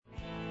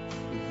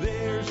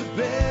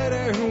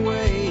better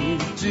way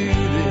to do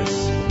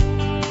this.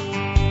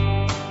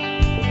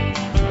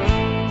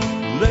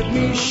 Let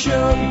me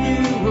show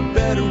you a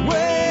better way.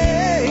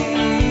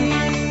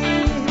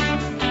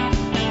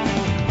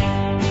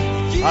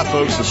 Hi,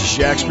 folks. This is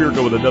Shaq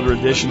Spirko with another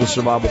edition of the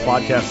Survival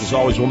Podcast. As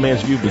always, one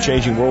man's view of the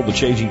changing world, the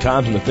changing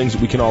times, and the things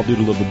that we can all do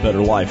to live a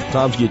better life. If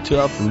times get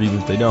tough, or even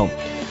if they don't.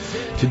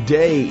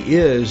 Today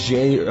is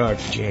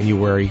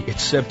January.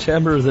 It's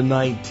September the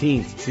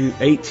 19th to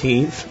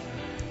 18th.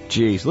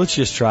 Geez, let's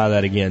just try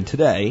that again.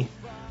 Today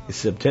is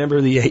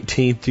September the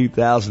 18th,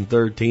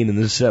 2013, and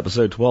this is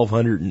episode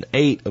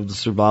 1208 of the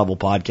Survival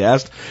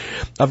Podcast.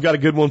 I've got a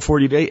good one for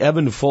you today.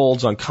 Evan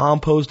Folds on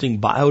composting,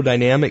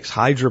 biodynamics,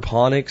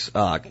 hydroponics,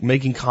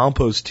 making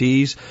compost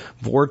teas,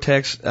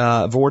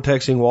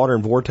 vortexing water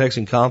and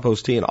vortexing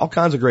compost tea, and all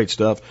kinds of great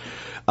stuff.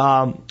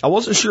 I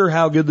wasn't sure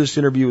how good this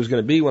interview was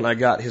going to be when I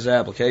got his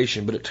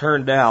application, but it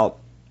turned out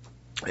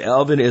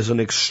Evan is an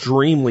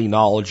extremely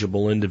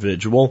knowledgeable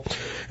individual,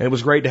 and it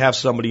was great to have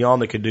somebody on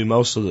that could do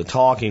most of the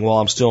talking while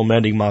I'm still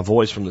mending my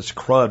voice from this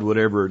crud,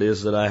 whatever it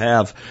is that I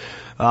have.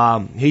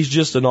 He's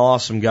just an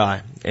awesome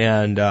guy,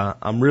 and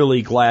I'm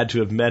really glad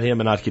to have met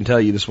him, and I can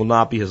tell you this will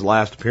not be his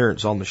last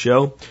appearance on the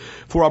show.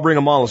 Before I bring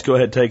him on, let's go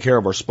ahead and take care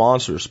of our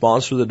sponsor.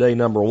 Sponsor of the day,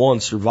 number one,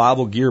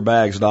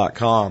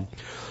 survivalgearbags.com.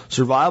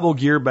 Survival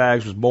Gear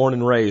Bags was born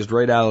and raised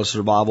right out of the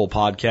Survival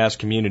Podcast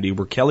community,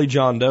 where Kelly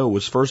John Doe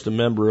was first a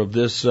member of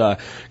this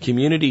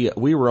community.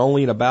 We were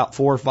only in about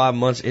 4 or 5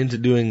 months into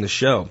doing the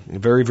show. A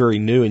very, very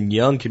new and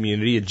young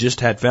community. It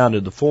just had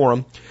founded the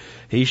forum.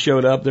 He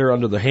showed up there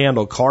under the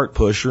handle Cart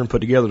Pusher and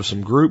put together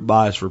some group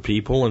buys for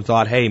people and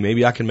thought, hey,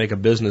 maybe I can make a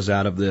business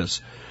out of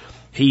this.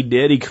 He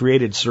did. He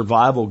created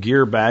Survival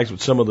Gear Bags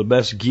with some of the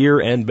best gear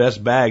and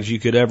best bags you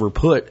could ever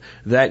put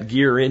that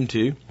gear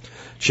into.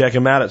 Check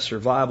him out at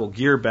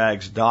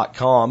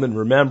survivalgearbags.com. And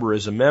remember,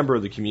 as a member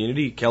of the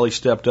community, Kelly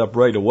stepped up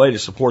right away to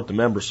support the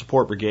Member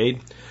Support Brigade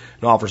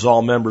and offers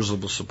all members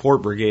of the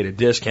Support Brigade a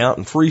discount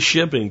and free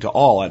shipping to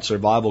all at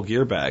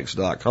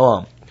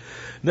survivalgearbags.com.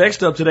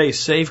 Next up today,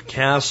 Safe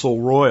Castle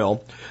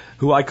Royal,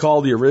 who I call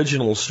the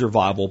original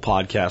Survival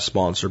Podcast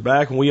sponsor.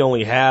 Back when we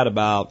only had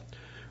about,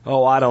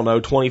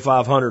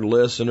 2,500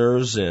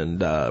 listeners,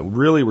 and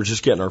really we're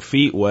just getting our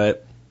feet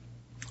wet.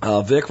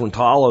 Vic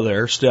Rentala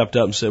there stepped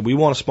up and said, we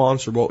want to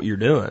sponsor what you're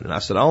doing. And I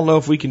said, I don't know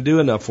if we can do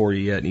enough for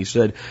you yet. And he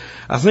said,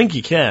 I think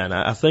you can.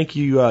 I think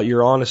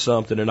you're onto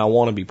something, and I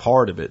want to be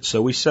part of it.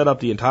 So we set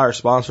up the entire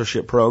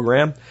sponsorship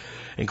program,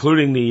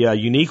 including the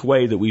unique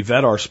way that we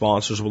vet our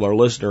sponsors with our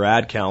listener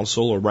ad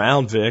council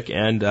around Vic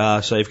and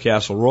Safe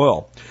Castle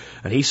Royal.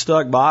 And he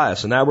stuck by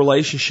us, and that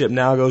relationship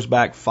now goes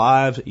back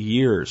 5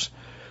 years.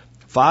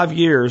 5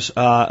 years,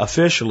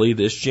 officially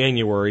this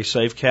January,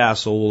 Safe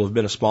Castle will have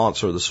been a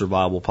sponsor of the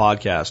Survival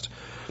Podcast.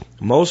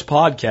 Most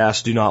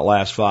podcasts do not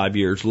last 5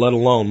 years, let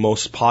alone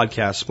most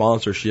podcast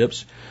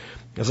sponsorships.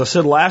 As I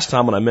said last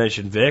time when I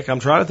mentioned Vic, I'm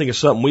trying to think of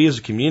something we as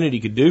a community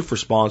could do for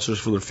sponsors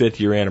for their 5th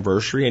year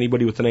anniversary.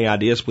 Anybody with any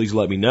ideas, please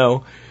let me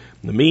know.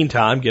 In the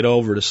meantime, get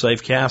over to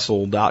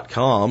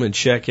safecastle.com and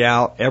check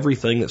out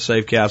everything that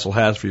Safe Castle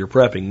has for your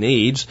prepping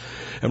needs.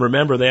 And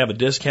remember, they have a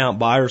discount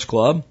buyers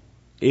club.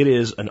 It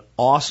is an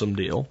awesome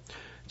deal.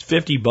 It's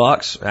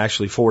 $50,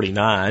 actually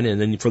 $49,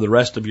 and then for the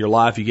rest of your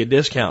life you get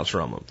discounts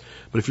from them.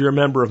 But if you're a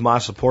member of my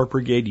support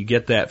brigade, you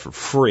get that for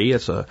free.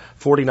 It's a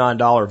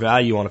 $49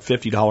 value on a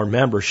 $50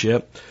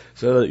 membership.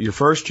 So that your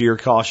first year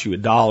costs you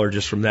 $1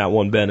 just from that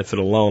one benefit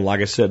alone.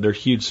 Like I said, they're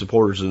huge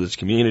supporters of this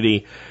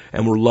community,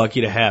 and we're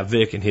lucky to have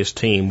Vic and his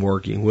team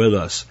working with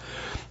us.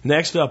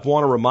 Next up,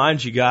 want to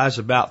remind you guys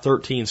about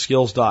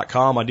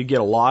 13skills.com. I did get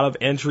a lot of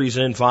entries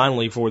in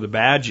finally for the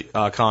badge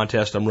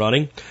contest I'm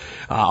running.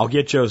 I'll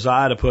get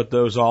Josiah to put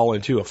those all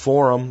into a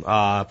forum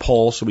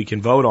poll so we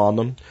can vote on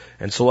them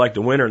and select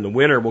a winner. And the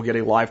winner will get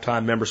a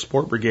lifetime Member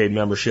Support Brigade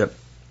membership.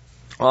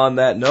 On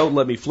that note,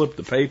 let me flip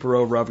the paper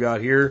over I've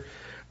got here.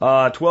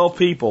 12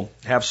 people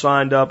have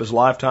signed up as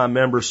lifetime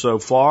members so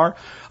far.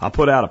 I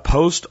put out a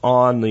post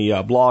on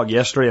the blog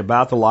yesterday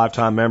about the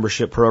lifetime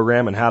membership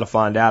program and how to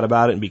find out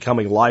about it and become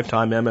a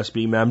lifetime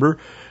MSB member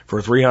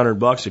for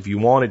 $300 if you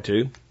wanted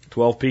to.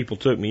 12 people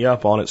took me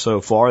up on it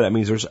so far. That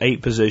means there's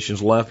 8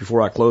 positions left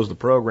before I close the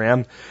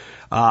program.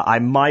 I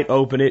might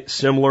open it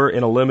similar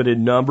in a limited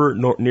number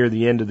near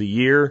the end of the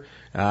year.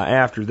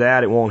 After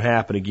that, it won't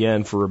happen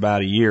again for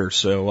about a year.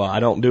 So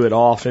I don't do it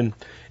often.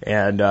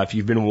 And if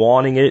you've been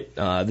wanting it,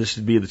 this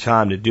would be the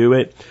time to do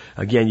it.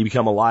 Again, you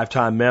become a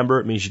lifetime member.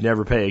 It means you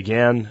never pay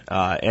again.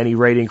 Any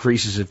rate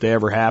increases, if they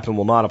ever happen,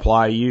 will not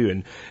apply to you.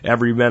 And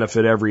every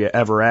benefit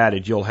ever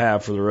added, you'll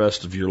have for the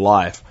rest of your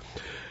life.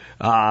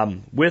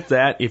 With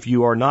that, if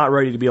you are not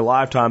ready to be a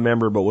lifetime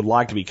member but would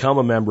like to become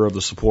a member of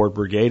the Support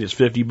Brigade, it's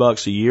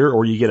 $50 a year,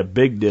 or you get a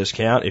big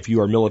discount if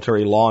you are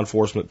military, law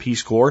enforcement,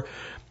 Peace Corps,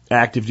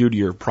 active due to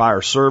your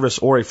prior service,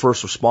 or a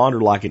first responder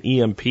like an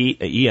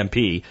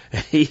EMT,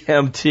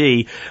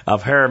 a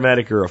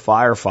paramedic, or a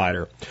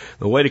firefighter.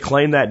 The way to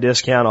claim that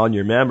discount on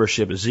your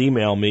membership is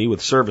email me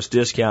with service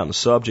discount in the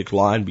subject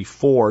line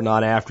before,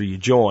 not after you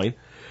join.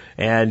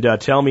 and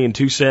tell me in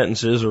 2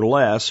 sentences or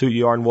less who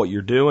you are and what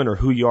you're doing, or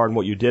who you are and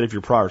what you did of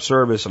your prior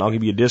service, and I'll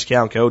give you a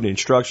discount code and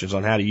instructions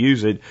on how to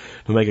use it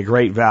to make a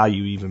great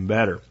value even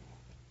better.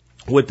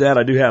 With that,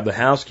 I do have the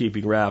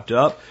housekeeping wrapped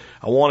up.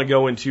 I want to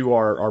go into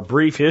our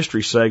brief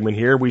history segment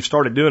here. We've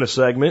started doing a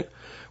segment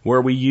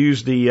where we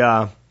use the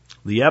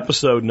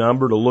episode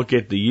number to look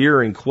at the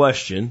year in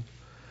question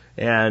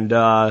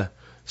and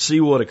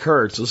see what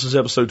occurred. So this is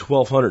episode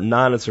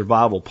 1209 of the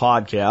Survival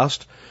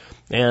Podcast.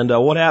 And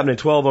what happened in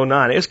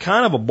 1209? It's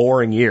kind of a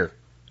boring year,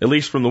 at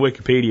least from the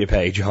Wikipedia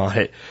page on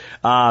it.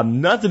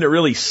 Nothing that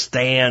really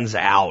stands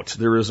out.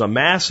 There was a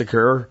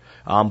massacre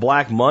on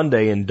Black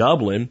Monday in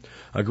Dublin.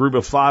 A group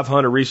of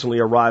 500 recently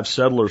arrived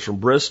settlers from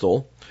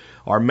Bristol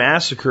are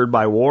massacred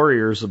by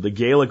warriors of the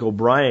Gaelic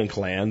O'Brien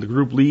clan. The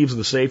group leaves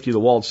the safety of the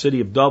walled city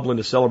of Dublin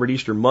to celebrate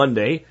Easter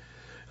Monday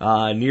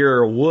near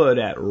a wood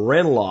at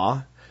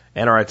Renlaw,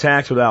 and are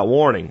attacked without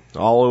warning.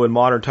 Although in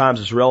modern times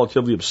it's a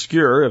relatively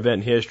obscure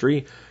event in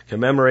history,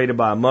 commemorated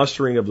by a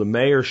mustering of the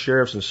mayors,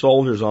 sheriffs, and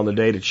soldiers on the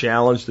day to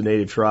challenge the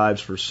native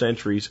tribes for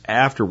centuries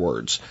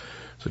afterwards.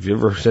 So if you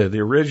ever said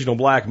the original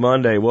Black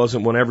Monday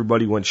wasn't when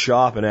everybody went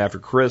shopping after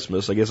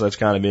Christmas, I guess that's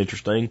kind of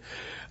interesting.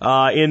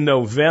 In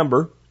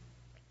November,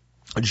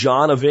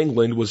 John of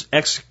England was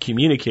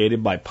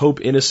excommunicated by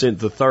Pope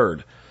Innocent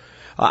III.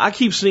 I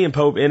keep seeing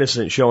Pope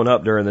Innocent showing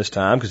up during this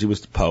time because he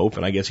was the Pope,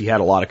 and I guess he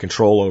had a lot of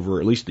control over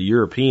at least the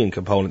European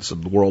components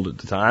of the world at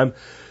the time.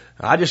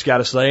 I just got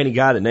to say, any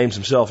guy that names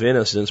himself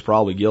Innocent is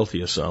probably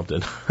guilty of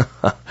something.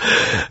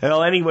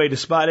 Well, anyway,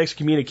 despite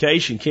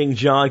excommunication, King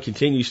John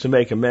continues to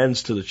make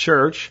amends to the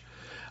church,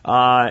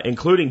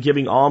 including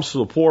giving alms to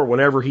the poor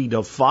whenever he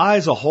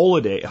defies a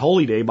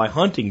holy day by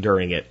hunting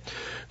during it.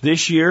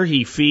 This year,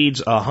 he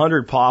feeds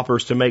 100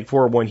 paupers to make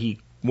for when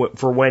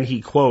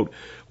he, quote,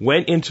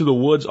 went into the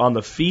woods on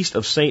the feast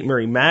of St.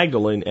 Mary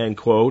Magdalene, end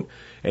quote,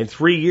 and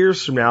 3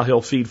 years from now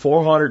he'll feed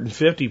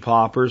 450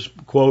 paupers,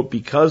 quote,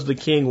 because the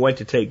king went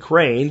to take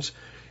cranes,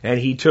 and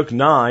he took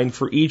 9,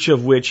 for each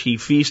of which he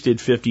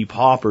feasted 50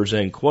 paupers,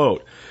 end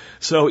quote.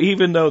 So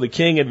even though the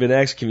king had been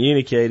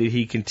excommunicated,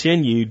 he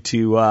continued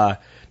to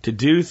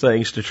do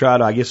things to try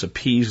to, I guess,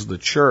 appease the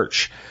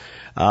church,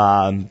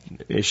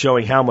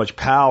 showing how much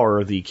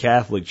power the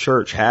Catholic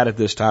Church had at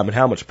this time and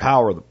how much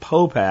power the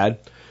Pope had.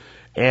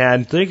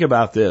 And think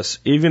about this,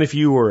 even if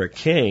you were a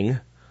king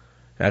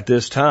at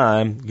this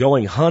time,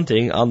 going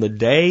hunting on the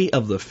day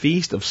of the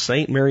feast of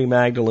St. Mary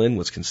Magdalene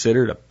was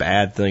considered a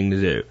bad thing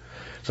to do.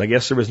 So I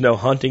guess there was no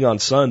hunting on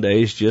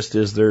Sundays, just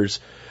as there's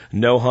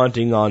no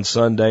hunting on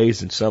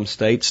Sundays in some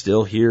states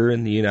still here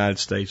in the United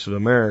States of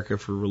America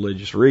for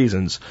religious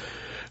reasons.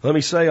 Let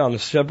me say, on the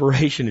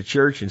separation of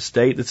church and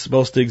state that's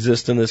supposed to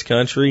exist in this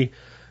country,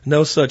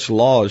 no such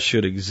laws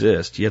should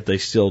exist, yet they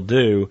still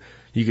do.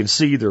 You can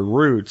see their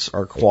roots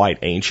are quite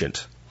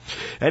ancient.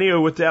 Anyway,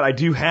 with that, I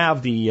do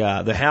have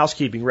the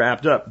housekeeping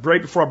wrapped up.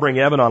 Right before I bring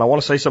Evan on, I want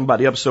to say something about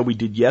the episode we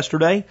did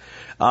yesterday.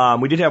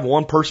 We did have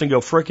one person go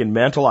frickin'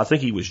 mental. I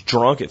think he was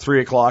drunk at 3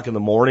 o'clock in the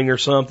morning or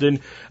something.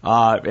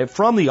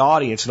 From the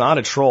audience, not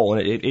a troll,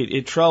 and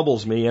it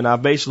troubles me. And I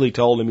basically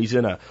told him he's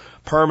in a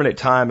permanent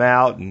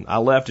timeout, and I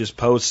left his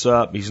posts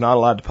up. He's not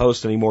allowed to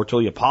post anymore till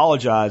he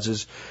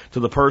apologizes to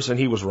the person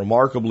he was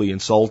remarkably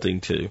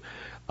insulting to.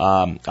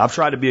 I've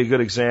tried to be a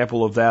good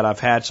example of that. I've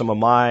had some of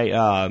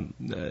my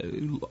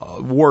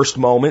worst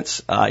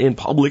moments in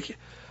public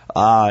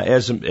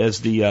as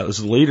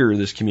the leader of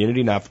this community,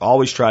 and I've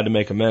always tried to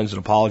make amends and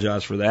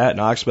apologize for that. And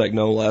I expect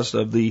no less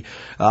of the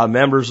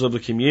members of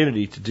the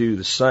community to do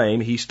the same.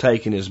 He's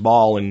taken his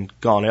ball and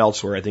gone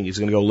elsewhere. I think he's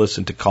going to go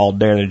listen to Carl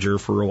Daniger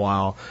for a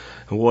while.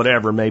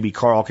 Whatever, maybe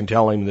Carl can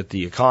tell him that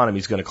the economy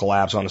is going to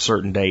collapse on a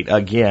certain date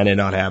again and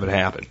not have it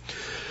happen.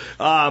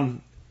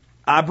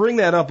 I bring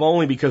that up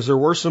only because there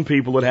were some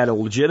people that had a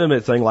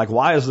legitimate thing like,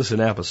 why is this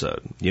an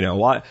episode? You know,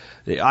 why?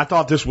 I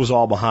thought this was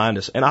all behind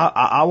us. And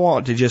I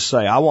want to just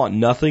say, I want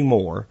nothing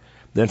more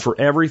than for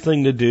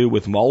everything to do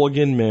with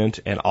Mulligan Mint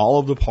and all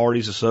of the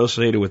parties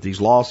associated with these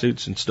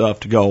lawsuits and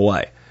stuff to go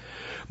away.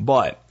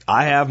 But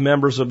I have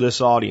members of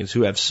this audience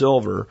who have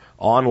silver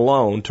on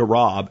loan to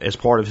Rob as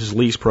part of his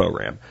lease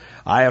program.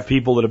 I have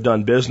people that have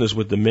done business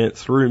with the Mint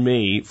through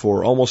me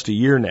for almost a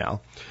year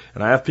now.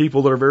 And I have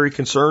people that are very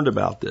concerned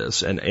about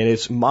this. And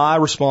it's my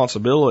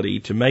responsibility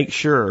to make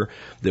sure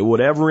that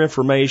whatever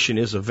information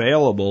is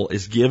available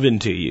is given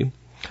to you.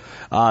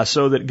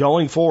 So that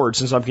going forward,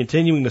 since I'm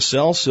continuing to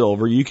sell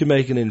silver, you can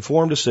make an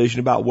informed decision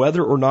about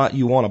whether or not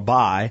you want to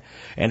buy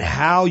and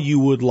how you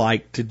would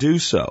like to do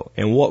so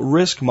and what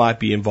risk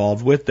might be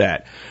involved with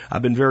that.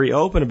 I've been very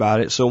open about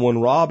it. So when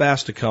Rob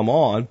asked to come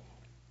on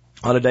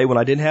a day when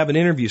I didn't have an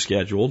interview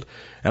scheduled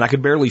and I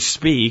could barely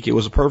speak, it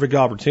was a perfect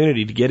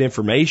opportunity to get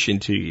information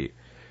to you.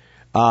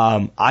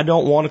 I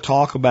don't want to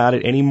talk about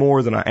it any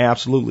more than I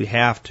absolutely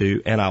have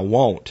to, and I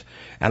won't.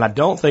 And I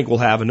don't think we'll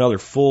have another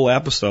full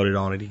episode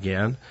on it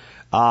again.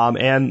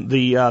 And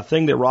the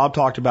thing that Rob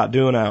talked about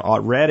doing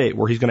on Reddit,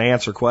 where he's going to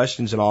answer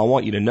questions and all, I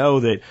want you to know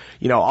that,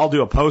 you know, I'll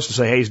do a post and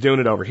say, hey, he's doing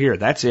it over here.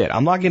 That's it.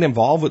 I'm not getting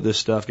involved with this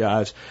stuff,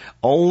 guys.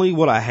 Only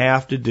what I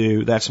have to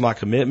do. That's my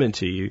commitment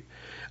to you.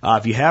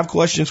 If you have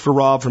questions for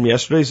Rob from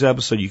yesterday's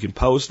episode, you can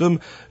post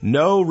them.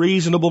 No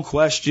reasonable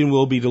question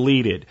will be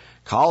deleted.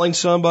 Calling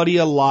somebody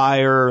a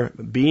liar,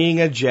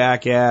 being a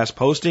jackass,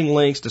 posting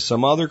links to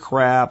some other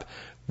crap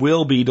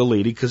will be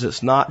deleted because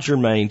it's not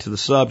germane to the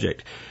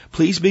subject.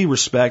 Please be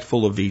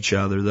respectful of each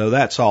other, though.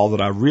 That's all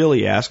that I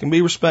really ask. And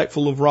be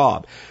respectful of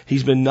Rob.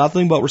 He's been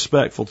nothing but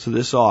respectful to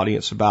this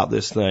audience about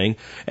this thing.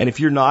 And if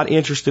you're not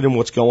interested in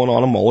what's going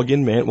on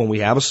Mulligan Mint, when we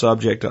have a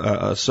subject,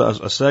 a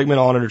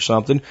segment on it or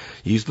something,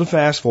 use the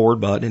fast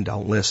forward button and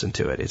don't listen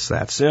to it. It's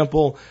that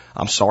simple.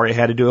 I'm sorry I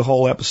had to do a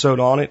whole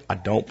episode on it. I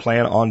don't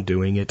plan on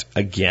doing it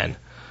again.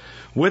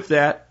 With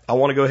that, I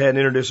want to go ahead and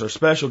introduce our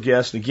special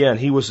guest. Again,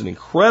 he was an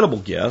incredible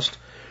guest.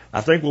 I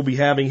think we'll be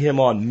having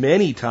him on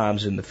many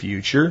times in the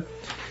future.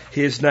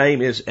 His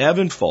name is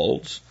Evan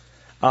Folds,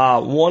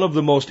 one of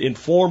the most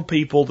informed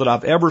people that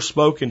I've ever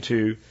spoken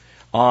to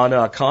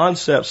on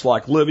concepts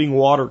like living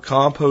water,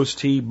 compost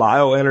tea,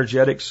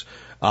 bioenergetics,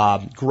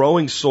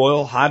 growing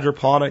soil,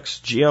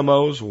 hydroponics,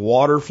 GMOs,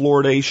 water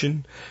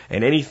fluoridation,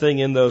 and anything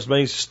in those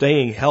means,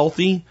 staying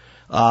healthy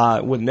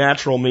with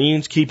natural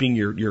means, keeping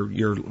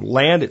your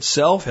land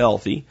itself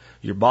healthy,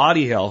 your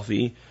body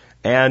healthy,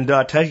 and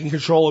taking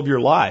control of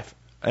your life.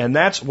 And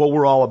that's what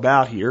we're all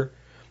about here.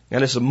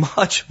 And it's a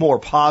much more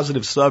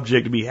positive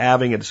subject to be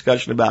having a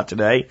discussion about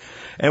today.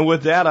 And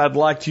with that, I'd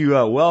like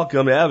to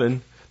welcome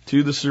Evan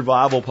to the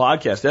Survival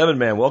Podcast. Evan,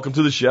 man, welcome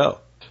to the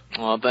show.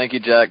 Well, thank you,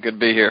 Jack. Good to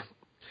be here.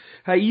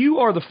 Hey, you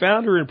are the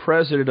founder and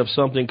president of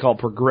something called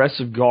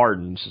Progressive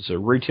Gardens. It's a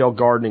retail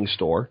gardening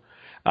store.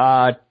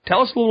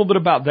 Tell us a little bit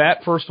about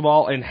that, first of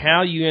all, and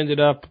how you ended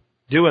up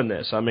doing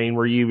this. I mean,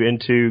 were you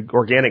into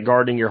organic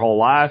gardening your whole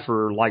life,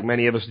 or like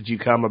many of us, did you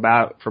come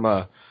about from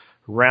a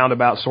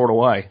roundabout sort of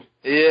way?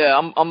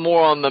 Yeah, I'm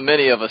more on the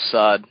many of us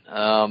side.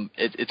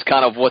 It's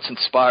kind of what's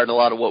inspired a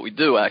lot of what we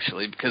do,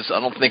 actually, because I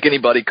don't think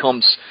anybody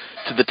comes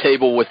to the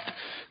table with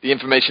the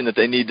information that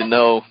they need to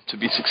know to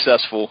be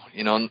successful,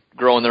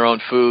 growing their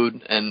own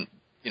food and,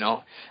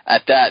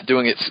 at that,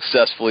 doing it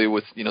successfully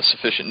with,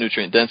 sufficient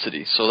nutrient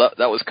density. So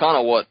that was kind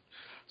of what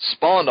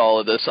spawned all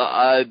of this.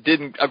 I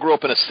grew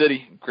up in a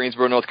city,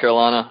 Greensboro, North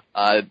Carolina.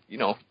 I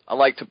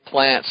liked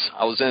plants.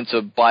 I was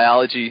into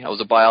biology. I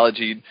was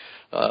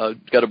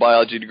got a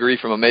biology degree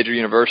from a major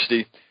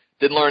university.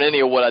 Didn't learn any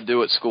of what I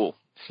do at school,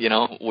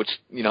 which,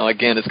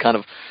 again, is kind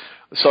of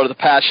sort of the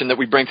passion that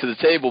we bring to the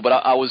table. But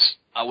I was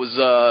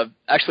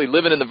actually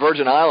living in the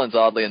Virgin Islands,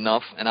 oddly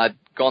enough, and I'd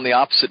gone the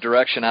opposite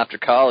direction after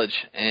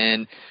college.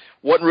 And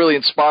wasn't really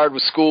inspired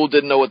with school,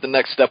 didn't know what the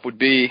next step would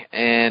be.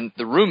 And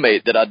the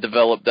roommate that I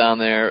developed down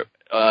there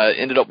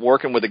ended up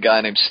working with a guy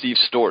named Steve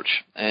Storch.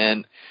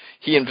 And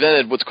he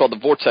invented what's called the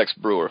Vortex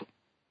Brewer.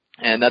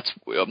 And that's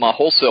my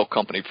wholesale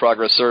company,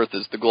 Progress Earth,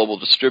 is the global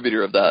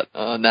distributor of that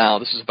now.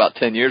 This is about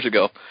 10 years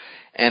ago.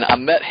 And I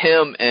met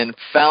him and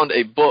found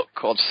a book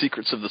called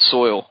Secrets of the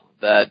Soil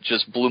that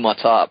just blew my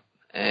top.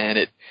 And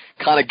it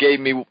kind of gave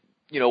me,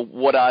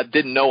 what I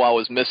didn't know I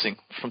was missing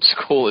from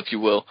school, if you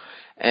will.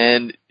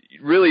 And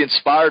it really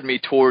inspired me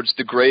towards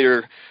the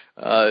greater,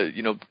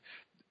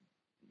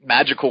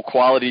 magical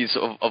qualities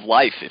of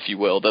life, if you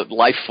will, the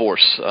life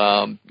force,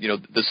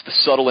 the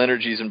subtle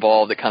energies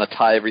involved that kind of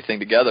tie everything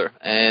together.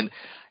 And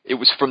it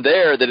was from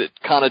there that it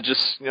kind of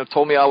just,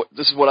 told me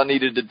this is what I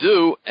needed to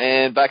do.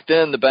 And back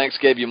then the banks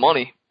gave you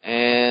money,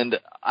 and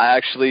I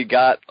actually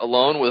got a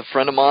loan with a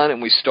friend of mine,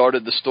 and we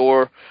started the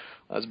store.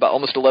 It was about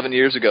almost 11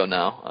 years ago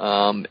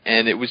now.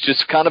 And it was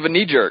just kind of a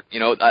knee jerk.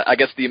 I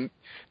guess the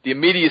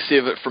immediacy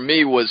of it for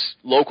me was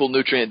local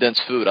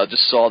nutrient-dense food. I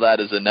just saw that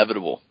as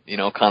inevitable,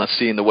 kind of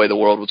seeing the way the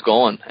world was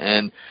going.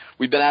 And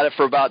we've been at it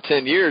for about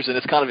 10 years, and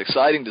it's kind of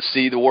exciting to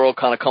see the world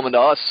kind of coming to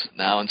us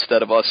now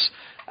instead of us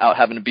out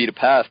having to beat a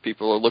path.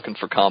 People are looking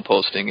for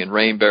composting and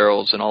rain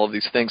barrels and all of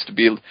these things to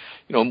be,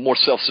 more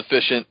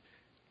self-sufficient,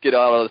 get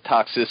out of the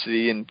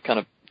toxicity and kind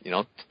of,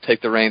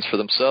 take the reins for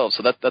themselves.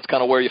 So that's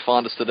kind of where you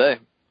find us today.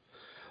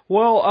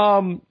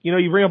 Well,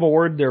 you bring up a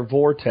word there,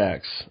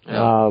 vortex.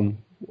 Yeah.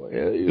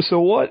 So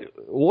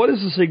what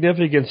is the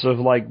significance of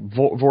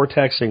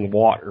vortexing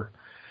water?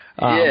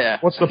 Yeah.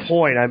 What's the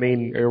point? I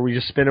mean, are we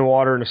just spinning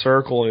water in a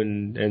circle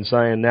and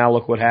saying, now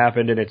look what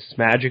happened and it's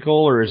magical,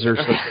 or is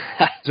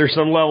there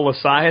some level of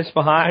science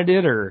behind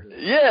it, or?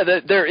 Yeah,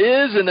 there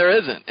is and there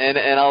isn't, and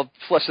I'll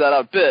flesh that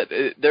out a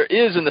bit. There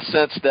is in the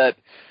sense that,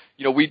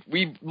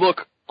 we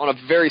look on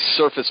a very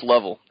surface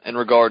level in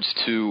regards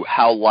to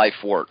how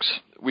life works.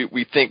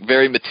 We think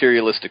very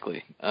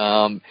materialistically,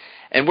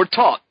 and we're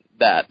taught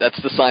that.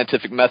 That's the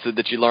scientific method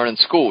that you learn in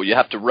school. You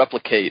have to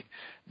replicate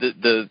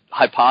the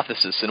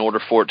hypothesis in order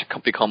for it to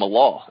become a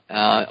law.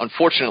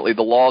 Unfortunately,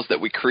 the laws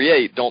that we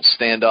create don't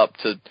stand up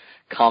to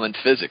common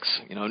physics.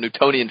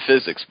 Newtonian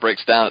physics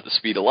breaks down at the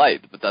speed of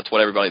light, but that's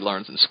what everybody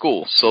learns in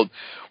school. So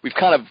we've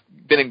kind of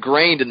been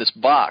ingrained in this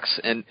box.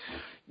 And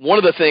one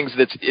of the things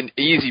that's an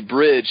easy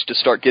bridge to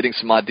start getting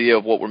some idea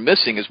of what we're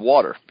missing is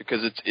water,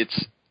 because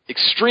it's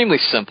extremely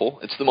simple.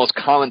 It's the most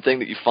common thing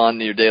that you find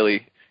in your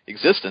daily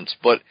existence,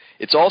 but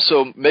it's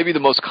also maybe the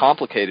most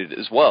complicated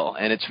as well,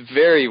 and it's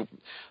very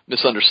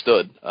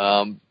misunderstood.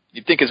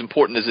 you'd think as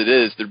important as it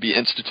is, there'd be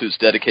institutes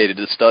dedicated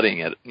to studying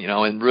it,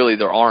 and really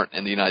there aren't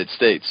in the United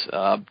States.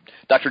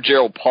 Dr.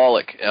 Gerald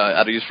Pollack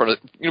out of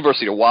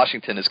University of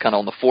Washington is kind of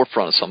on the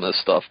forefront of some of this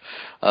stuff,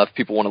 if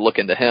people want to look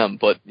into him.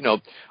 But,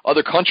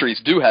 other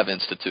countries do have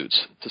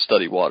institutes to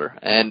study water.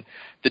 And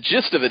the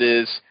gist of it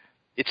is,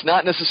 it's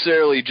not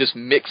necessarily just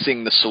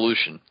mixing the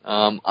solution.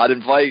 I'd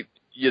invite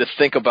you to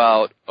think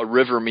about a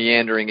river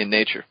meandering in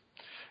nature.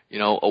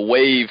 A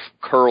wave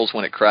curls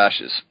when it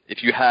crashes.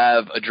 If you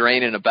have a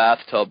drain in a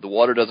bathtub, the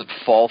water doesn't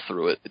fall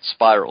through it, it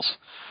spirals.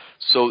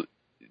 So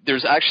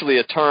there's actually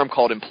a term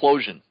called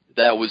implosion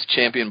that was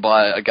championed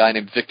by a guy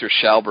named Victor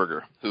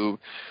Schauberger, who,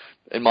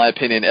 in my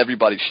opinion,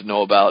 everybody should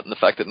know about, and the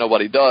fact that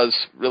nobody does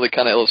really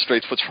kind of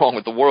illustrates what's wrong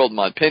with the world, in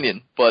my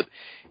opinion. But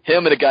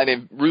him and a guy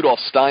named Rudolf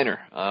Steiner,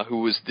 who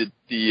was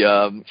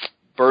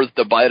birthed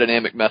the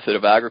biodynamic method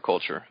of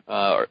agriculture,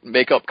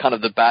 make up kind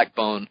of the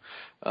backbone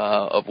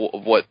of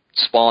what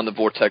spawned the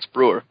Vortex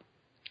Brewer.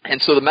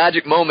 And so the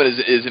magic moment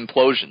is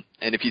implosion.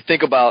 And if you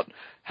think about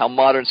how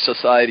modern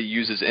society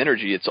uses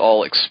energy, it's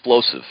all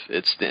explosive.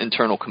 It's the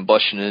internal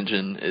combustion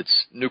engine.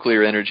 It's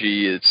nuclear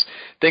energy. It's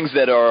things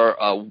that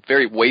are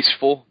very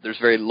wasteful. There's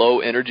very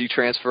low energy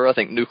transfer. I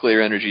think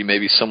nuclear energy may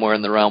be somewhere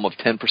in the realm of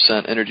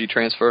 10% energy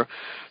transfer.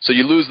 So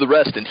you lose the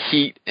rest in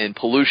heat and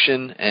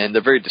pollution, and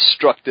they're very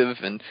destructive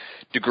and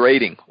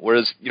degrading.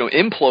 Whereas,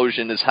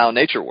 implosion is how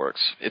nature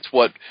works. It's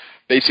what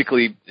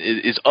basically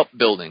is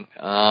upbuilding.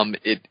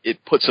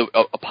 It puts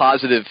a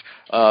positive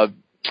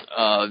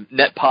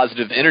net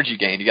positive energy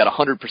gain. You got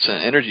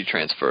 100% energy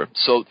transfer.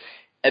 So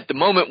at the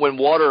moment when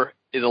water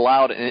is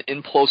allowed an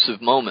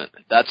implosive moment,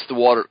 that's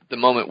the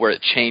moment where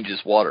it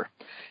changes water.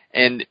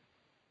 And,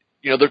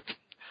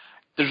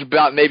 there's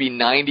about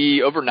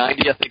maybe over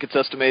 90, I think it's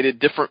estimated,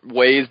 different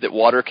ways that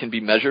water can be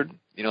measured.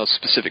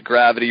 Specific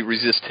gravity,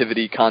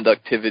 resistivity,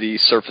 conductivity,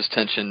 surface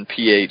tension,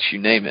 pH, you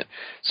name it.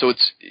 So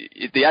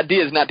the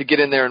idea is not to get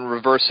in there and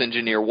reverse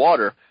engineer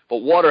water, but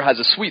water has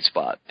a sweet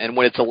spot. And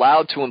when it's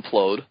allowed to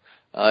implode,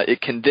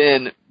 it can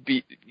then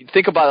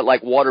think about it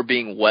like water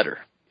being wetter.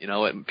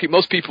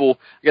 Most people,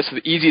 I guess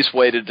the easiest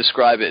way to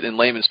describe it in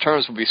layman's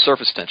terms would be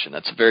surface tension.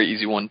 That's a very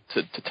easy one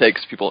to take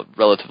because people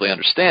relatively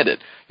understand it.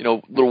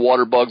 Little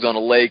water bugs on a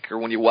lake, or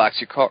when you wax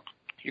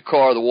your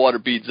car, the water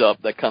beads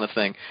up, that kind of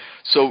thing.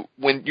 So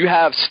when you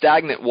have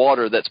stagnant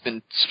water that's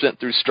been sent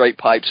through straight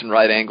pipes and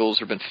right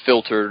angles, or been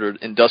filtered or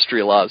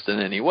industrialized in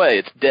any way,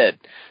 it's dead.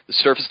 The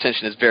surface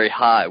tension is very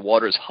high.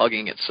 Water is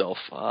hugging itself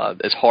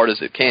as hard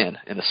as it can,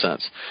 in a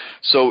sense.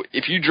 So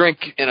if you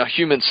drink, in a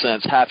human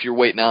sense, half your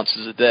weight in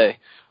ounces a day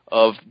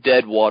of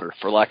dead water,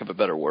 for lack of a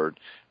better word,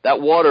 that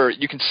water,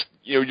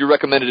 you're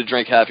recommended to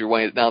drink half your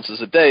weight in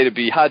ounces a day to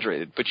be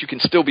hydrated, but you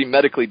can still be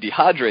medically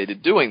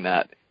dehydrated doing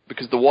that,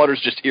 because the water's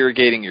just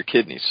irrigating your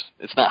kidneys.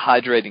 It's not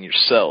hydrating your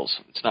cells.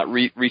 It's not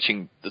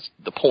reaching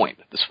the point,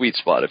 the sweet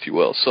spot, if you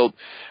will. So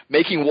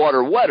making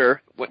water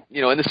wetter,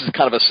 and this is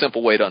kind of a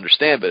simple way to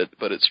understand it,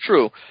 but it's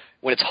true,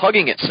 when it's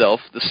hugging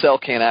itself, the cell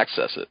can't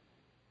access it.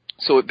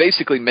 So it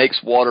basically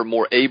makes water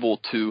more able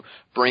to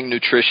bring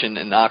nutrition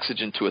and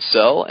oxygen to a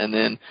cell, and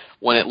then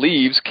when it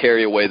leaves,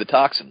 carry away the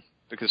toxin.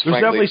 Because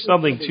there's definitely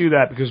something to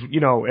that, because,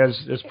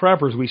 as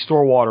preppers, we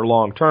store water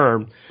long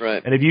term.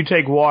 Right. And if you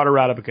take water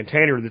out of a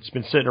container that's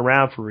been sitting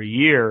around for a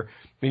year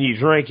and you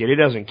drink it, it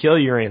doesn't kill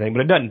you or anything,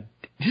 but it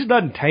just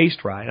doesn't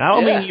taste right. And I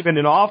don't mean even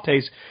an off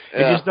taste,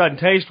 it just doesn't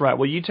taste right.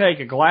 Well, you take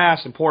a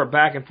glass and pour it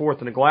back and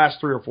forth in a glass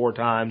 3 or 4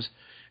 times,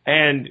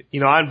 and,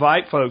 I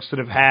invite folks that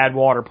have had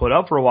water put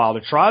up for a while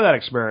to try that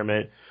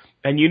experiment,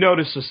 and you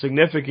notice a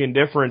significant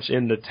difference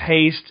in the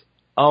taste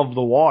of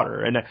the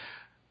water. And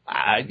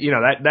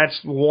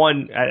that's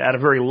one at a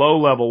very low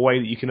level way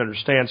that you can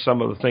understand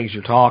some of the things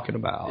you're talking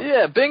about.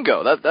 Yeah,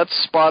 bingo.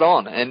 That's spot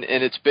on. And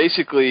it's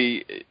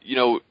basically,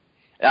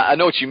 I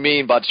know what you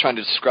mean by trying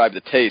to describe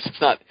the taste. It's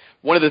not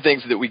one of the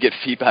things that we get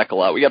feedback a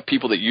lot. We got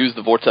people that use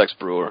the Vortex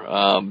Brewer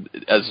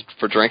as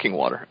for drinking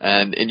water,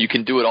 and you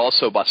can do it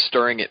also by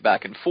stirring it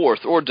back and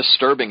forth or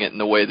disturbing it in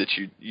the way that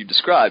you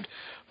described.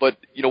 But,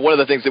 one of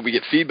the things that we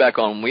get feedback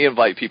on when we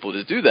invite people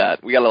to do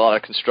that, we got a lot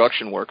of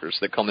construction workers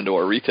that come into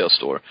our retail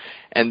store,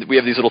 and we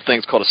have these little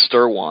things called a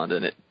stir wand,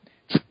 and it's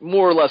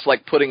more or less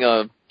like putting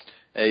a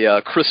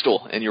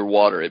crystal in your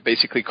water. It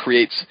basically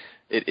creates,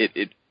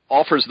 it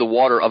offers the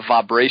water a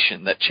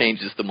vibration that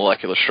changes the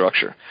molecular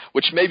structure,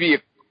 which may be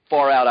a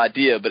far-out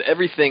idea, but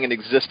everything in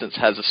existence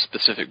has a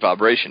specific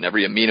vibration,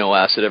 every amino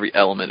acid, every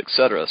element,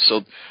 etc.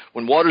 So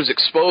when water is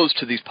exposed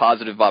to these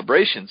positive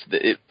vibrations,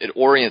 it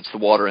orients the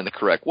water in the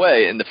correct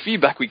way. And the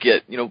feedback we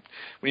get, when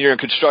you're in a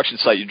construction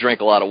site, you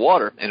drink a lot of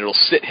water, and it'll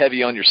sit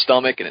heavy on your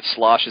stomach, and it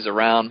sloshes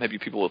around. Maybe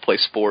people will play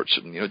sports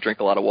and, drink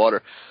a lot of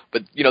water.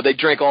 But, they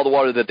drink all the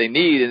water that they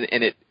need,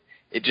 and it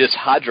just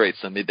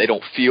hydrates them. They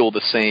don't feel the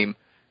same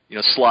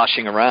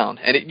sloshing around.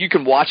 And you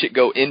can watch it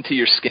go into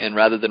your skin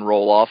rather than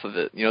roll off of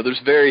it. There's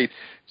very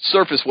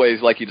surface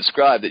ways, like you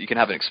described, that you can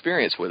have an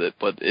experience with it,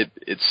 but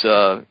it's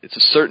a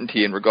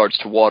certainty in regards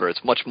to water.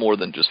 It's much more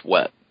than just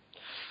wet.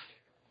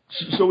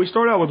 So we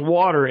start out with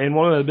water, and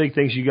one of the big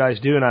things you guys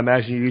do, and I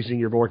imagine you're using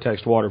your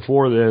vortex water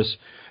for this,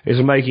 is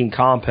making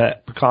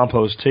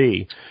compost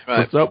tea.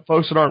 Right. For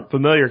folks that aren't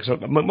familiar, because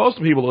most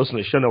of the people that listen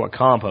to the show know what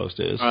compost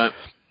is. Right.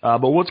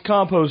 But what's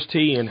compost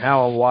tea, and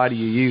how and why do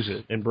you use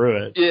it and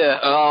brew it?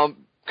 Yeah,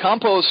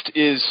 compost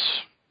is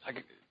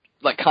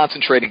like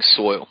concentrating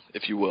soil,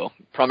 if you will,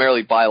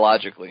 primarily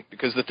biologically,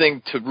 because the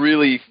thing to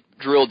really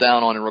drill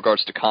down on in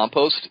regards to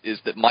compost is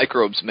that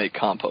microbes make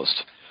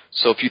compost.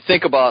 So if you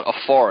think about a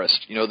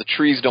forest, the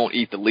trees don't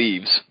eat the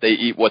leaves, they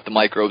eat what the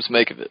microbes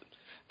make of it.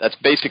 That's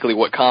basically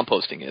what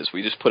composting is.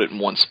 We just put it in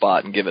one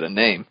spot and give it a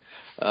name.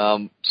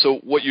 So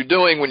what you're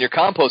doing when you're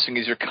composting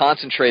is you're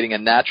concentrating a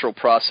natural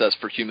process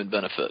for human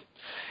benefit.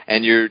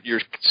 And you're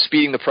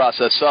speeding the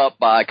process up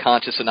by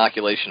conscious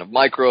inoculation of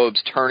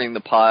microbes, turning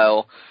the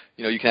pile.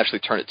 You can actually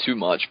turn it too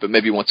much, but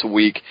maybe once a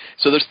week.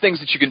 So there's things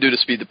that you can do to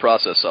speed the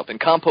process up. In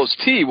compost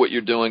tea, what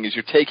you're doing is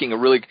you're taking a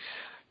really,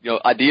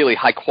 ideally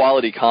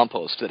high-quality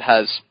compost that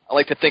has, I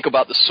like to think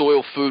about the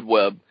soil food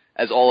web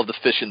as all of the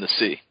fish in the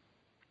sea.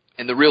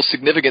 And the real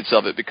significance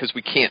of it, because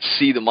we can't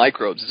see the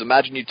microbes, is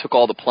imagine you took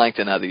all the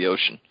plankton out of the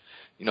ocean.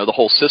 The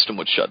whole system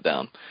would shut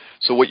down.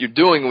 So what you're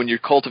doing when you're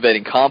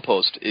cultivating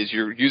compost is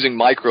you're using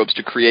microbes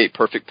to create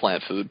perfect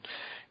plant food.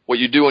 What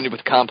you're doing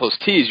with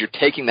compost tea is you're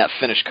taking that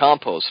finished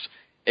compost,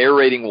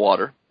 aerating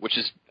water, which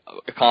is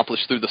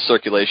accomplished through the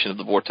circulation of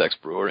the vortex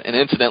brewer. And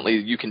incidentally,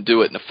 you can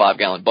do it in a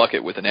 5-gallon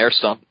bucket with an air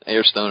stone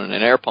and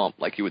an air pump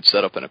like you would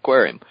set up an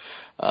aquarium.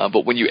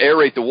 But when you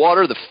aerate the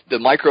water, the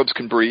microbes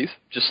can breathe,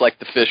 just like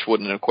the fish would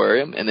in an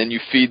aquarium, and then you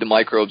feed the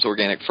microbes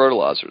organic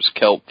fertilizers,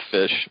 kelp,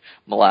 fish,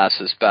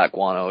 molasses, bat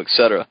guano,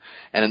 etc.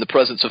 And in the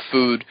presence of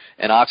food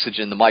and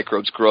oxygen, the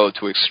microbes grow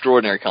to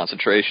extraordinary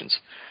concentrations.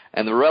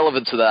 And the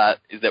relevance of that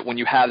is that when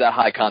you have that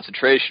high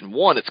concentration,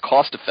 one, it's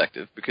cost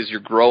effective because you're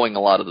growing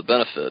a lot of the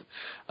benefit.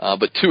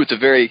 But two, it's a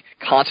very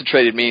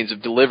concentrated means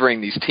of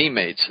delivering these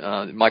teammates,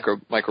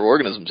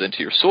 microorganisms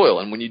into your soil.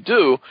 And when you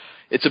do,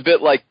 it's a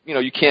bit like,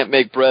 you can't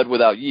make bread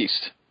without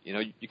yeast.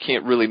 You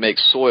can't really make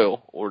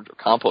soil or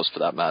compost for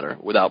that matter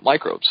without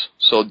microbes.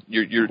 So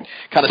you're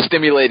kind of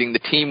stimulating the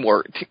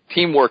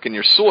teamwork in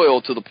your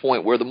soil to the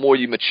point where the more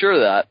you mature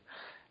that,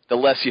 the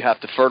less you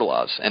have to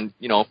fertilize. And,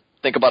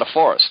 think about a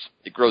forest.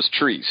 It grows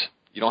trees.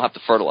 You don't have to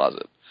fertilize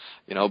it,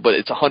 but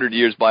it's 100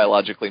 years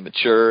biologically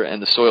mature,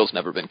 and the soil's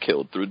never been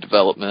killed through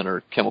development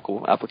or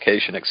chemical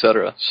application, et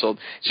cetera. So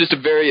it's just a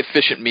very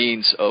efficient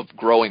means of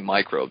growing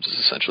microbes is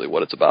essentially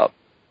what it's about.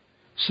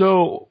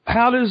 So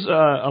how does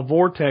a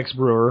vortex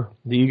brewer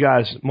that you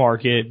guys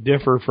market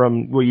differ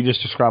from what you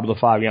just described with a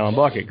 5-gallon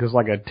bucket? Because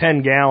like a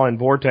 10-gallon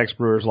vortex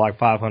brewer is like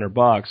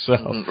 $500.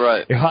 So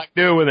right. If I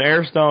do it with an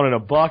air stone and a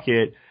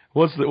bucket,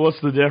 what's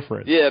the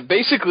difference? Yeah,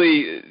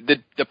 basically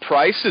the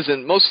price is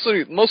most of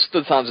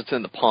the times it's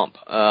in the pump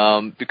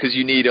because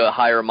you need a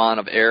higher amount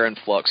of air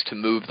influx to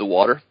move the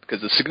water.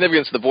 Because the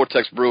significance of the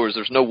vortex brewers,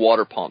 there's no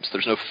water pumps,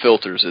 there's no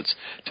filters. It's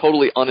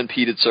totally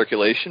unimpeded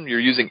circulation.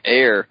 You're using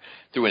air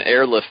through an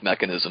airlift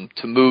mechanism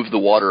to move the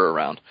water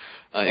around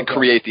and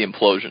create the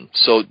implosion.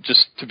 So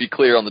just to be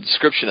clear on the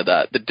description of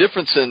that, the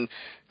difference in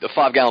the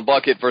 5-gallon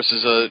bucket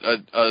versus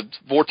a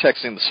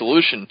vortexing the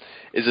solution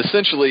is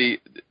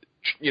essentially,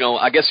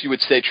 I guess you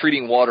would say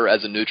treating water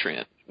as a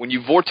nutrient. When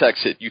you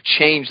vortex it, you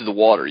change the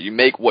water. You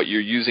make what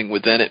you're using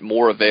within it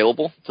more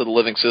available to the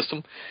living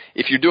system.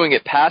 If you're doing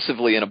it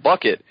passively in a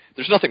bucket,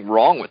 there's nothing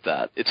wrong with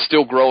that. It's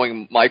still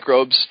growing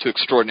microbes to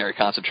extraordinary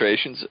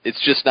concentrations.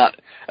 It's just not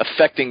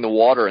affecting the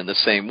water in the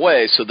same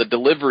way, so the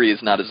delivery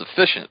is not as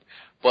efficient.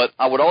 But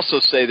I would also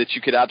say that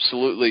you could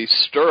absolutely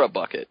stir a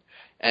bucket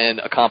and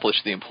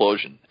accomplish the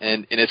implosion.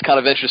 And it's kind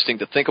of interesting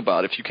to think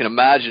about. If you can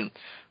imagine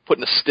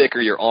putting a stick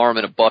or your arm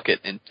in a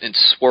bucket and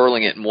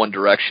swirling it in one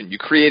direction, you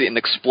create an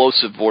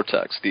explosive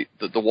vortex.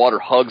 The water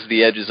hugs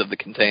the edges of the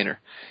container.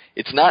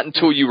 It's not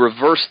until you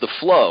reverse the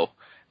flow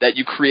that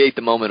you create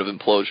the moment of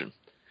implosion.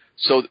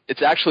 So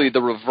it's actually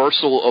the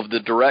reversal of the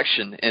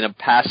direction in a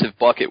passive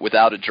bucket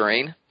without a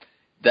drain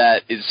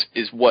that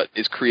is what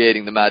is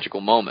creating the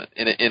magical moment.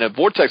 In a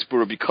vortex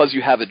brewer, because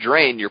you have a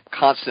drain, you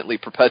constantly,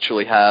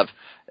 perpetually have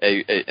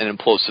an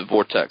implosive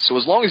vortex. So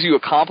as long as you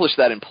accomplish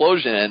that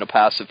implosion in a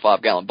passive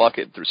 5-gallon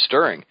bucket through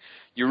stirring,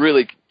 you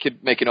really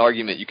could make an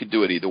argument you could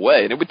do it either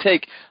way. And it would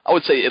take, I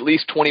would say, at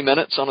least 20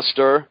 minutes on a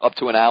stir, up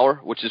to an hour,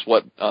 which is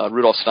what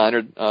Rudolf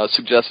Steiner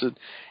suggested.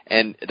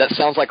 And that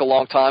sounds like a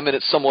long time, and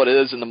it somewhat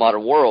is in the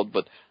modern world,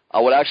 but I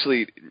would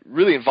actually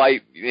really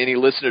invite any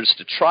listeners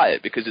to try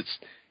it because it's,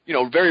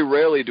 very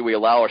rarely do we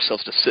allow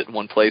ourselves to sit in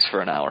one place for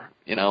an hour,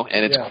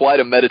 and it's quite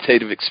a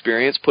meditative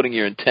experience putting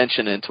your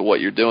intention into what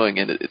you're doing,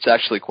 and it's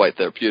actually quite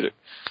therapeutic.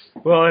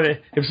 Well,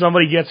 if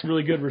somebody gets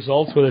really good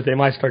results with it, they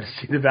might start to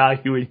see the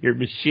value in your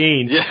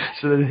machine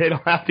so that they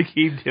don't have to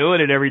keep doing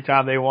it every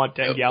time they want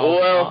 10 gallons.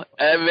 Well,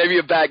 and maybe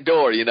a back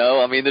door,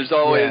 I mean, there's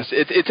always,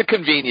 it's a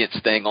convenience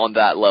thing on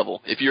that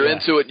level. If you're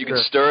into it and you can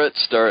stir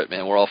it,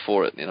 man, we're all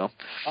for it,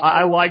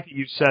 I like that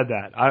you said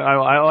that.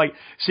 I like,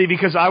 see,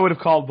 because I would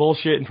have called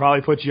bullshit and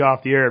probably put you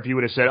off the air if you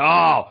would have said,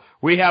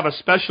 we have a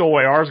special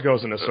way ours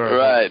goes in a circle.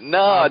 Right.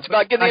 No, it's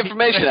about getting the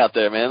information out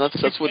there, man.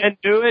 That's what. You can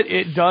do it.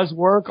 It does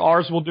work.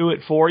 Ours will do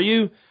it for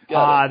you.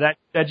 That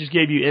just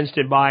gave you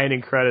instant buy-in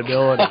and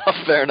credibility.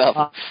 Fair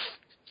enough.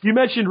 You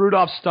mentioned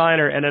Rudolf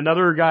Steiner, and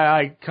another guy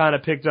I kind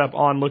of picked up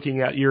on looking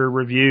at your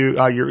review,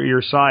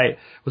 your site,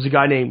 was a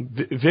guy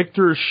named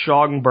Victor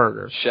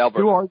Schauberger.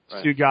 Who are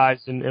these two guys,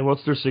 and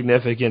what's their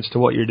significance to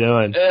what you're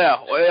doing? Yeah,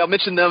 well, I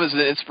mentioned them as an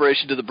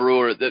inspiration to the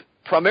brewer. That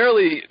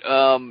primarily,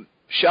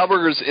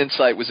 Schauberger's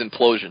insight was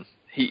implosion.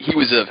 He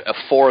was a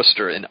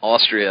forester in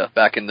Austria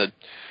back in the,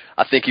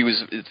 I think he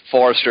was a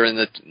forester in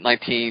the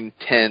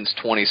 1910s,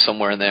 20s,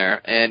 somewhere in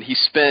there, and he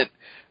spent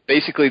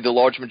basically the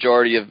large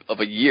majority of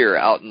a year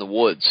out in the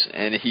woods,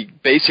 and he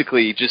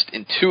basically just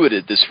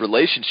intuited this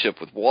relationship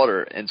with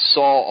water and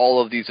saw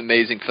all of these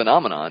amazing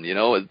phenomenon,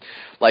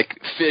 like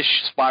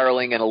fish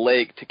spiraling in a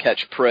lake to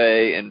catch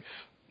prey, and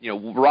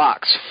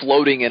rocks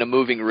floating in a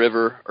moving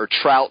river, or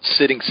trout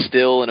sitting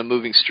still in a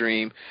moving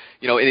stream,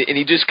 and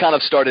he just kind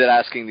of started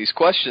asking these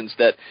questions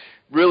that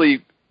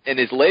really in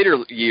his later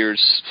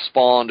years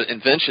spawned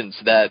inventions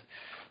that,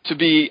 to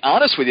be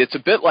honest with you, it's a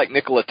bit like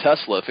Nikola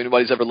Tesla. If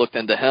anybody's ever looked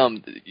into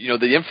him,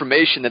 the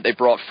information that they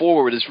brought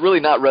forward is really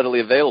not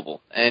readily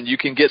available. And you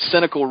can get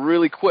cynical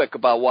really quick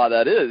about why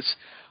that is,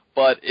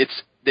 but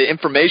it's the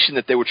information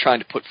that they were trying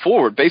to put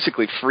forward.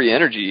 Basically, free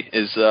energy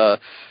is, a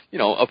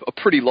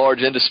pretty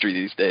large industry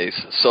these days.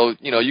 So,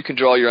 you can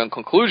draw your own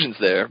conclusions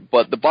there.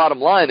 But the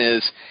bottom line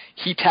is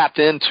he tapped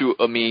into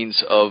a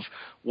means of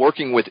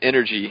working with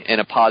energy in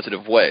a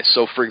positive way.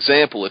 So, for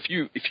example,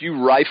 if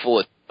you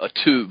rifle a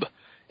tube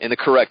in the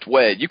correct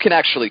way, you can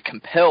actually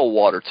compel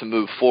water to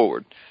move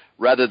forward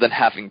rather than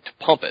having to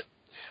pump it.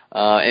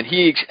 And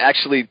he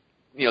actually,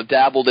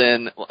 dabbled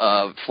in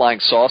flying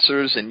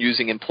saucers and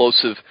using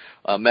implosive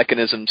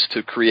mechanisms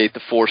to create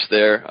the force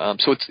there.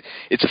 So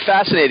it's a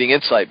fascinating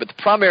insight. But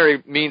the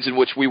primary means in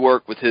which we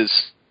work with his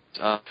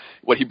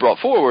what he brought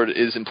forward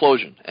is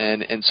implosion.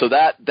 And so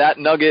that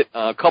nugget,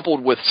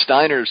 coupled with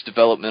Steiner's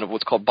development of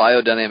what's called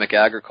biodynamic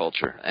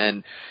agriculture,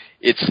 and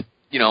it's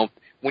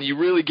when you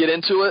really get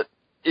into it,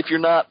 if you're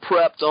not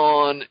prepped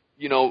on,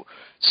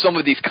 some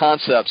of these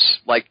concepts,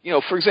 like,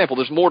 for example,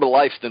 there's more to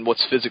life than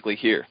what's physically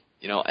here,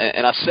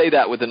 and I say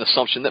that with an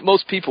assumption that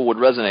most people would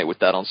resonate with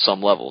that on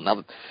some level.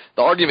 Now,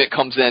 the argument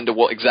comes into,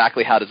 well,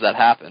 exactly how does that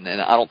happen? And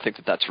I don't think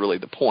that that's really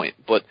the point.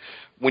 But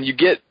when you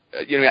get,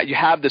 you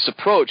have this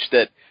approach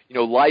that,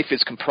 life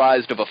is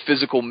comprised of a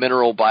physical,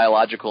 mineral,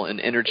 biological, and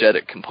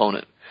energetic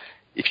component.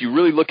 If you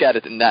really look at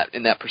it in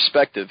that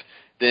perspective,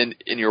 then,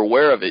 and you're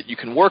aware of it, you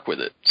can work with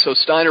it. So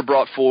Steiner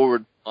brought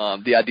forward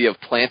the idea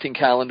of planting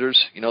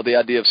calendars, the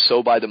idea of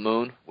sow by the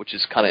moon, which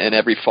is kind of in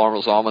every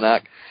farmer's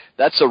almanac.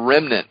 That's a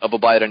remnant of a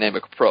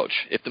biodynamic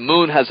approach. If the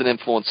moon has an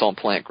influence on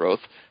plant growth,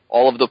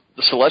 all of the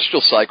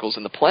celestial cycles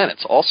and the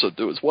planets also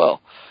do as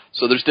well.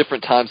 So there's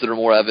different times that are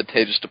more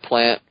advantageous to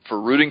plant for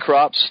rooting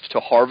crops, to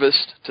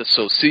harvest, to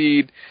sow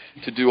seed,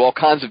 to do all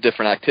kinds of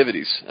different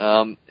activities.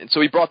 And so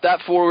he brought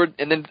that forward.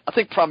 And then I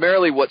think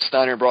primarily what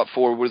Steiner brought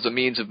forward was a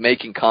means of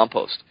making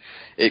compost.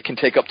 It can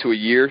take up to a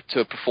year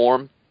to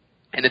perform.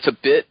 And it's a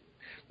bit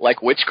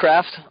like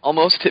witchcraft,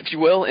 almost, if you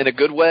will, in a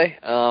good way.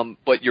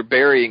 But you're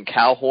burying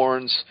cow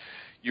horns.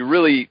 You're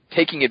really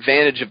taking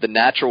advantage of the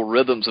natural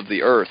rhythms of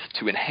the earth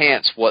to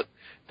enhance what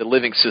the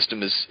living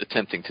system is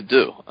attempting to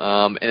do.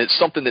 And it's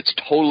something that's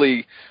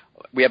totally,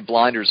 we have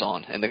blinders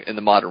on in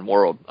the modern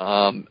world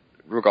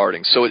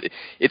regarding. So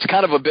it's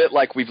kind of a bit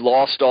like we've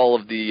lost all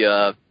of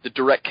the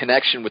direct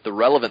connection with the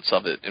relevance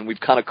of it. And we've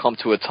kind of come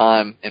to a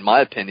time, in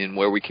my opinion,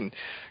 where we can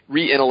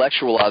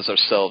re-intellectualize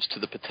ourselves to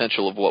the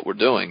potential of what we're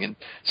doing. And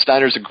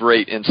Steiner's a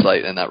great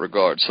insight in that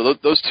regard. So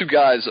those two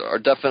guys are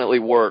definitely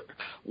worth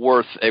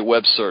a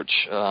web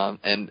search,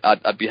 and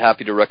I'd be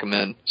happy to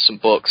recommend some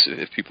books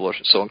if people are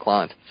so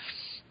inclined.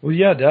 Well,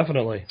 yeah,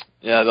 definitely.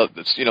 Yeah,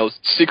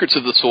 Secrets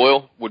of the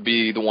Soil would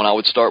be the one I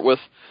would start with.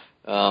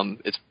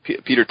 It's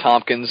Peter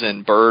Tompkins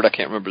and Bird. I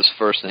can't remember his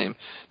first name.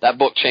 That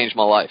book changed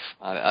my life,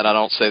 and I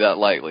don't say that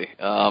lightly.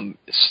 And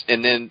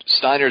then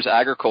Steiner's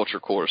agriculture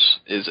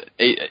course is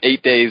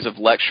 8 days of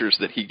lectures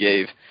that he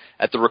gave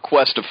at the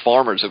request of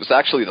farmers. It was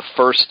actually the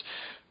first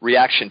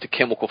reaction to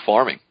chemical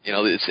farming.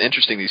 It's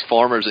interesting. These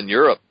farmers in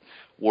Europe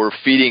were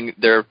feeding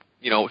their,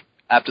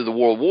 after the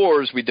World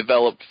Wars, we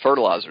developed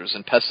fertilizers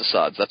and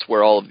pesticides. That's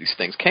where all of these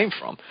things came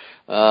from.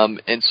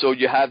 And so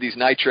you have these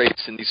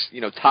nitrates and these,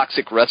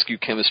 toxic rescue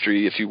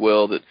chemistry, if you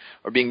will, that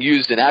are being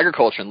used in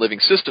agriculture and living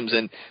systems.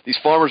 And these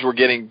farmers were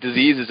getting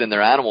diseases in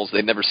their animals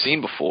they'd never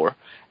seen before,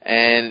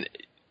 and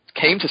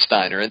came to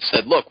Steiner and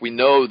said, look, we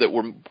know that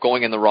we're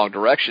going in the wrong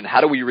direction.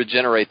 How do we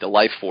regenerate the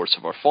life force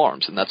of our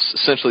farms? And that's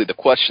essentially the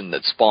question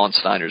that spawned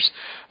Steiner's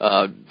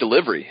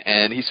delivery.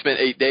 And he spent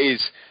 8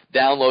 days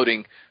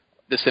downloading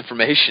this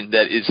information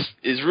that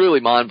is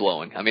really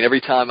mind-blowing. I mean, every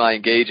time I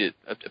engage it,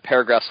 a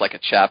paragraph's like a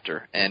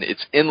chapter, and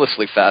it's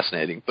endlessly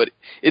fascinating. But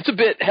it's a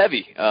bit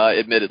heavy,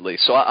 admittedly.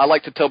 So I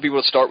like to tell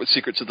people to start with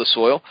Secrets of the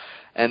Soil,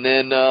 and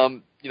then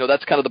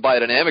that's kind of the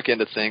biodynamic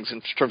end of things.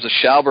 In terms of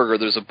Schauberger,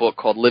 there's a book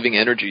called Living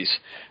Energies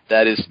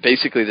that is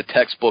basically the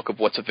textbook of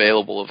what's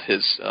available of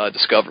his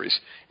discoveries.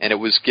 And it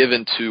was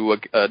given to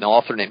an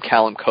author named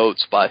Callum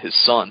Coates by his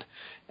son.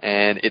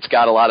 And it's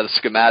got a lot of the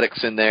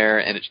schematics in there,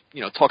 and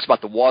it talks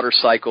about the water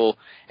cycle.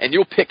 And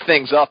you'll pick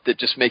things up that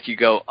just make you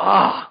go,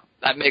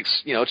 that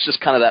makes, it's just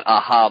kind of that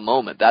aha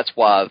moment. That's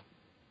why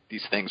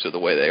these things are the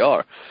way they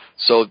are.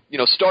 So,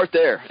 start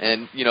there,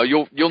 and,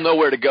 you'll know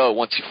where to go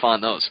once you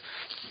find those.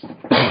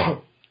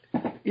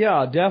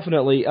 Yeah,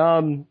 definitely.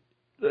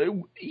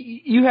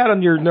 You had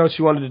on your notes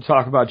you wanted to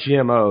talk about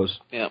GMOs.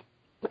 Yeah.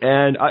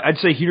 And I'd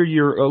say here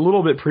you're a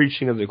little bit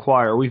preaching to the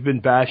choir. We've been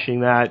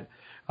bashing that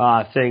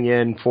thing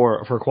in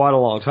for quite a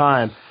long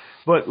time.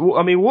 But,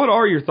 I mean, what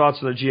are your thoughts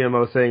on the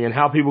GMO thing and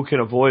how people can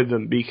avoid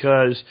them?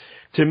 Because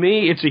to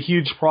me, it's a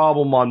huge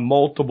problem on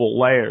multiple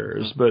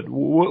layers. But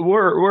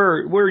where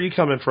are you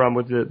coming from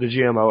with the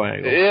GMO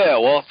angle? Yeah,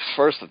 well,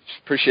 first, I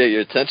appreciate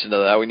your attention to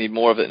that. We need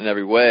more of it in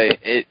every way.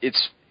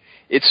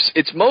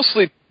 It's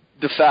mostly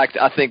the fact,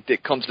 I think,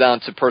 that comes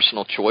down to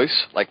personal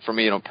choice. Like for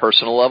me, on a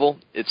personal level,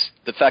 it's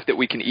the fact that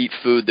we can eat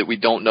food that we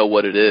don't know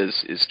what it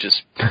is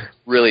just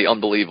really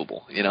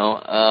unbelievable,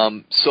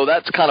 So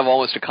that's kind of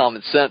almost a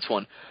common sense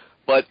one.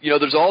 But,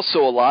 there's also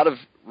a lot of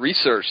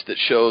research that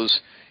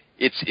shows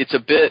it's a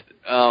bit,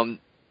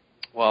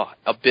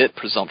 a bit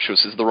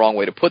presumptuous is the wrong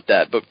way to put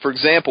that. But, for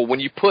example, when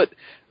you put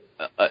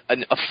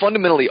a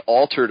fundamentally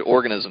altered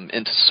organism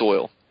into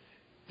soil,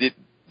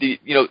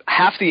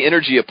 half the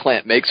energy a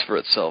plant makes for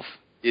itself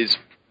is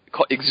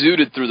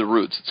exuded through the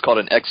roots. It's called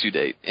an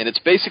exudate. And it's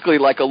basically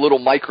like a little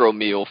micro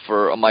meal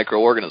for a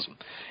microorganism.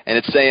 And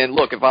it's saying,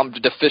 look, if I'm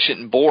deficient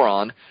in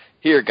boron,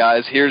 here,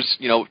 guys, here's,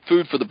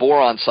 food for the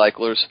boron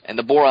cyclers, and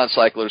the boron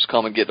cyclers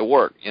come and get to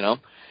work,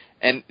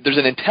 And there's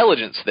an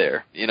intelligence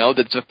there,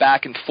 that's a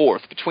back and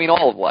forth between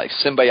all of life.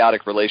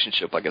 Symbiotic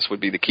relationship, I guess,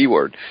 would be the key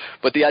word.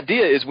 But the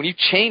idea is when you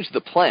change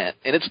the plant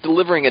and it's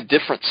delivering a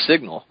different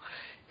signal,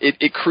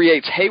 it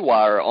creates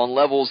haywire on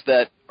levels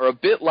that are a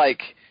bit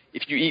like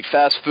if you eat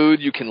fast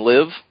food, you can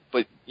live,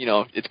 but,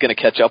 it's going to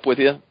catch up with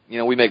you.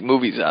 We make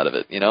movies out of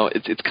it.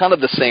 It's kind of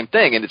the same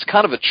thing, and it's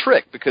kind of a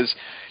trick because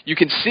you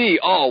can see,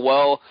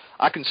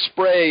 I can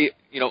spray,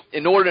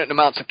 inordinate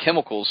amounts of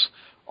chemicals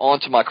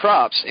onto my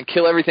crops and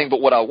kill everything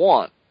but what I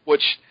want,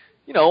 which,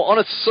 on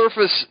its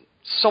surface,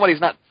 somebody's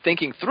not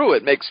thinking through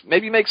it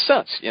maybe makes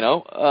sense,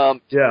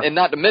 And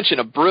not to mention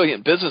a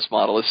brilliant business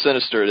model, as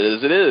sinister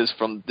as it is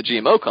from the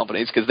GMO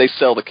companies, because they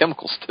sell the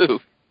chemicals too.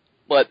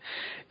 But,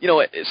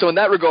 so in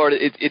that regard,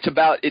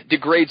 it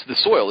degrades the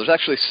soil. There's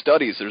actually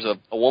studies. There's a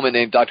woman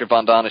named Dr.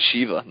 Vandana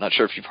Shiva. I'm not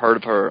sure if you've heard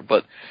of her,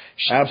 but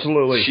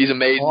absolutely, she's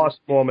amazing. Awesome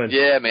woman.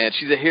 Yeah, man,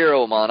 she's a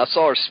hero of mine. I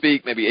saw her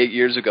speak maybe 8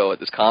 years ago at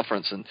this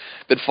conference and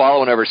been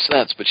following ever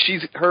since. But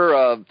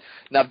her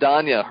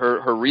Navdanya,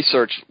 her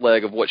research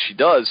leg of what she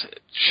does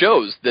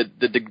shows that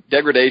the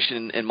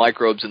degradation in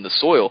microbes in the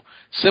soil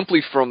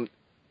simply from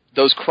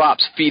those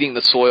crops feeding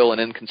the soil an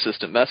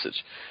inconsistent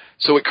message.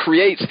 So it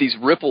creates these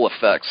ripple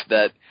effects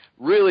that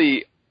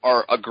really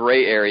are a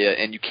gray area,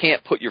 and you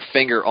can't put your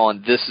finger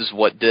on this is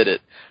what did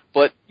it.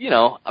 But,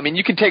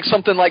 you can take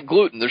something like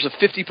gluten. There's a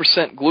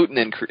 50% gluten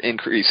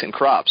increase in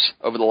crops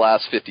over the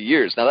last 50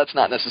 years. Now, that's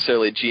not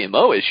necessarily a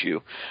GMO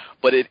issue,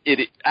 but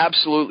it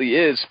absolutely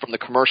is from the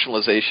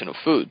commercialization of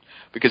food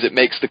because it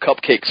makes the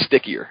cupcake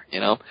stickier,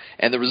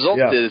 And the result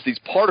is these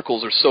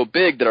particles are so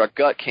big that our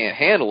gut can't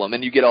handle them,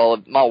 and you get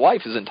my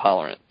wife is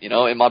intolerant,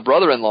 and my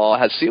brother-in-law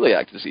has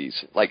celiac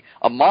disease, like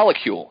a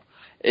molecule,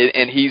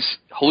 and he's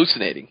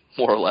hallucinating,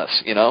 more or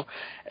less, and not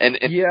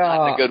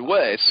in a good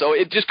way. So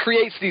it just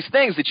creates these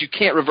things that you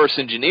can't reverse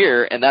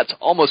engineer, and that's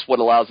almost what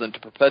allows them to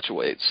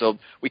perpetuate. So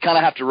we kind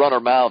of have to run our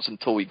mouths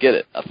until we get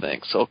it, I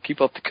think. So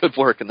keep up the good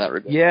work in that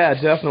regard. Yeah,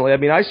 definitely.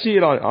 I see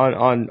it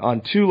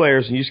on two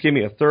layers, and you just gave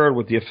me a third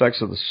with the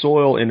effects of the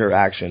soil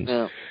interactions.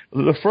 Yeah.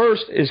 The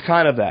first is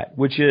kind of that,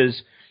 which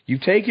is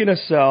you've taken a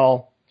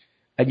cell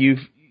and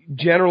you've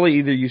generally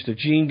either used a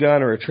gene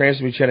gun or a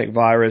transmogenic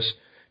virus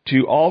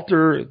to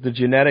alter the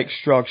genetic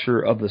structure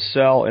of the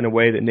cell in a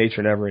way that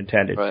nature never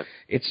intended. Right.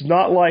 It's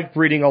not like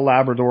breeding a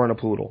Labrador and a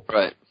poodle.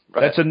 Right.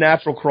 That's a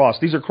natural cross.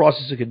 These are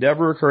crosses that could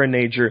never occur in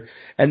nature.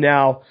 And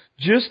now,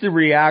 just the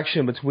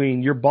reaction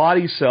between your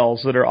body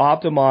cells that are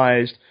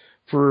optimized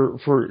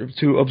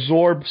to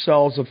absorb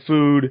cells of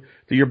food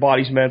that your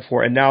body's meant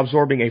for, and now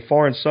absorbing a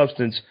foreign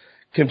substance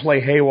can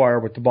play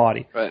haywire with the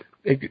body. Right.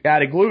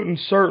 Added gluten,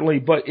 certainly,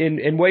 but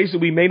in ways that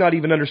we may not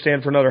even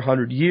understand for another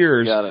 100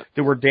 years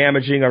that we're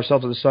damaging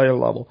ourselves at the cellular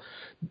level.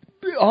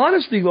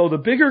 Honestly, though, the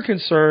bigger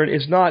concern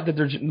is not that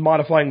they're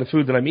modifying the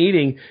food that I'm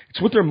eating.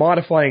 It's what they're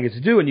modifying it to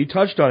do, and you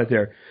touched on it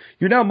there.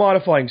 You're now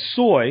modifying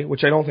soy,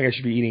 which I don't think I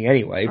should be eating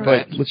anyway,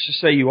 but let's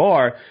just say you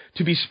are,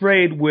 to be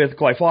sprayed with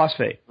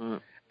glyphosate.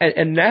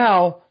 And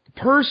now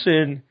the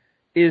person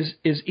is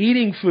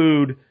eating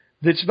food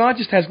that's not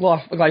just has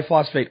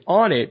glyphosate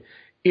on it.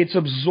 it's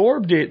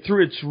absorbed it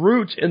through its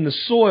roots in the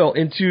soil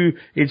into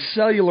its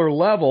cellular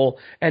level,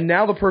 and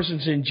now the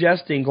person's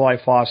ingesting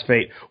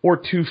glyphosate or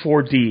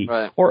 2,4-D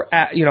or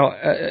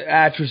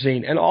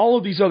atrazine and all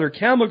of these other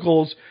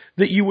chemicals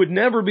that you would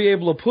never be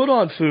able to put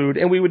on food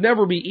and we would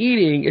never be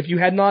eating if you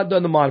had not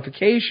done the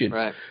modification.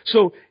 Right.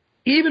 So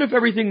even if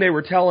everything they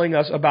were telling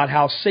us about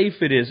how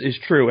safe it is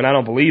true, and I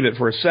don't believe it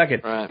for a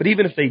second, but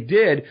even if they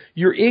did,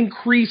 you're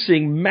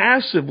increasing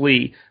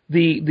massively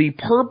the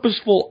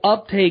purposeful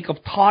uptake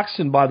of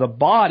toxin by the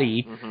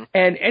body,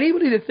 and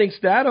anybody that thinks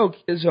that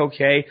is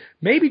okay,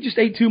 maybe just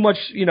ate too much,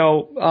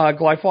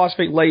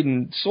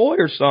 glyphosate-laden soy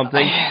or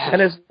something,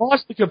 and has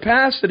lost the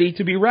capacity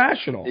to be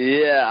rational.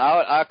 Yeah,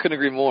 I couldn't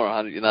agree more.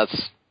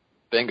 That's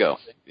bingo.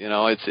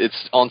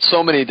 It's on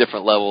so many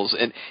different levels,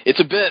 and it's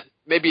a bit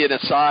maybe an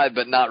aside,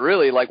 but not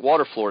really, like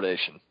water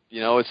fluoridation.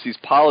 It's these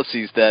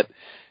policies that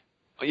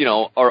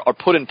are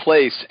put in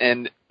place,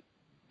 and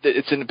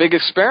it's a big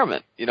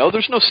experiment.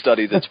 There's no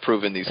study that's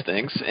proven these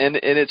things, and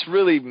it's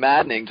really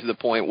maddening to the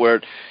point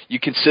where you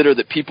consider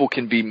that people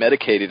can be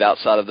medicated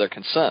outside of their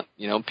consent.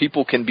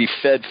 People can be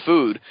fed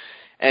food,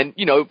 and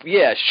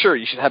yeah, sure,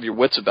 you should have your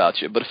wits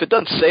about you, but if it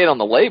doesn't say it on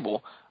the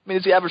label, I mean,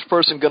 is the average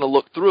person going to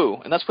look through?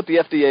 And that's what the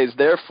FDA is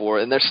there for,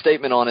 and their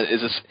statement on it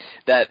is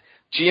that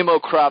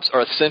GMO crops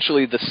are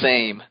essentially the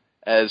same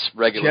as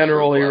regular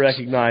generally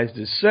recognized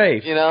as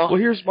safe. Well,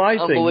 here's my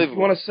thing. You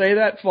want to say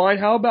that? Fine.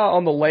 How about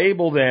on the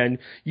label then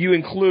you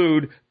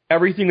include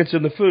everything that's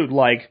in the food,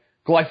 like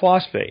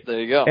glyphosate. There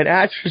you go. And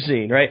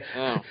atrazine, right?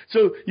 Yeah.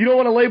 So you don't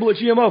want to label it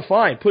GMO.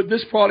 Fine. Put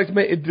this product.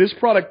 This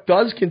product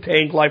does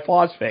contain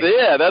glyphosate.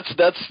 Yeah, that's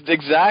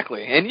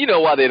exactly. And you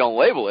know why they don't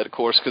label it, of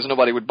course, because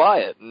nobody would buy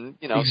it. And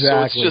exactly.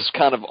 So it's just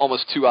kind of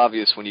almost too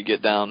obvious when you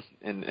get down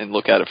and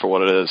look at it for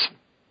what it is.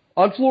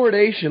 On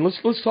fluoridation,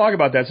 let's talk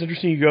about that. It's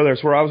interesting you go there.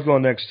 It's where I was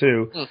going next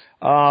too.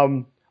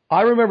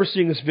 I remember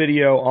seeing this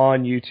video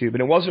on YouTube, and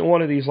it wasn't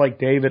one of these like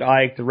David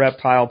Icke, the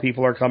reptile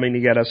people are coming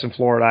to get us in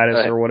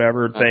Floriditis or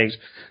whatever things.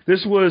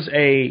 This was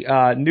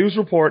a news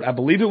report. I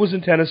believe it was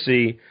in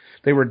Tennessee.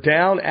 They were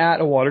down at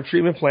a water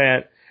treatment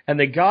plant, and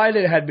the guy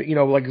that had,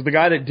 the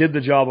guy that did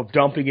the job of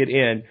dumping it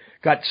in,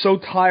 got so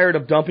tired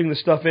of dumping the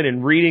stuff in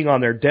and reading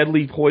on their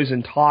deadly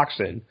poison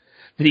toxin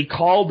that he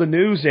called the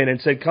news in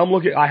and said, "Come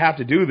look at, I have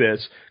to do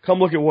this. Come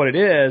look at what it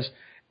is."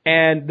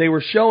 And they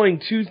were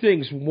showing two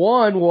things.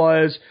 One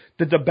was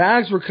that the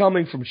bags were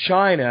coming from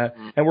China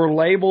and were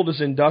labeled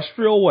as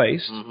industrial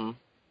waste.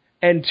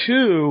 And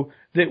two,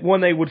 that when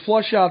they would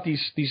flush out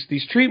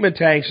these treatment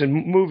tanks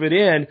and move it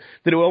in,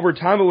 that over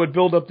time it would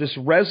build up this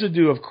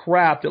residue of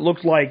crap that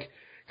looked like,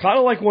 kind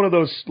of like one of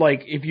those,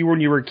 like if you were,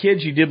 when you were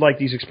kids, you did like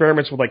these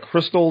experiments with like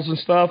crystals and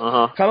stuff.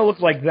 Kind of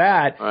looked like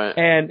that.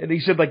 And he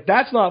said, like,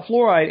 that's not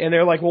fluoride. And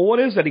they're like, well, what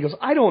is that? He goes,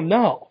 I don't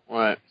know.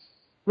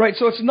 Right,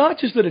 so it's not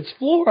just that it's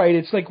fluoride,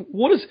 it's like,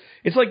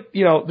 it's like,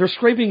 they're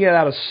scraping it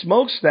out of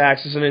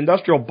smokestacks as an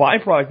industrial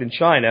byproduct in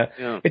China.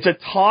 It's a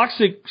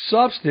toxic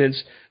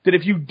substance that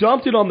if you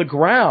dumped it on the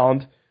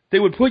ground, they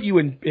would put you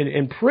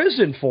in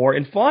prison for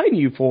and fine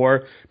you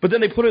for, but then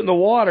they put it in the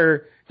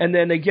water and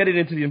then they get it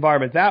into the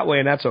environment that way,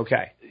 and that's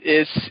okay.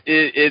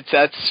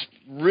 That's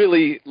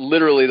really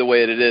literally the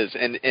way it is.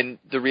 And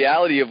the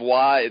reality of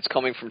why it's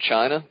coming from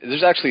China,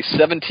 there's actually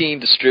 17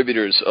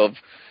 distributors of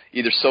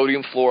either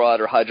sodium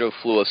fluoride or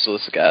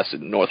hydrofluorosilicic acid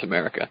in North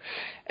America.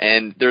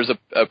 And there's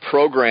a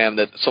program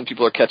that some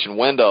people are catching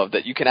wind of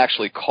that you can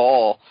actually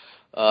call,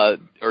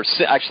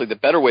 actually the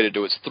better way to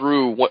do it is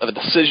through a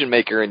decision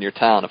maker in your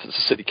town, if it's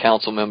a city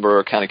council member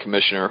or county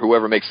commissioner or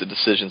whoever makes the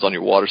decisions on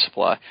your water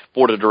supply,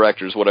 board of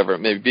directors, whatever it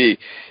may be,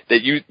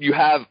 that you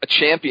have a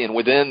champion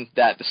within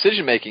that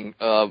decision making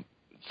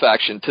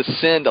faction to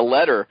send a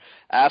letter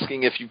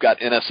asking if you've got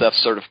NSF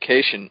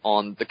certification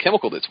on the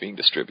chemical that's being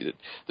distributed.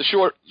 The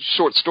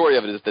short story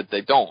of it is that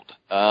they don't.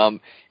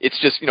 It's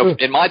just,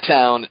 in my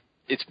town,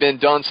 it's been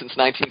done since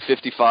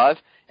 1955,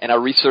 and I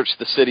researched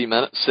the city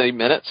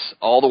minutes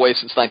all the way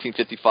since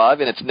 1955,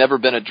 and it's never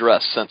been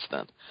addressed since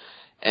then.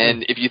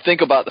 And if you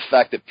think about the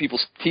fact that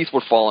people's teeth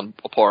were falling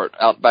apart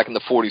out back in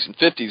the 40s and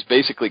 50s,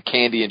 basically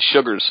candy and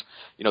sugars,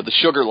 the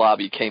sugar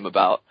lobby came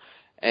about.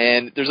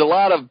 And there's a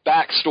lot of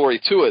backstory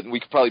to it, and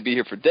we could probably be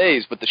here for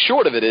days, but the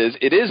short of it is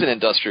an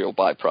industrial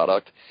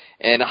byproduct.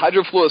 And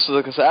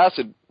hydrofluorosilicic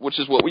acid, which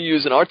is what we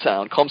use in our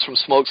town, comes from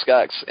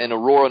smokestacks in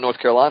Aurora, North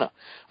Carolina.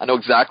 I know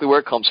exactly where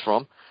it comes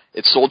from.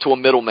 It's sold to a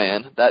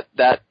middleman.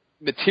 That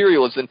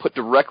material is then put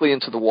directly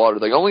into the water.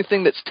 The only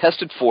thing that's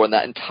tested for in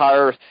that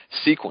entire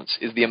sequence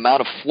is the amount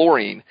of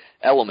fluorine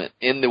element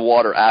in the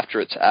water after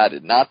it's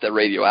added, not the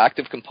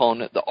radioactive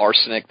component, the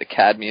arsenic, the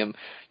cadmium,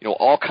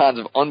 all kinds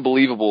of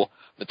unbelievable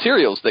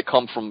materials that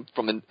come from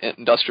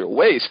industrial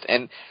waste.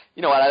 And,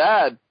 I'd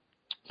add,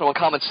 from a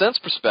common sense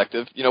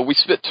perspective, we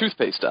spit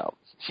toothpaste out.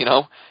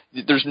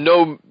 There's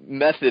no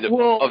method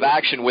of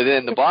action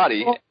within the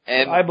body.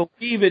 And I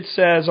believe it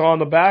says on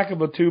the back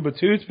of a tube of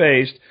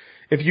toothpaste,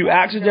 if you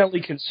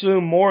accidentally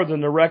consume more than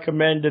the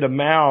recommended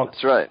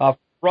amount of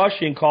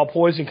brushing, call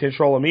poison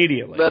control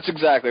immediately. That's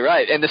exactly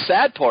right. And the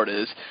sad part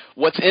is,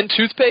 what's in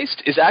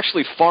toothpaste is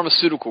actually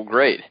pharmaceutical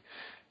grade.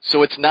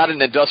 So it's not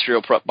an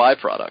industrial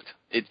byproduct.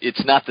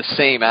 It's not the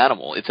same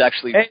animal. It's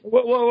actually... Hey,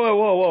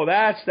 whoa.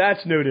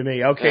 That's new to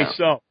me. Okay, Yeah.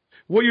 So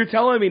what you're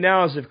telling me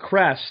now is if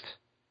Crest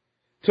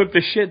took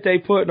the shit they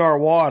put in our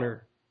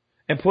water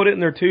and put it in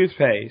their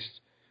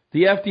toothpaste,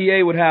 the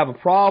FDA would have a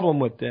problem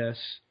with this,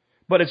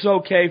 but it's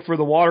okay for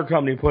the water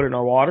company to put it in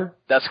our water?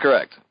 That's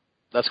correct.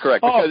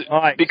 Because,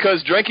 right.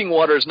 because drinking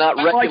water is not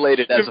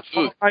regulated as a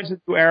food. I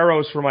like to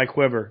arrows for my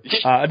quiver.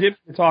 I didn't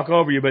mean to talk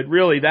over you, but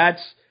really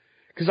that's...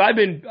 Because I've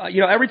been,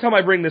 every time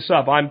I bring this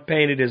up, I'm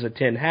painted as a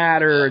tin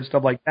hatter and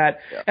stuff like that,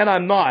 and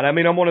I'm not. I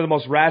mean, I'm one of the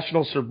most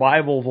rational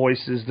survival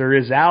voices there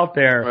is out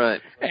there.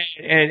 Right.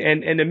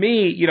 And to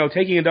me,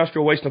 taking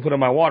industrial waste and put in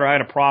my water, I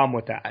had a problem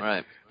with that.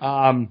 Right.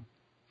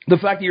 The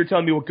fact that you're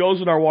telling me what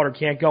goes in our water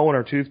can't go in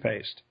our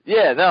toothpaste.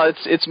 Yeah, no,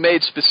 it's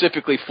made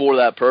specifically for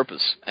that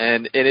purpose,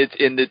 and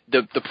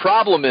the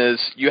problem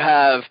is you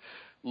have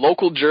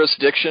local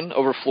jurisdiction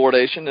over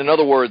fluoridation. In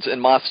other words, in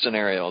my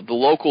scenario, the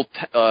local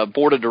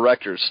board of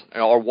directors,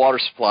 our water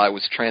supply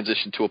was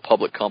transitioned to a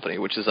public company,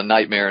 which is a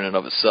nightmare in and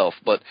of itself.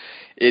 But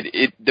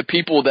the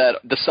people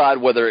that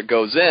decide whether it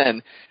goes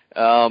in,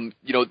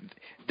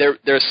 they're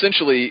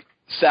essentially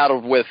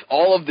saddled with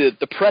all of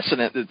the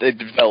precedent that they've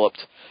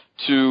developed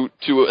to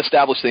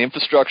establish the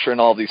infrastructure and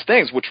all of these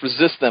things, which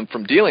resist them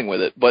from dealing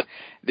with it. But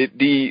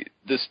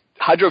this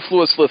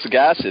hydrofluorosilicic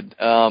acid,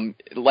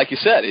 like you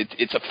said,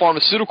 it's a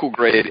pharmaceutical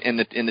grade in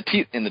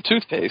the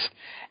toothpaste,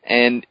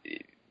 and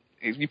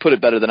you put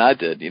it better than I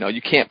did.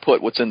 You can't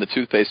put what's in the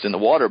toothpaste in the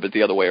water, but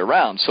the other way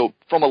around. So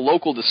from a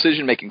local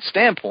decision-making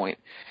standpoint,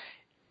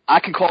 I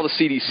can call the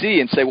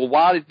CDC and say, well,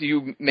 why do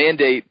you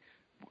mandate,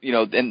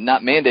 and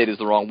not mandate is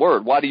the wrong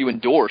word, why do you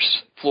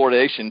endorse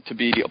fluoridation to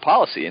be a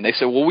policy? And they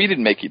say, well, we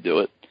didn't make you do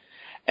it.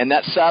 And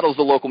that saddles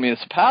the local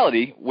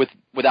municipality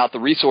without the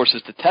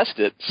resources to test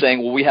it,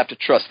 saying, well, we have to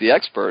trust the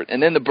expert.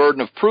 And then the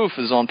burden of proof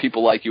is on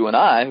people like you and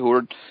I who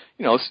are,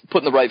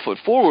 putting the right foot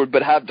forward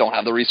but don't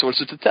have the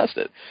resources to test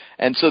it.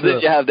 And so then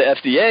you have the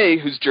FDA,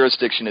 whose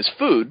jurisdiction is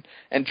food,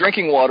 and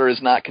drinking water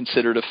is not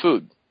considered a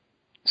food.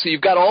 So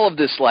you've got all of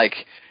this,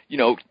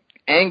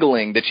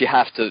 angling that you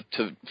have to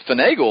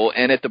finagle,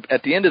 and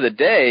at the end of the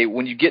day,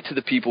 when you get to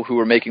the people who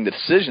are making the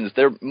decisions,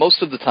 they're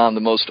most of the time the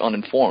most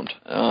uninformed,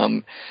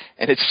 and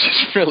it's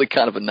just really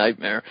kind of a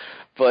nightmare.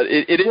 But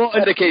it is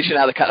medication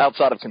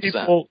outside of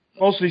consent.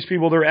 Most of these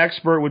people, their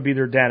expert would be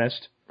their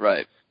dentist,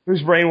 right?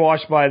 Who's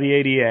brainwashed by the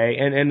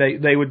ADA, and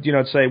they would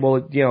say,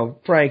 well,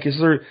 Frank, is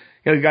there?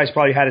 The guy's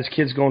probably had his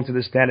kids going to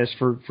this dentist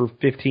for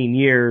 15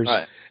 years.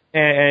 Right.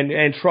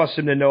 And trust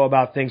him to know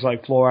about things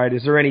like fluoride.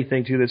 Is there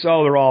anything to this?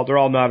 Oh, they're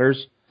all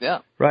nutters. Yeah.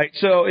 Right.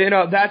 So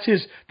that's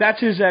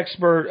his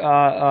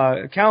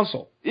expert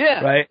counsel.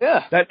 Yeah. Right.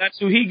 Yeah. That's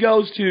who he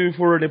goes to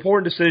for an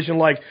important decision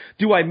like,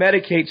 do I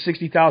medicate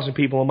 60,000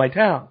 people in my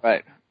town?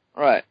 Right.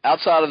 Right.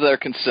 Outside of their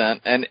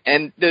consent, and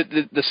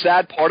the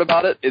sad part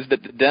about it is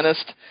that the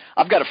dentist.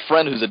 I've got a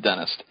friend who's a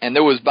dentist, and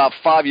there was about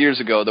 5 years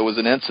ago there was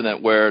an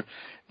incident where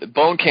the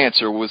bone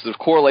cancer was the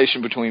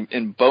correlation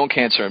between bone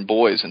cancer and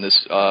boys, and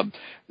this.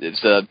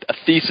 It's a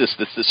thesis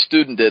that the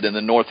student did in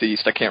the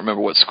Northeast. I can't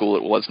remember what school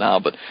it was now,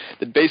 but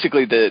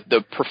basically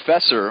the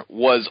professor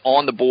was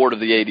on the board of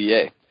the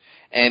ADA,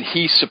 and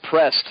he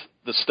suppressed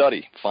the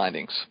study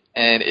findings.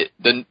 And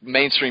the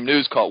mainstream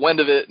news caught wind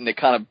of it, and it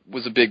kind of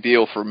was a big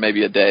deal for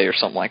maybe a day or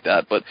something like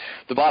that. But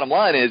the bottom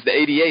line is the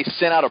ADA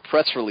sent out a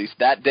press release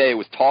that day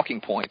with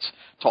talking points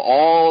to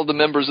all the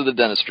members of the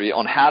dentistry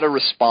on how to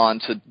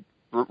respond to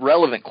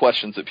relevant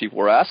questions that people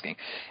were asking.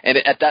 And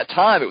at that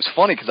time, it was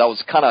funny because I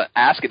was kind of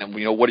asking him,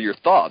 what are your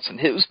thoughts?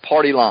 And it was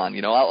party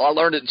line. I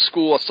learned it in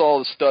school. I saw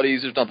the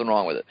studies. There's nothing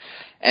wrong with it.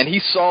 And he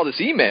saw this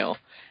email,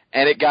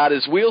 and it got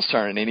his wheels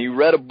turning. And he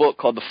read a book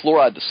called The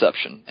Fluoride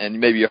Deception, and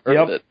maybe you heard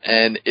of it.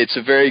 And it's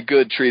a very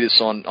good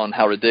treatise on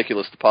how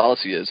ridiculous the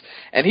policy is.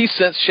 And he's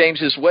since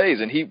changed his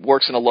ways, and he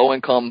works in a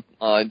low-income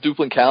in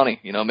Duplin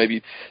County,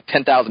 maybe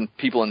 10,000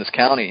 people in this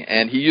county,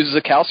 and he uses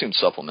a calcium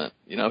supplement.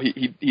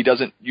 He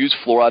doesn't use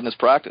fluoride in his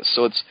practice.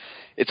 So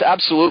it's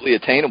absolutely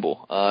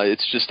attainable.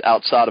 It's just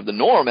outside of the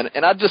norm.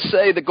 And I'd just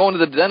say that going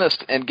to the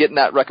dentist and getting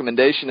that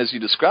recommendation as you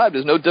described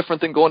is no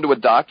different than going to a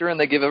doctor and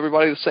they give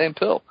everybody the same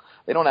pill.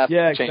 They don't have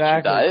to change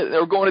your diet.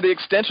 They're going to the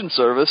extension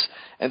service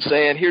and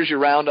saying, here's your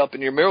Roundup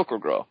and your Miracle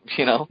Grow,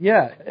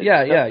 Yeah.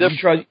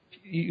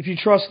 If you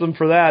trust them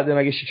for that, then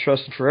I guess you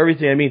trust them for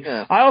everything. I mean,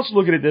 I also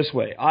look at it this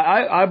way.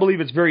 I believe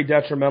it's very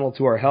detrimental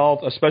to our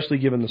health, especially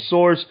given the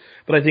source.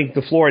 But I think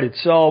the fluoride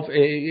itself,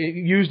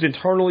 used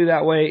internally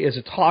that way, is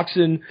a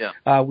toxin.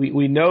 Yeah.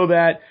 We know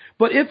that.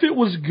 But if it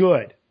was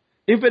good,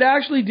 if it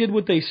actually did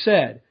what they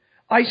said,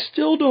 I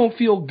still don't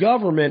feel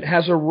government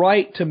has a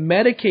right to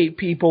medicate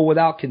people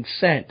without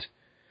consent.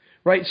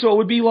 Right? So it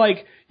would be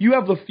like you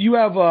have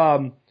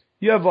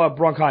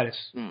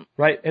bronchitis,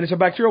 right? And it's a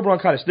bacterial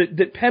bronchitis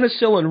that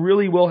penicillin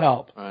really will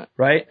help,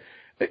 right?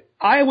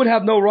 I would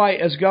have no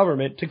right as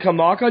government to come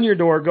knock on your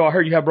door, go, I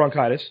heard you have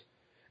bronchitis.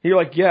 And you're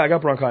like, yeah, I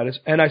got bronchitis.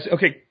 And I say,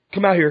 okay,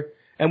 come out here.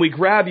 And we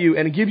grab you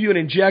and give you an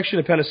injection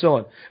of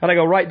penicillin. And I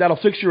go, right, that'll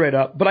fix you right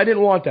up. But I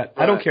didn't want that.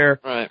 I don't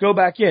care. Right. Go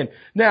back in.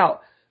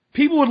 Now,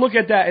 people would look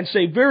at that and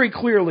say very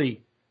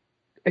clearly,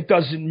 it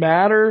doesn't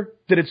matter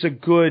that it's a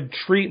good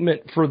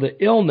treatment for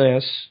the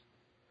illness.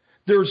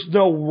 There's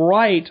no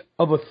right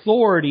of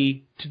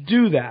authority to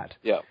do that.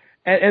 Yeah.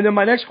 And then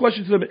my next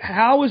question to them,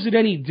 how is it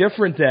any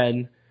different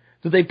then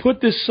that they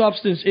put this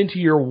substance into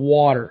your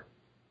water?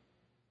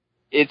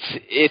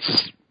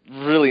 It's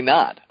really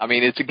not. I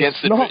mean, it's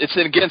against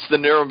the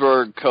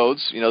Nuremberg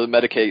codes, the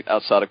medicate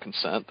outside of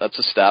consent. That's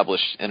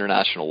established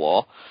international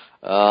law.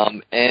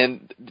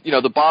 And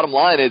the bottom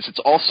line is it's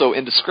also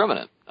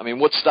indiscriminate. I mean,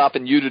 what's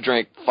stopping you to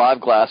drink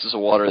 5 glasses of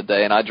water a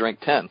day and I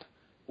drink 10?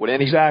 Would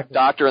any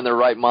doctor in their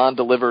right mind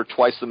deliver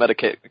twice the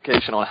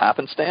medication on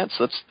happenstance?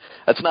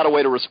 That's not a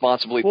way to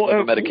responsibly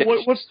deliver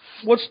medication.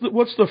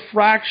 What's the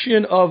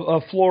fraction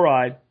of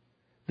fluoride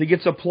that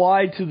gets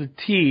applied to the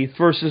teeth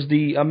versus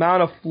the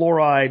amount of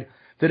fluoride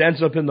that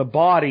ends up in the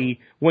body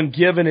when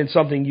given in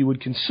something you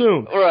would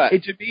consume?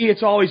 Right. To me,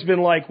 it's always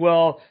been like,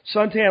 well,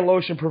 suntan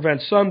lotion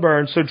prevents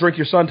sunburn, so drink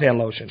your suntan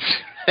lotion.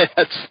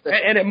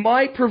 And it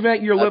might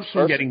prevent your lips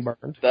from getting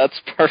burned. That's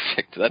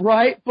perfect.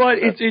 Right? But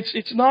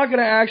it's not going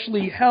to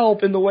actually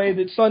help in the way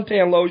that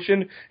suntan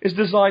lotion is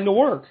designed to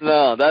work.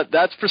 No,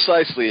 that's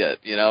precisely it.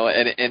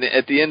 And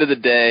at the end of the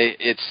day,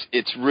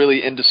 it's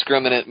really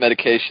indiscriminate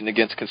medication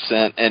against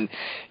consent. And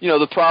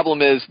the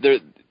problem is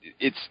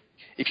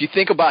if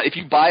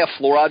you buy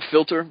a fluoride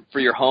filter for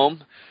your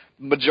home,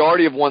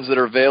 majority of ones that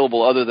are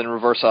available other than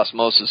reverse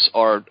osmosis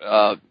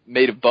are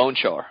made of bone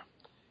char.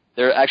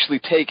 They actually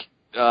take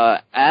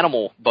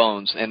animal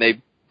bones and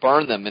they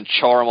burn them and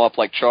char them up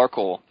like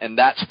charcoal, and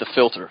that's the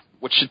filter,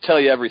 which should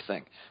tell you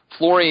everything.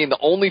 Fluorine, the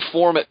only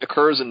form it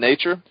occurs in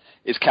nature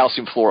is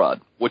calcium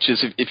fluoride, which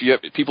is, if you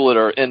have people that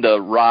are into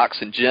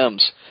rocks and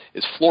gems,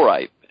 is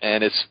fluorite,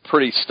 and it's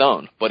pretty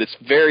stone, but it's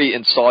very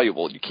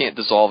insoluble. You can't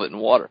dissolve it in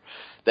water.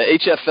 The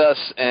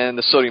HFS and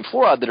the sodium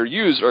fluoride that are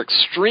used are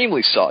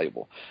extremely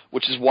soluble,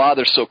 which is why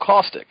they're so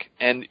caustic.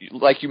 And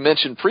like you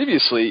mentioned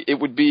previously,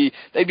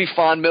 they'd be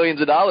fined millions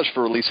of dollars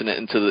for releasing it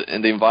into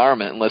the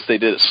environment unless they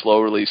did it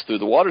slow release through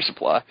the water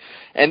supply.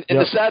 And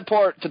the sad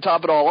part, to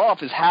top it all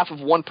off, is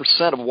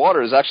 0.5% of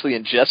water is actually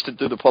ingested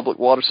through the public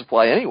water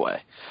supply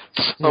anyway.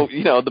 So,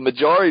 the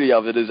majority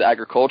of it is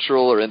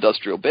agricultural or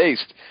industrial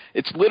based.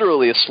 It's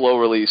literally a slow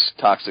release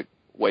toxic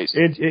waste.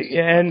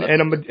 And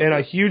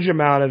a huge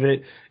amount of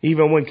it,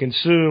 even when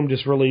consumed,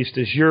 is released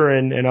as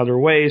urine and other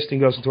waste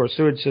and goes into our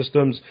sewage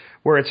systems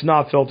where it's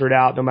not filtered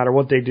out no matter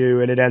what they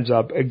do, and it ends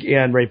up,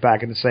 again, right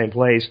back in the same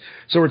place.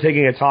 So we're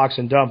taking a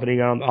toxin dumping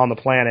on the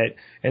planet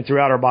and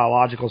throughout our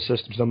biological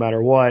systems no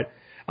matter what.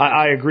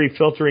 I agree,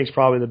 filtering is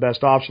probably the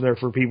best option there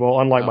for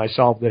people, unlike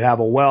myself, that have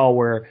a well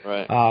where,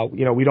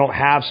 we don't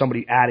have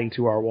somebody adding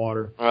to our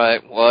water.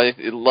 Right. Well,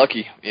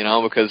 lucky,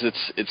 because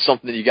it's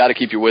something that you got to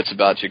keep your wits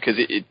about you. Because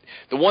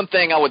the one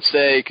thing I would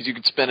say, because you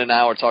could spend an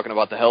hour talking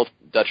about the health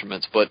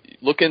detriments, but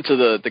look into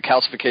the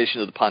calcification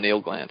of the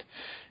pineal gland,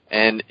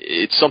 and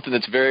it's something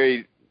that's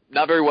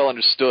not very well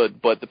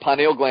understood. But the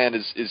pineal gland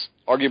is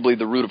arguably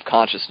the root of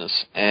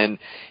consciousness, and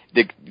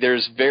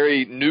there's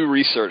very new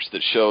research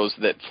that shows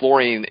that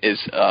fluorine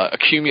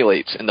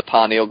accumulates in the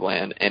pineal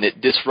gland, and it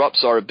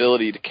disrupts our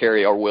ability to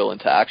carry our will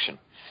into action,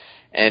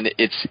 and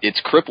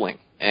it's crippling,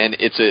 and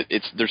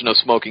there's no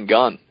smoking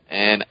gun.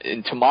 And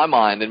to my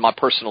mind, in my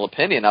personal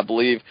opinion, I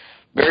believe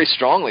very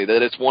strongly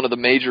that it's one of the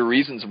major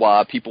reasons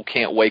why people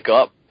can't wake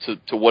up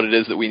to what it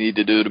is that we need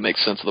to do to make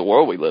sense of the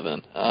world we live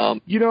in.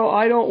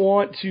 I don't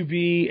want to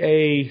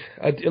be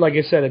like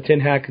I said, a tin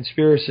hat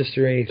conspiracist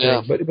or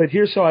anything, but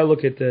here's how I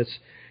look at this.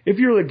 If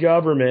you're the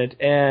government,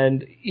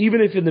 and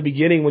even if in the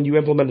beginning when you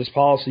implement this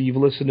policy you've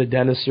listened to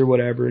dentists or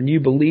whatever, and you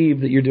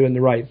believe that you're doing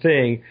the right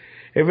thing,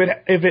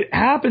 if it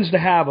happens to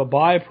have a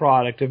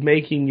byproduct of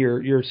making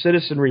your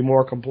citizenry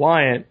more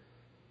compliant,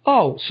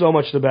 so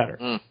much the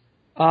better.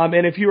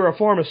 And if you're a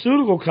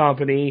pharmaceutical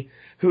company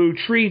who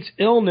treats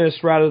illness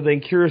rather than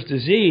cures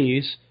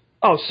disease,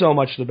 so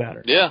much the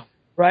better. Yeah.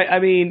 Right? I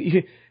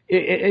mean,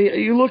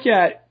 you look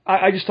at,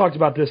 I just talked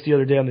about this the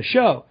other day on the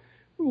show.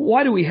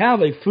 Why do we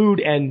have a Food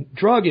and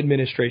Drug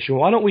Administration?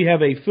 Why don't we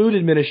have a Food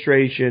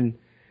Administration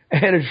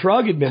and a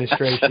Drug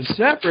Administration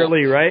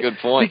separately, right? Good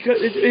point.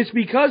 It's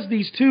because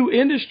these two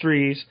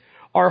industries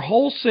are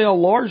wholesale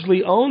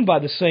largely owned by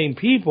the same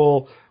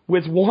people,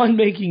 with one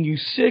making you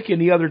sick and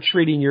the other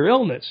treating your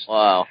illness.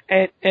 Wow.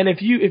 And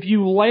if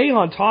you lay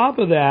on top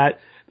of that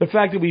the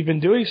fact that we've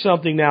been doing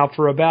something now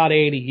for about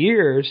 80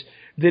 years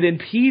that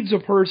impedes a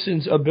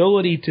person's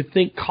ability to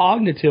think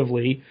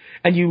cognitively,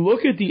 and you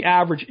look at the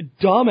average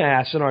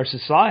dumbass in our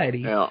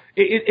society,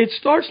 it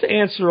starts to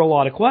answer a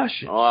lot of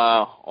questions.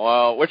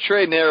 Wow. We're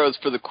trading arrows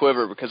for the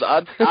quiver, because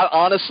I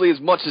honestly,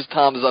 as much as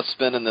time as I've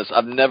spent in this,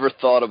 I've never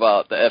thought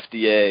about the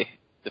FDA,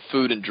 the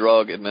Food and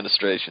Drug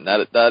Administration.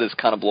 That is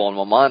kind of blowing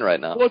my mind right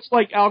now. Well, it's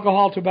like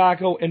alcohol,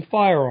 tobacco, and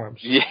firearms.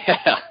 Yeah,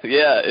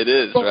 it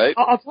is, right?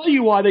 I'll tell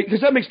you why,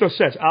 because that makes no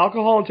sense.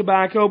 Alcohol and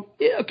tobacco,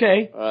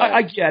 okay, right.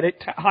 I get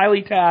it.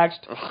 Highly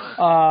taxed,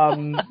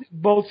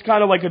 both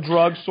kind of like a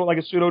drug, sort of like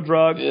a pseudo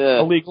drug,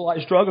 a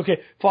legalized drug. Okay,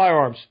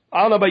 firearms. I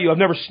don't know about you. I've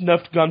never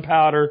sniffed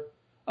gunpowder.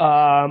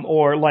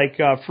 or like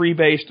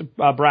free-based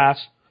brass.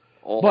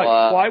 Oh, But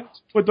why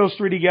put those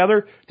three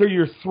together? They're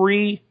your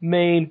three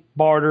main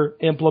barter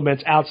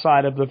implements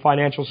outside of the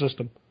financial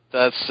system.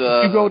 That's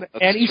if you go to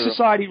any true.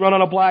 society run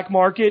on a black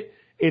market,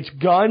 it's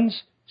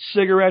guns,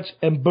 cigarettes,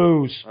 and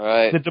booze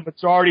that the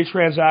majority of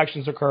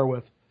transactions occur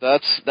with.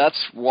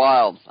 That's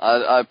wild.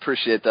 I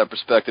appreciate that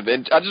perspective.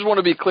 And I just want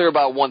to be clear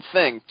about one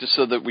thing, just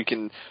so that we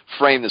can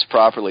frame this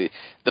properly.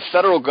 The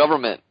federal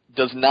government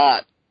does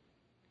not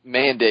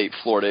mandate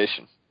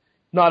fluoridation.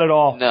 Not at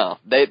all. No.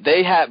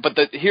 They have, but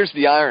here's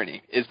the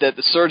irony, is that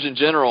the Surgeon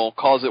General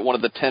calls it one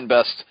of the 10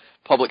 best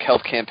public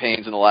health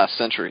campaigns in the last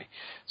century.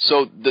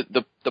 So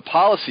the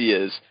policy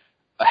is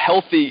a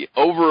healthy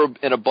over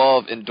and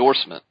above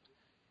endorsement,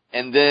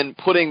 and then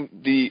putting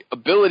the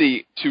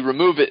ability to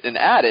remove it and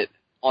add it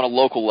on a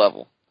local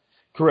level.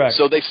 Correct.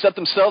 So they set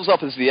themselves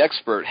up as the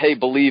expert. Hey,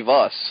 believe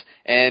us.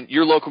 And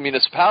your local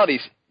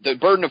municipalities, the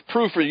burden of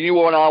proof for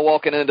you and I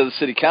walking into the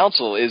city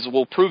council is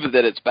we'll prove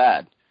that it's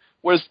bad.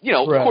 Whereas,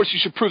 of course, you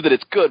should prove that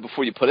it's good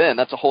before you put in.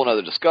 That's a whole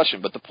other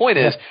discussion. But the point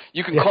is,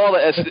 you can call the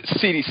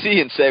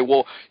CDC and say,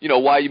 well,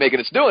 why are you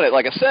making us doing it?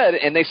 Like I said,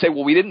 and they say,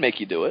 well, we didn't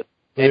make you do it.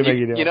 And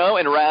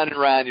and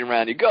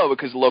round you go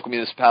because the local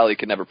municipality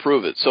can never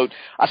prove it. So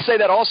I say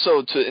that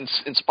also to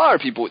inspire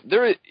people.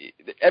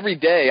 Every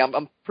day,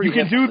 I'm pretty.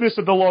 You can do this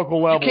at the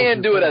local level. You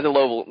can do it at the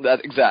level.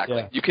 Exactly.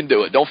 Yeah. You can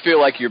do it. Don't feel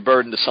like you're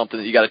burdened to something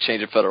that you got to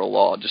change a federal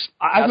law.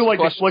 I feel like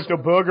they flicked a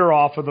booger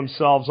off of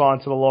themselves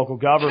onto the local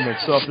government.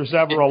 So if there's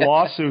ever a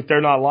lawsuit,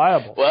 they're not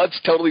liable. Well, that's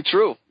totally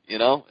true.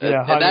 And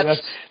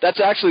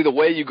that's actually the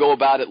way you go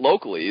about it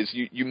locally is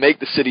you make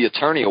the city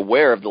attorney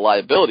aware of the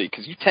liability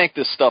because you tank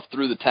this stuff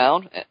through the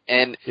town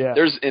and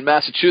there's in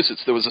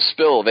Massachusetts there was a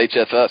spill of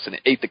HFS and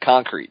it ate the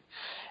concrete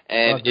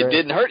and it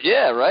didn't hurt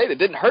it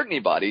didn't hurt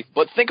anybody,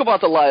 but think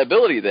about the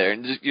liability there.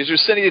 And does your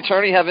city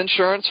attorney have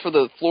insurance for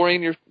the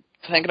fluorine you're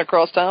tanking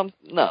across town?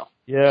 No.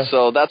 Yeah.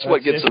 So that's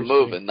what gets them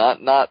moving.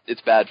 Not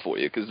it's bad for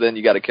you because then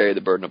you got to carry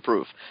the burden of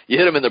proof. You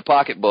hit them in their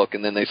pocketbook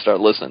and then they start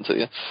listening to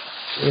you.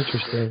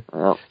 Interesting.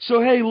 Yeah.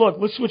 So hey, look,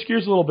 let's switch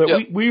gears a little bit. Yep.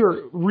 We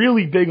are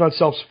really big on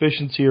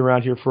self-sufficiency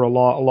around here for a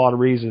lot of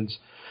reasons.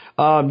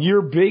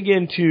 You're big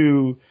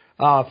into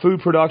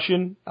food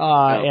production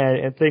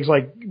and things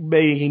like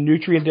making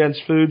nutrient-dense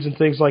foods and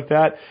things like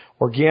that.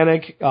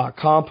 Organic,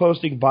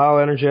 composting,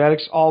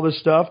 bioenergetics, all this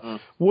stuff.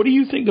 What do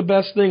you think the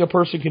best thing a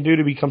person can do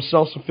to become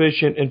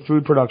self-sufficient in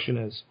food production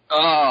is?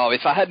 Oh,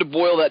 if I had to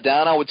boil that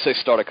down, I would say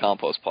start a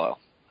compost pile.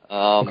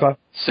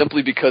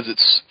 Simply because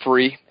it's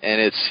free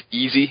and it's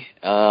easy.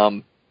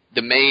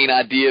 The main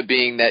idea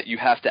being that you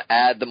have to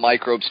add the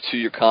microbes to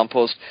your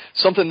compost.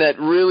 Something that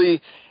really,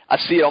 I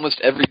see it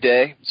almost every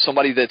day.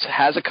 Somebody that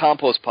has a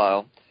compost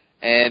pile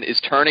and is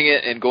turning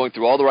it and going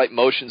through all the right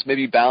motions,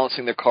 maybe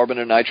balancing their carbon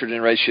and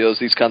nitrogen ratios,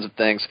 these kinds of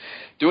things,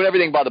 doing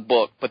everything by the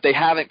book, but they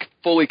haven't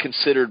fully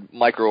considered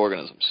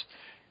microorganisms.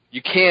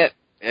 You can't,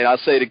 and I'll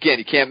say it again,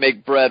 you can't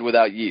make bread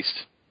without yeast.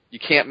 You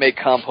can't make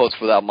compost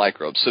without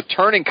microbes. So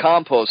turning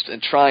compost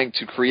and trying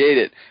to create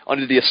it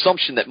under the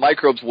assumption that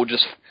microbes will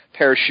just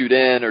parachute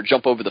in or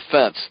jump over the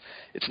fence,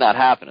 it's not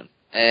happening.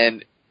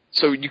 And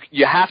so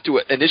you have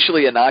to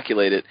initially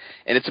inoculate it,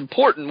 and it's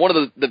important. One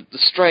of the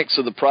strengths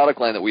of the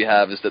product line that we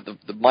have is that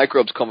the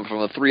microbes come from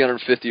a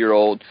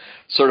 350-year-old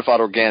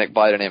certified organic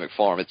biodynamic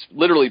farm. It's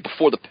literally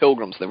before the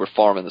Pilgrims they were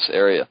farming this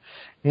area.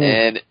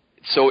 And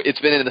so it's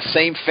been in the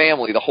same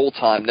family the whole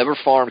time, never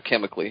farmed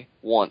chemically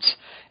once.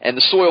 And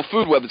the soil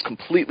food web is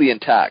completely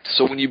intact.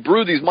 So when you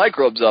brew these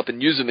microbes up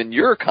and use them in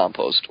your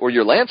compost or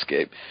your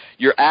landscape,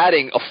 you're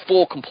adding a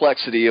full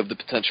complexity of the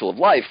potential of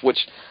life,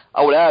 which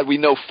I would add, we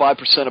know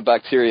 5% of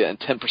bacteria and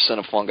 10%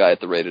 of fungi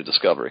at the rate of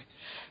discovery.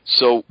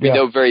 So we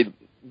know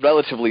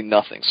relatively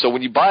nothing. So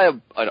when you buy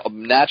a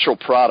natural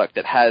product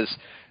that has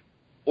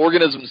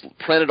organisms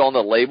printed on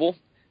the label,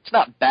 it's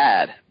not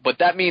bad, but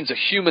that means a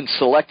human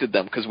selected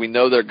them because we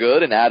know they're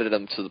good and added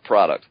them to the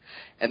product.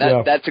 And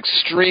that's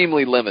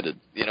extremely limited,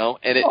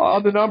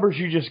 And the numbers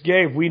you just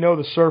gave, we know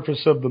the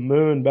surface of the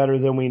moon better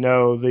than we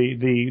know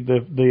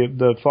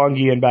the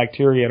fungi and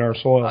bacteria in our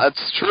soil.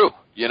 That's true.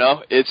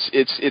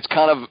 It's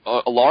kind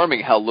of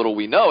alarming how little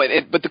we know.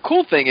 But the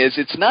cool thing is,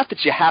 it's not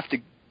that you have to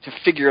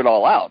figure it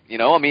all out.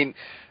 I mean,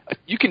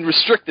 you can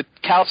restrict the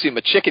calcium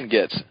a chicken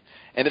gets,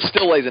 and it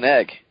still lays an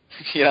egg.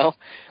 You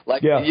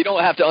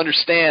don't have to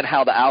understand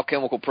how the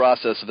alchemical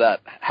process of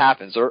that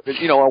happens, or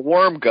a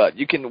worm gut.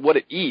 What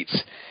it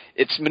eats.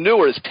 Its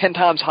manure is 10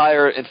 times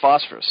higher in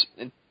phosphorus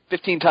and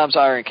 15 times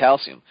higher in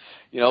calcium.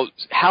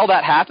 How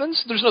that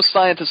happens, there's no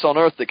scientist on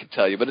earth that can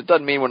tell you, but it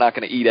doesn't mean we're not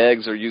going to eat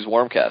eggs or use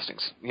worm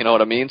castings. You know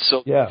what I mean?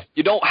 So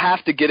you don't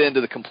have to get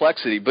into the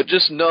complexity, but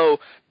just know,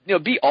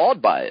 be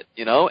awed by it,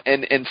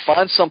 and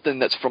find something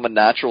that's from a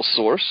natural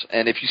source.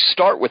 And if you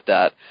start with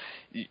that,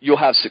 you'll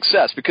have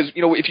success. Because,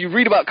 if you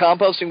read about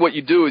composting, what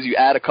you do is you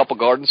add a cup of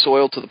garden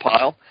soil to the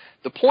pile.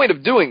 The point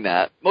of doing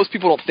that, most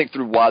people don't think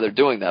through why they're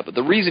doing that, but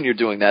the reason you're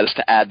doing that is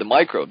to add the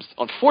microbes.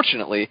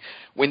 Unfortunately,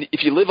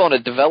 if you live on a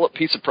developed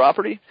piece of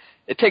property,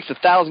 it takes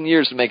 1,000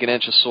 years to make an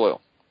inch of soil.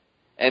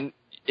 And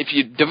if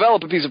you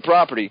develop a piece of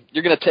property,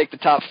 you're going to take the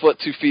top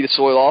 2 feet of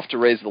soil off to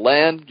raise the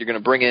land. You're going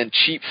to bring in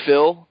cheap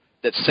fill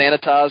that's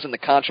sanitized, and the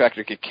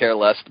contractor could care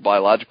less the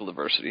biological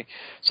diversity.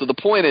 So the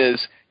point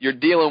is, you're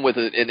dealing with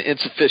an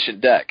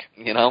insufficient deck,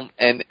 you know,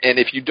 and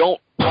if you don't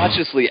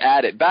consciously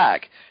add it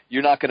back,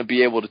 you're not going to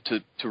be able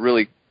to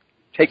really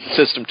take the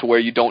system to where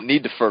you don't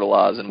need to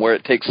fertilize and where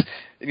it takes,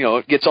 you know,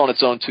 it gets on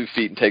its own 2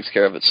 feet and takes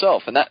care of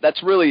itself. And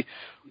that's really,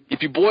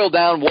 if you boil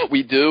down what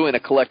we do in a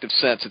collective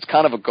sense, it's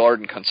kind of a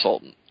garden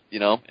consultant. You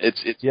know,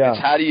 it's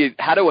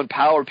how to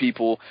empower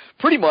people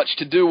pretty much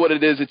to do what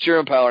it is that you're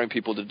empowering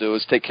people to do,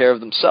 is take care of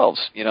themselves,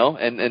 you know,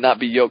 and not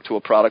be yoked to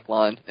a product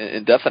line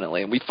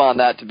indefinitely. And we find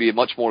that to be a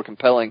much more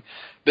compelling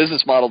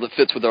business model that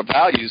fits with our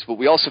values, but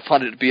we also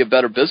find it to be a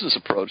better business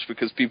approach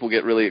because people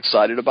get really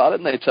excited about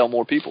it and they tell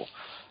more people.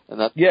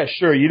 Yeah,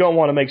 sure. You don't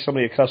want to make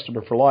somebody a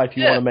customer for life.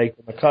 You want to make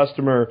them a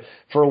customer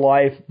for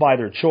life by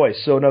their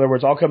choice. So in other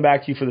words, I'll come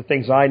back to you for the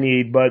things I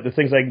need, but the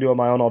things I can do on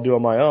my own, I'll do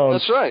on my own.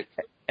 That's right.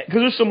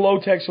 Because there's some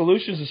low-tech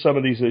solutions to some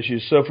of these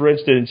issues. So, for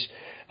instance,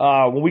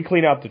 when we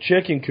clean out the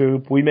chicken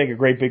coop, we make a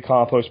great big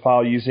compost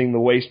pile using the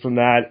waste from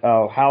that,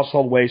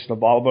 household waste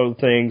and a lot of other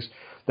things.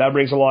 That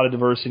brings a lot of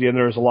diversity, and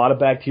there's a lot of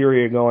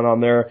bacteria going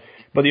on there.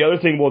 But the other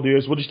thing we'll do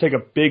is we'll just take a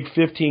big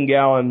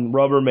 15-gallon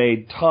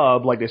Rubbermaid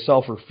tub like they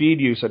sell for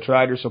feed use at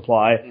Tractor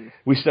Supply.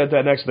 We set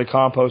that next to the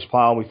compost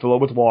pile, and we fill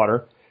it with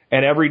water.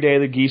 And every day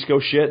the geese go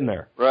shit in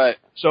there. Right.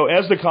 So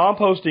as the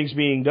composting's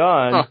being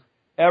done,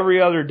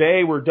 every other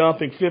day we're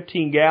dumping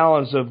 15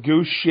 gallons of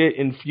goose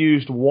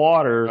shit-infused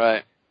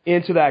water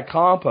into that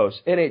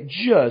compost. And it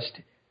just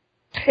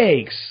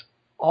takes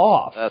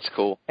off. That's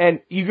cool.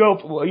 And you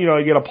go, you know,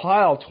 you get a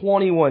pile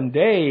 21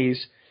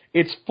 days,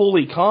 it's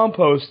fully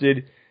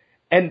composted.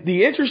 And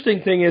the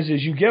interesting thing is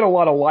you get a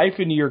lot of life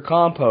into your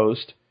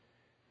compost.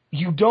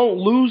 You don't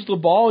lose the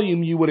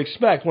volume you would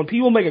expect. When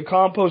people make a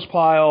compost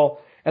pile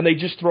and they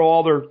just throw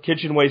all their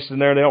kitchen waste in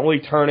there, they don't really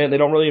turn it, they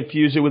don't really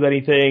infuse it with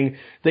anything,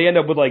 they end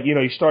up with, like, you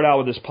know, you start out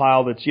with this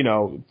pile that's, you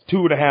know,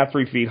 2.5,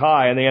 3 feet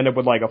high, and they end up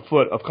with like a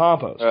foot of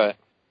compost. Right.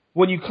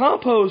 When you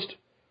compost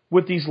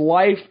with these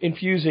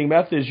life-infusing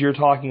methods you're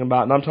talking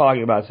about and I'm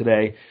talking about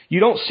today, you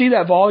don't see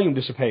that volume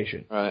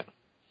dissipation. Right.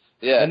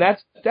 Yeah. And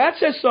that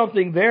says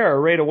something there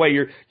right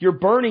away. You're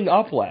burning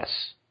up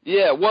less.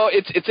 Yeah, well,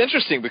 it's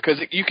interesting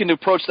because you can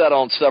approach that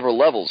on several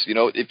levels. You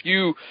know,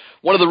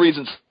 one of the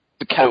reasons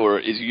the cow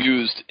is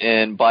used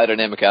in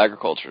biodynamic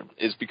agriculture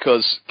is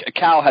because a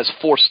cow has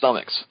 4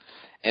 stomachs,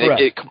 and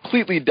it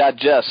completely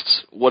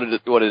digests what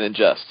it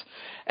ingests.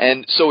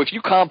 And so if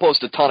you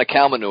compost a ton of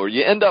cow manure,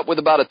 you end up with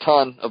about a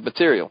ton of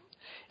material.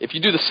 If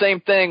you do the same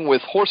thing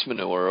with horse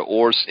manure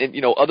or, you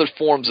know, other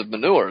forms of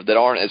manure that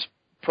aren't as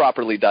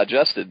properly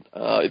digested,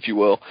 if you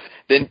will,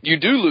 then you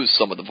do lose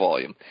some of the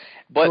volume.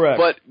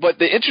 But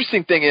the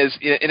interesting thing is,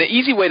 in an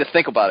easy way to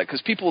think about it,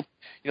 because people,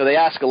 you know, they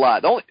ask a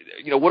lot,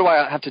 you know, what do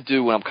I have to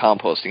do when I'm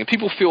composting? And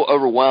people feel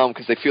overwhelmed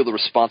because they feel the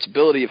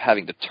responsibility of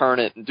having to turn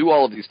it and do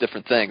all of these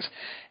different things.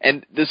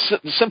 And the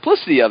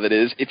simplicity of it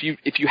is, if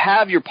you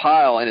have your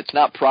pile and it's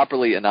not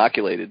properly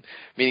inoculated,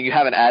 meaning you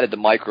haven't added the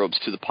microbes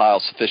to the pile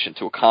sufficient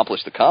to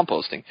accomplish the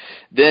composting,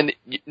 then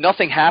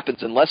nothing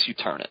happens unless you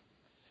turn it.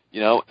 You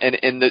know,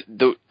 and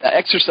the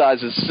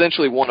exercise is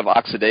essentially one of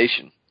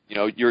oxidation. You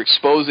know, you're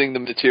exposing the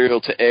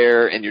material to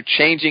air and you're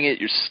changing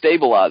it, you're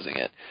stabilizing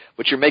it,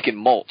 but you're making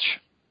mulch.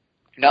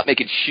 You're not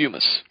making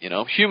humus. You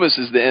know, humus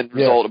is the end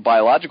result of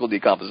biological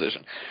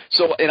decomposition.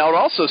 So, and I would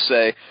also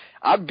say,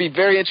 I'd be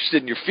very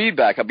interested in your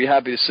feedback. I'd be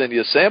happy to send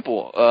you a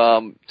sample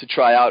to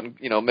try out and,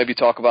 you know, maybe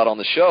talk about on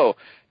the show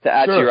to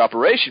add to your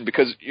operation,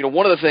 because, you know,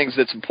 one of the things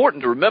that's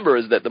important to remember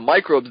is that the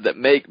microbes that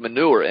make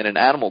manure in an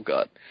animal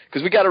gut,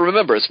 because we got to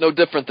remember, it's no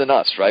different than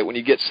us, right? When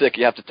you get sick,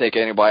 you have to take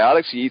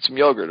antibiotics, you eat some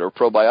yogurt or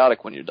probiotic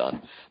when you're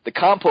done. The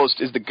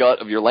compost is the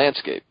gut of your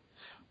landscape,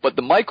 but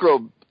the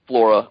microbe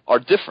flora are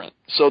different.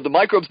 So the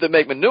microbes that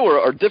make manure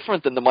are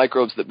different than the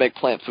microbes that make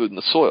plant food in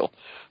the soil.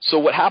 So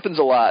what happens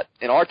a lot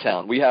in our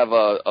town, we have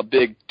a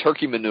big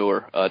turkey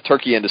manure,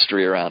 turkey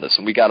industry around us,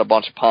 and we got a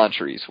bunch of pine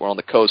trees. We're on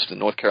the coast in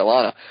North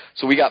Carolina,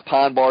 so we got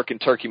pine bark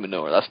and turkey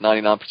manure. That's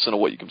 99% of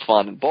what you can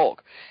find in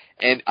bulk.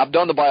 And I've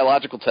done the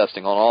biological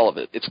testing on all of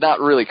it. It's not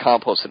really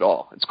compost at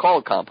all. It's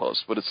called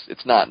compost, but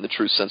it's not in the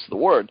true sense of the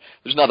word.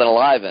 There's nothing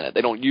alive in it.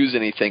 They don't use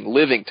anything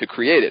living to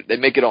create it. They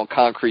make it on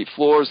concrete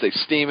floors, they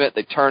steam it,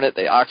 they turn it,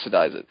 they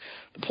oxidize it.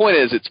 The point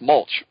is, it's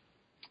mulch.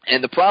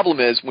 And the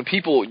problem is, when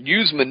people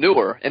use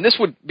manure, and this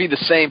would be the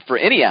same for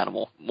any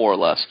animal, more or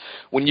less,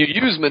 when you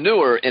use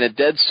manure in a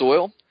dead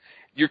soil,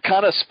 you're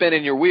kind of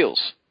spinning your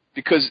wheels,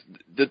 because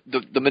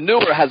the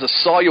manure has a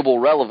soluble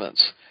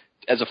relevance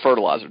as a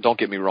fertilizer, don't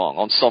get me wrong,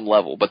 on some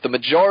level. But the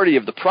majority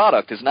of the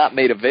product is not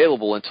made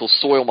available until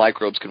soil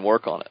microbes can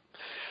work on it.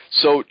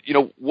 So, you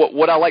know,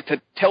 what I like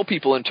to tell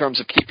people in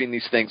terms of keeping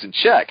these things in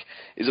check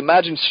is,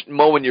 imagine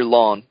mowing your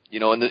lawn. You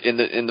know,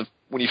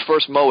 when you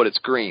first mow it, it's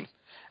green.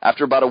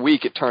 After about a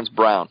week, it turns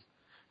brown.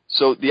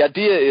 So the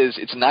idea is,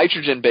 it's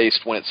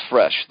nitrogen-based when it's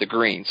fresh, the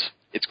greens.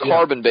 It's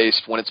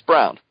carbon-based when it's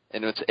brown,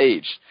 and it's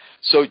aged.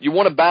 So you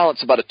want to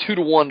balance about a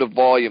 2-to-1 to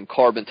volume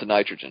carbon to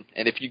nitrogen.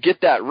 And if you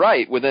get that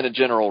right within a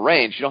general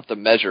range, you don't have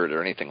to measure it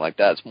or anything like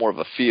that. It's more of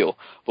a feel.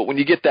 But when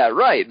you get that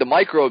right, the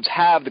microbes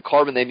have the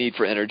carbon they need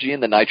for energy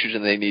and the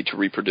nitrogen they need to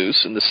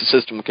reproduce, and the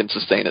system can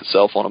sustain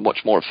itself on a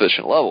much more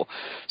efficient level.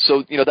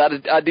 So,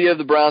 that idea of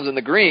the browns and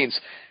the greens,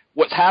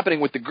 what's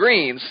happening with the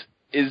greens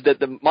is that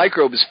the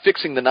microbe is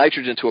fixing the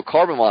nitrogen to a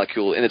carbon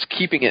molecule, and it's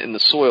keeping it in the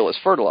soil as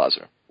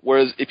fertilizer.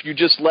 Whereas if you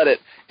just let it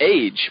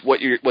age,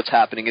 what's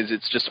happening is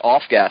it's just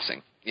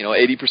off-gassing.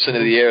 80%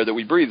 of the air that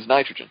we breathe is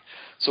nitrogen.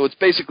 So it's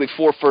basically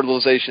 4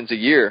 fertilizations a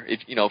year, if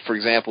for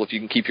example, if you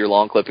can keep your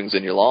lawn clippings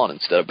in your lawn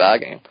instead of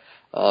bagging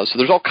them. So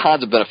there's all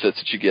kinds of benefits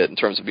that you get in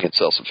terms of being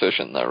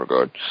self-sufficient in that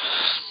regard.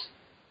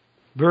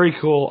 Very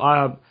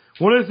cool.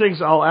 One of the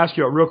things I'll ask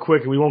you real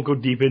quick, and we won't go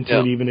deep into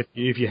it even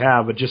if you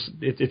have, but just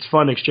it's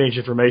fun to exchange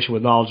information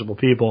with knowledgeable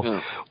people.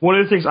 Yeah. One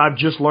of the things I've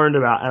just learned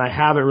about, and I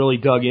haven't really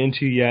dug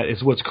into yet,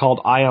 is what's called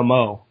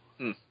IMO.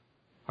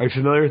 Are you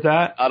familiar with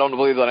that? I don't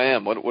believe that I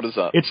am. What is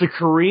that? It's a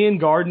Korean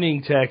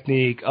gardening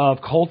technique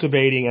of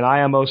cultivating, and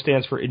IMO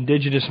stands for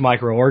indigenous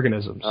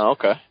microorganisms. Oh,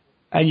 okay.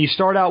 And you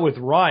start out with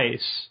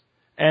rice,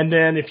 and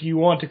then if you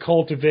want to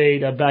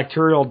cultivate a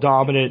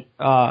bacterial-dominant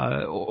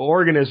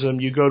organism,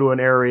 you go to an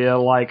area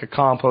like a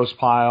compost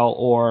pile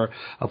or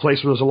a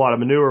place where there's a lot of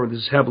manure that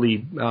is heavily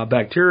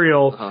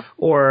bacterial,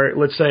 or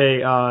let's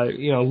say,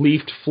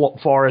 leafed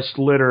forest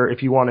litter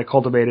if you want to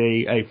cultivate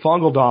a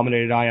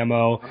fungal-dominated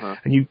IMO,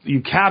 and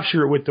you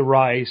capture it with the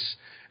rice.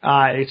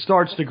 It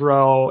starts to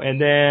grow, and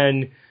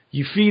then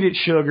you feed it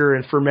sugar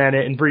and ferment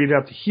it and breed it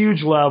up to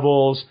huge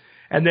levels.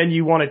 And then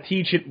you want to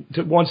teach it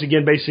to, once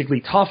again,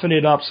 basically toughen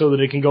it up so that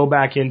it can go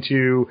back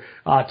into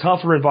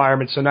tougher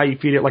environments. So now you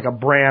feed it like a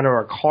bran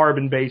or a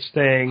carbon-based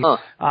thing.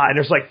 And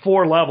there's like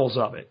 4 levels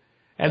of it.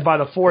 And by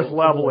the 4th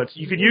level,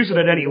 you could use it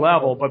at any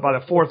level, but by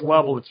the 4th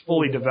level, it's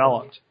fully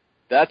developed.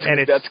 That's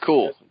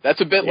cool.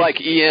 That's a bit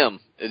like EM,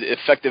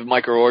 effective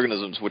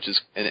microorganisms, which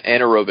is an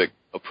anaerobic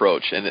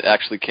approach, and it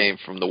actually came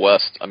from the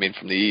West,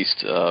 from the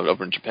East,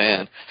 over in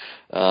Japan.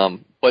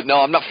 But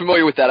no, I'm not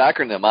familiar with that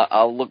acronym.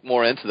 I'll look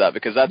more into that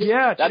because that's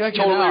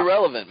totally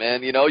irrelevant,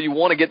 man. You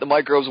want to get the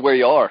microbes where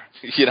you are,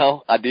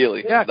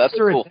 ideally. Yeah, that's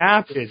they're cool.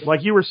 adapted.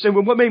 Like you were saying,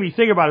 what made me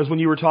think about it is when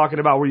you were talking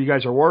about where you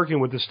guys are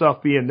working with the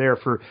stuff being there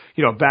for,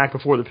 back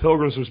before the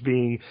Pilgrims was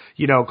being,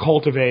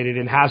 cultivated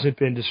and hasn't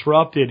been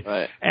disrupted.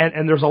 Right.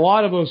 And there's a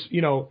lot of those,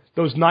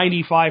 those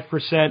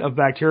 95% of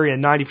bacteria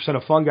and 90%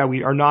 of fungi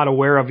we are not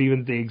aware of even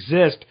that they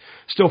exist,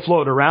 still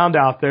floating around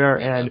out there.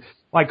 And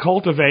by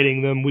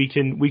cultivating them, we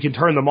can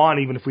turn them on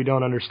even if we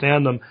don't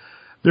understand them.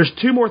 There's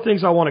 2 more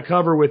things I want to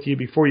cover with you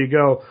before you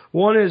go.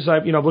 One is,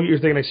 look at your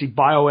thing and I see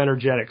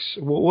bioenergetics.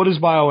 What is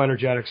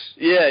bioenergetics?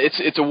 Yeah,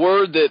 it's a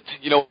word that,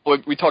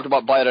 we talked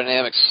about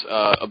biodynamics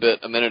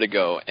a minute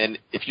ago. And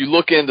if you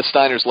look into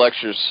Steiner's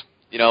lectures,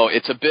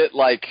 it's a bit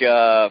like,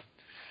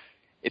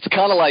 it's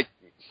kind of like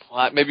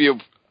maybe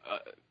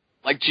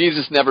like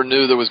Jesus never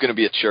knew there was going to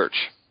be a church.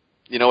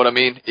 You know what I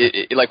mean?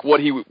 Like what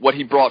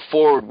he brought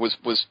forward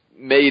was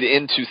made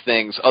into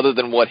things other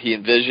than what he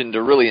envisioned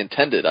or really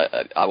intended.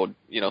 I would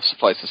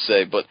suffice to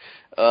say, but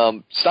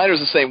Steiner's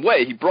the same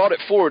way. He brought it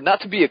forward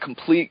not to be a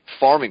complete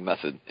farming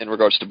method in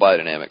regards to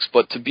biodynamics,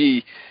 but to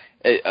be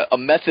a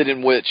method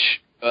in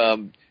which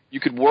you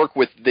could work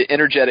with the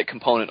energetic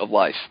component of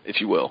life,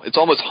 if you will. It's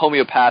almost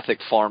homeopathic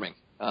farming.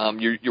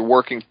 You're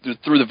working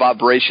through the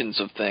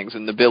vibrations of things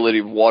and the ability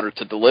of water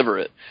to deliver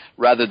it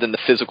rather than the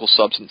physical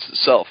substance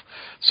itself.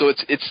 So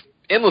it's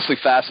endlessly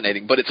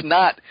fascinating, but it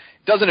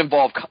doesn't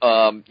involve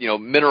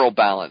mineral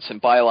balance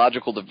and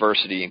biological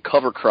diversity and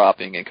cover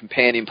cropping and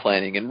companion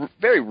planting and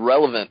very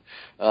relevant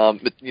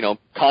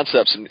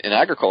concepts in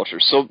agriculture.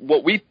 So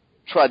what we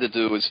tried to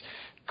do is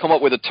come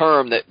up with a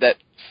term that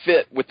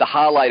fit with the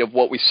highlight of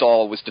what we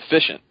saw was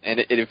deficient. And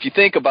if you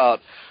think about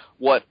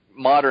what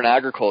modern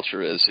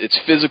agriculture is, it's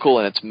physical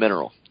and it's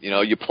mineral.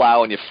 You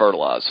plow and you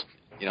fertilize.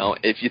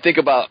 If you think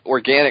about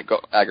organic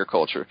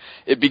agriculture,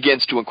 it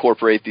begins to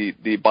incorporate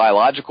the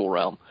biological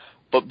realm,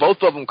 but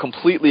both of them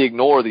completely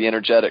ignore the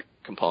energetic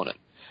component.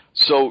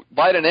 So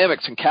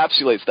biodynamics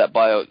encapsulates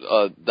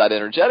that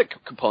energetic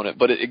component,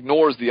 but it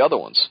ignores the other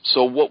ones.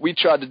 So what we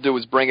tried to do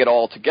is bring it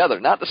all together.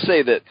 Not to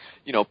say that,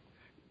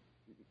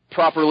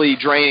 properly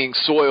draining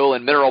soil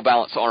and mineral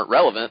balance aren't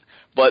relevant,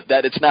 but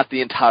that it's not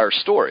the entire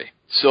story.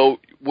 So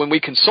when we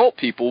consult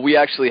people, we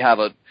actually have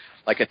a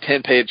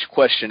 10-page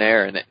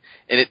questionnaire, and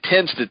it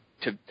tends to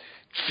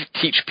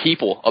teach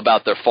people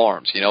about their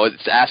farms.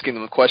 It's asking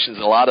them questions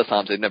that a lot of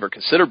times they've never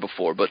considered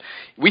before. But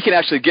we can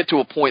actually get to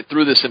a point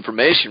through this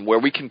information where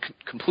we can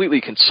completely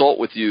consult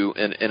with you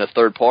in a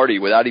third party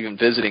without even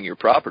visiting your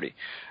property.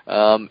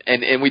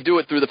 And we do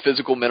it through the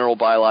physical, mineral,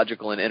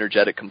 biological, and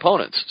energetic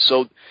components.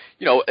 So,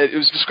 it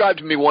was described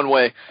to me one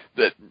way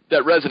that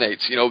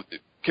resonates.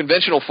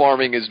 Conventional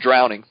farming is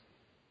drowning.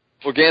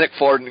 Organic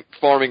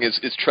farming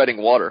is treading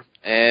water.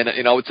 And,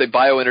 I would say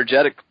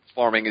bioenergetic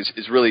farming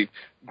is really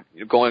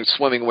going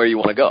swimming where you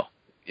want to go.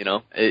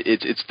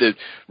 It's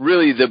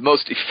really the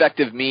most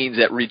effective means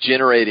at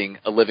regenerating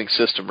a living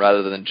system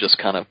rather than just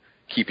kind of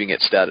keeping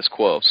it status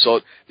quo.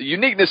 So the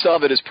uniqueness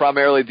of it is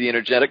primarily the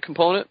energetic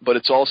component, but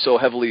it's also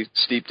heavily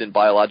steeped in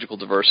biological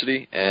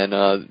diversity. And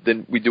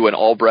then we do an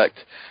Albrecht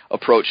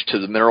approach to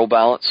the mineral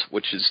balance,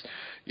 which is,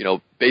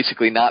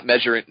 basically not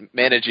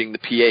managing the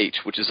pH,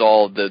 which is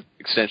all the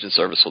extension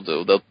service will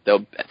do.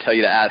 They'll tell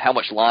you to add how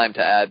much lime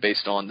to add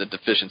based on the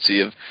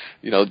deficiency of,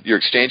 your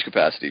exchange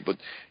capacity. But,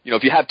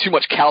 if you have too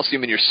much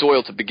calcium in your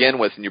soil to begin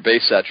with in your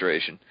base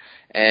saturation,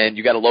 and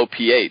you got a low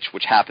pH,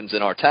 which happens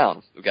in our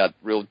town, we've got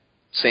real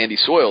sandy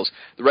soils,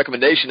 the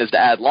recommendation is to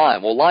add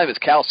lime. Well, lime is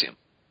calcium.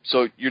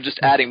 So you're just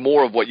adding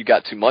more of what you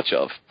got too much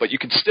of, but you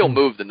can still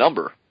move the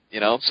number.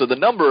 So the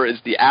number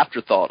is the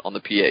afterthought on the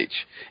pH.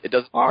 It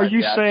doesn't. Are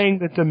you saying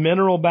that the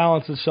mineral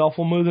balance itself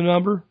will move the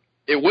number?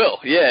 It will,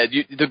 yeah.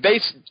 The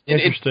base, in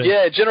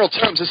general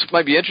terms, this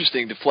might be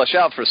interesting to flesh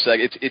out for a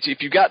second. It's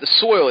if you got the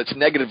soil, it's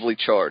negatively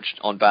charged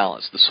on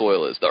balance. The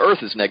soil is. The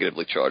earth is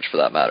negatively charged, for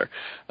that matter.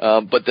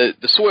 But the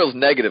soil is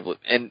negative,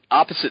 and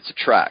opposites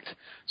attract.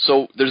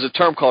 So there's a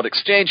term called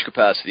exchange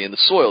capacity in the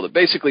soil that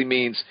basically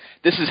means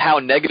this is how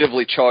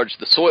negatively charged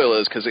the soil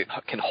is because it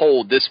can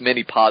hold this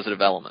many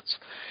positive elements.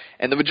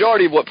 And the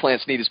majority of what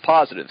plants need is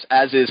positives,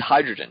 as is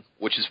hydrogen,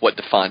 which is what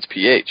defines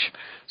pH.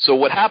 So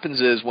what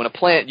happens is when a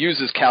plant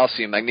uses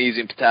calcium,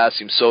 magnesium,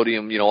 potassium,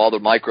 sodium, all the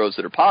microbes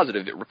that are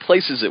positive, it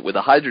replaces it with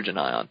a hydrogen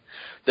ion.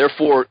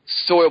 Therefore,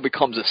 soil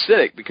becomes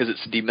acidic because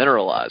it's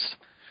demineralized.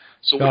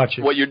 So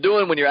what you're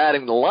doing when you're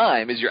adding the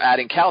lime is you're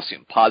adding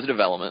calcium,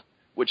 positive element,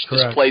 which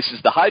displaces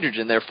the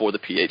hydrogen, therefore the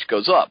pH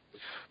goes up.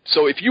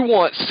 So if you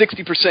want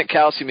 60%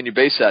 calcium in your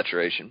base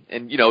saturation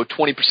and,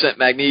 20%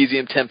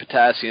 magnesium, 10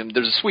 potassium,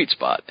 there's a sweet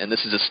spot. And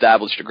this is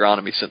established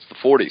agronomy since the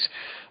 40s.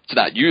 It's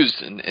not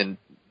used in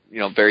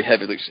very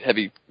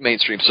heavy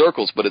mainstream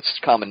circles, but it's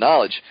common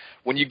knowledge.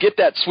 When you get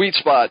that sweet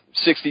spot,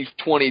 60,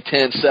 20,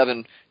 10,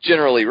 7,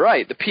 generally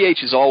right, the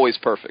pH is always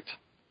perfect.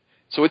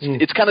 So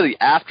it's kind of the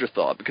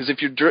afterthought, because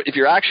if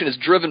your action is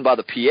driven by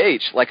the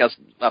pH, like I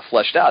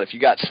fleshed out, if you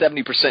got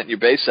 70% in your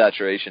base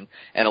saturation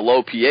and a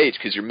low pH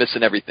because you're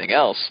missing everything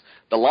else,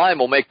 the lime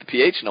will make the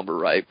pH number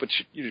right, but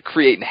you're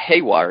creating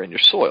haywire in your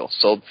soil.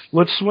 So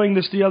let's swing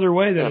this the other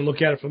way then and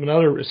look at it from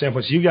another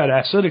standpoint. So you got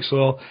acidic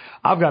soil,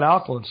 I've got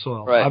alkaline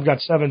soil. Right. I've got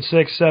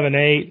 7.6,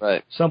 7.8,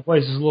 right. Some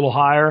places a little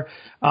higher.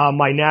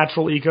 My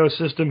natural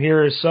ecosystem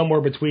here is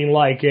somewhere between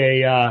like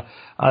a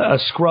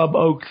scrub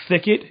oak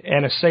thicket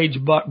and a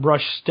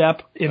sagebrush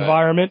steppe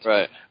environment.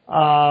 Right.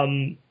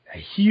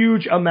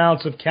 Huge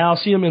amounts of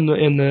calcium in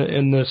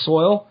the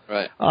soil.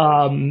 Right.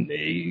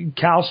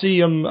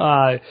 Calcium,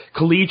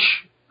 caliche,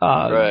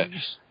 right.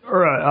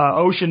 or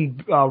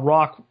ocean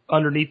rock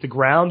underneath the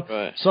ground.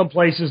 Right. Some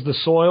places the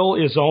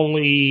soil is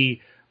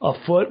only a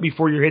foot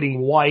before you're hitting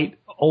white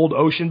old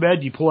ocean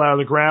bed. You pull it out of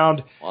the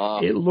ground.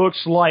 Wow. It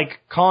looks like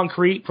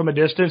concrete from a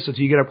distance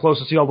until you get up close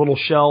and see all the little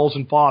shells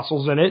and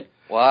fossils in it.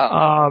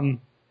 Wow.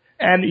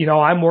 And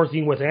I'm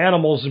working with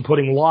animals and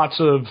putting lots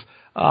of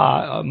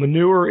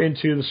manure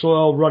into the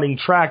soil, running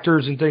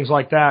tractors and things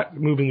like that,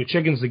 moving the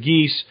chickens, the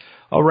geese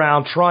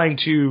around, trying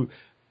to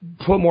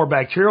put more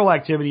bacterial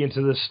activity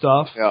into this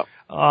stuff. Yeah.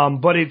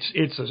 But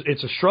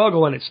it's a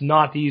struggle, and it's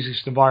not the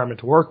easiest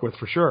environment to work with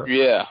for sure.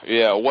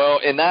 Yeah. Well,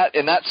 in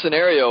that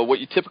scenario, what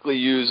you typically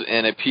use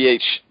in a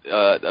pH,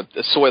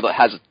 a soil that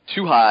has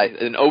too high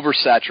an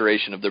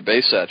oversaturation of their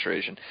base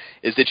saturation,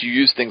 is that you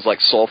use things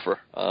like sulfur.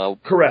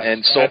 Correct.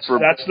 And sulfur.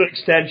 That's the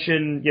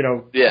extension.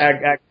 Yeah.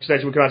 Ag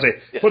extension. We can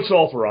say put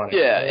sulfur on it.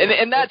 Yeah,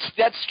 and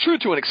that's true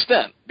to an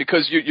extent,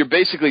 because you're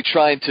basically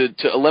trying to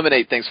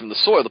eliminate things from the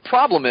soil. The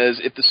problem is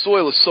if the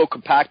soil is so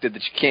compacted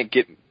that you can't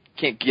get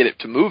it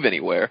to move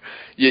anywhere,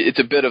 it's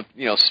a bit of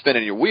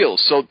spinning your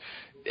wheels. So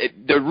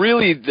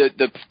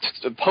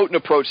the potent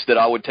approach that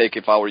I would take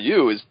if I were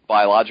you is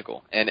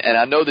biological. And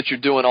I know that you're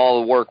doing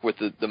all the work with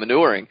the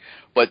manuring,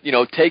 but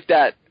take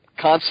that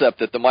concept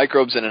that the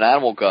microbes in an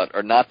animal gut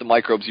are not the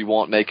microbes you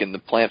want making the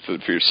plant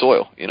food for your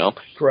soil.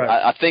 Correct.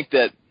 I think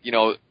that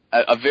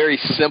a very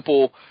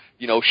simple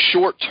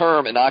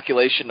short-term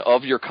inoculation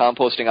of your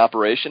composting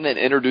operation and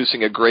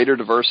introducing a greater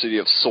diversity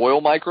of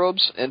soil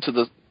microbes into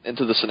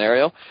the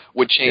scenario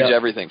would change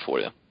everything for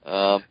you.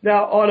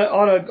 Now,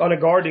 on a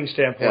gardening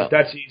standpoint,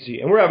 that's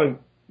easy, and we're having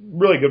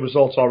really good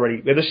results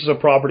already. This is a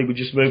property we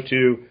just moved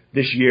to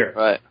this year.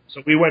 Right.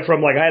 So we went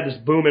from I had this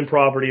booming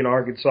property in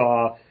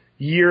Arkansas.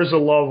 Years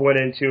of love went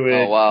into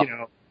it. Oh, wow.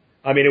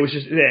 It was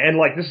just,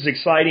 and this is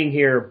exciting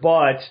here,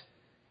 but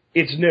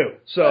it's new.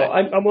 So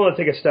I'm willing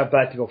to take a step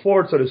back to go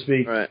forward, so to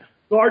speak. Right.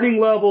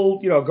 Gardening level,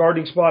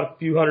 gardening spot, a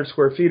few hundred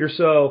square feet or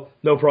so,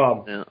 no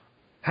problem. Yeah.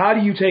 How do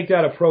you take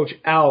that approach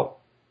out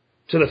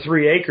to the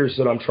 3 acres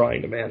that I'm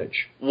trying to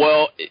manage?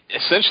 Well,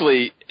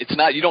 essentially, it's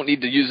not. You don't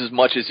need to use as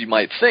much as you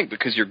might think,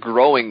 because you're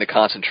growing the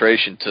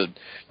concentration to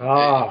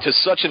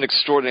such an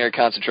extraordinary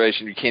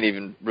concentration you can't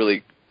even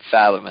really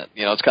fathom it.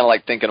 It's kind of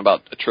like thinking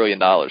about $1 trillion.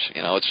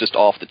 It's just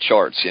off the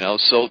charts.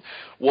 So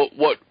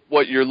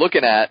what you're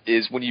looking at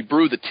is when you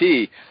brew the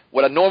tea.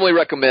 What I normally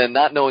recommend,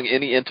 not knowing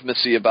any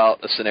intimacy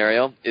about a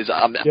scenario, is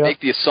I make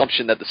the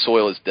assumption that the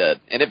soil is dead,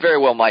 and it very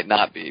well might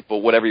not be. But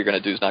whatever you're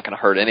going to do is not going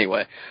to hurt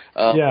anyway.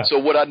 So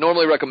what I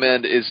normally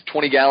recommend is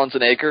 20 gallons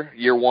an acre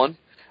year one,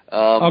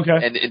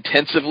 and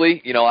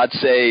intensively. I'd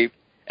say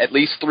at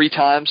least 3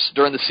 times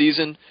during the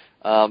season.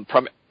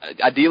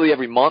 Ideally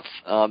every month.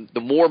 The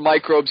more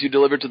microbes you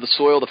deliver to the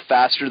soil, the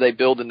faster they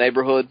build a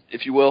neighborhood,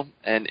 if you will,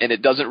 and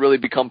it doesn't really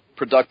become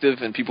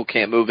productive, and people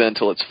can't move in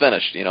until it's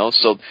finished,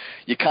 So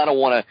you kind of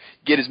want to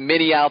get as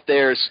many out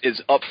there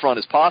as upfront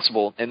as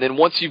possible, and then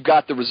once you've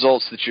got the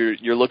results that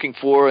you're looking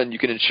for, and you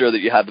can ensure that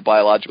you have the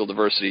biological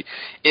diversity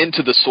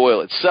into the soil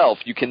itself,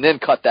 you can then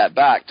cut that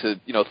back to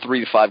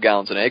 3 to 5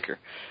 gallons an acre.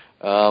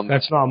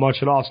 That's not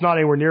much at all. It's not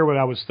anywhere near what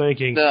I was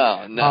thinking.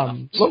 No.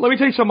 Let me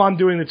tell you something I'm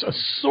doing that's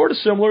sort of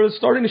similar. It's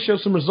starting to show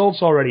some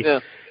results already.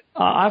 Yeah.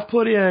 I've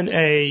put in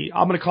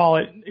I'm going to call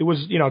it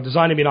was,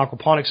 designed to be an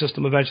aquaponic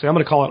system eventually. I'm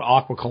going to call it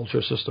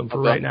aquaculture system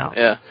for right now.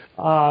 Yeah.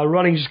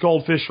 Running just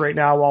goldfish right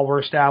now while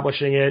we're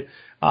establishing it.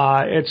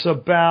 It's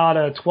about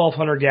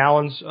 1,200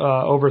 gallons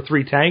over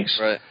 3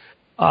 tanks. Right.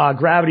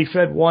 Gravity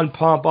fed, 1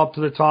 pump up to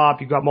the top.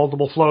 You've got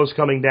multiple flows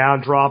coming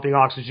down, dropping,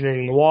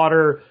 oxygenating the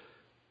water.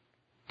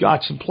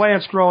 Got some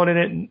plants growing in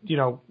it,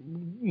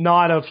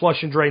 not a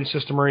flush and drain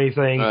system or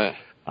anything. Right.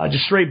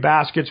 Just straight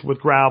baskets with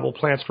gravel,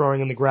 plants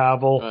growing in the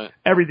gravel. Right.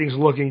 Everything's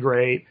looking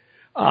great.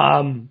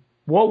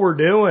 What we're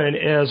doing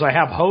is I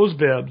have hose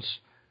bibs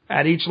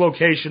at each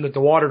location that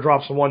the water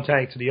drops from one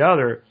tank to the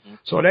other. Mm-hmm.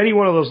 So at any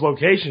one of those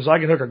locations, I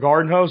can hook a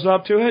garden hose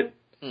up to it,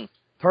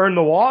 turn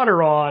the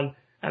water on,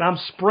 and I'm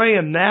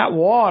spraying that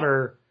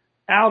water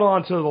out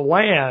onto the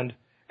land,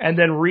 and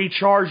then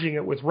recharging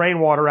it with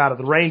rainwater out of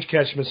the range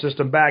catchment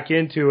system back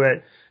into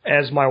it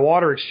as my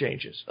water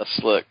exchanges. That's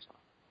slick.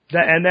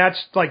 And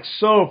that's like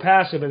so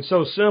passive and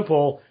so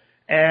simple.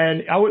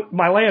 And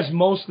my land's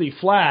mostly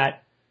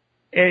flat,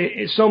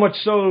 so much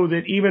so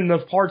that even the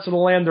parts of the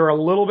land that are a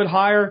little bit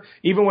higher,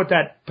 even with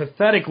that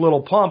pathetic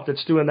little pump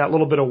that's doing that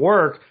little bit of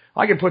work,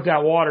 I can put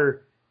that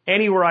water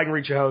anywhere I can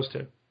reach a hose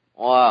to.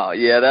 Wow,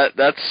 yeah,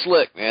 that's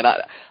slick, man.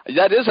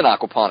 That is an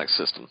aquaponics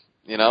system.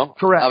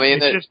 Correct. I mean,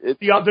 it's just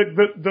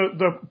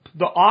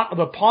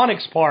the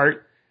ponics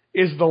part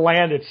is the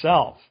land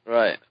itself.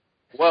 Right.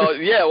 Well,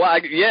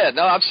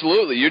 no,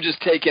 absolutely. You're just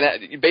taking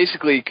it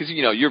basically because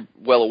you're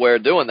well aware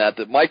of doing that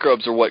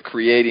microbes are what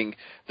creating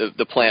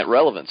the plant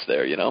relevance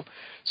there.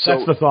 So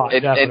that's the thought.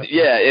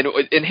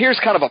 And here's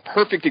kind of a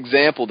perfect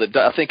example that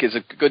I think is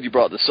good you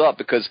brought this up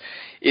because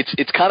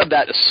it's kind of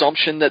that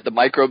assumption that the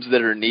microbes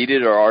that are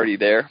needed are already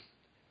there.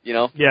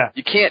 You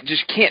can't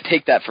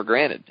take that for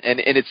granted,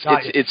 and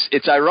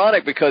it's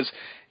ironic because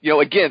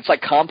again it's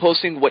like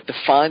composting. What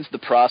defines the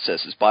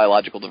process is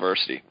biological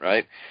diversity,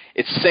 right?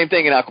 It's the same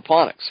thing in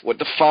aquaponics. What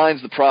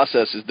defines the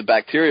process is the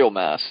bacterial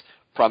mass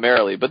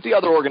primarily, but the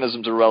other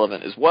organisms are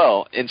relevant as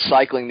well in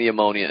cycling the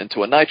ammonia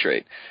into a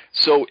nitrate.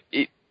 So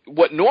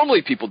what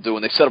normally people do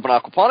when they set up an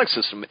aquaponics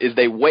system is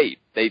they wait.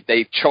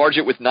 They charge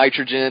it with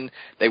nitrogen.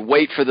 They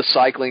wait for the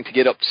cycling to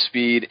get up to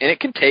speed, and it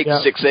can take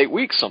 6-8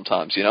 weeks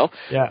sometimes,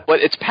 Yeah. But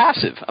it's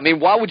passive. I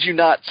mean, why would you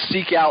not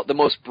seek out the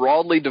most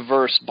broadly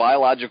diverse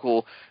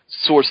biological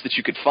source that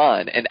you could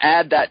find and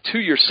add that to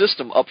your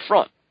system up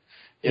front?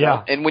 You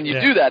know? And when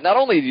you do that, not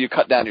only do you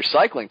cut down your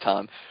cycling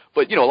time,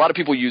 but, a lot of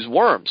people use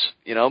worms,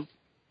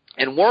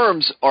 and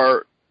worms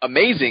are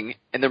amazing,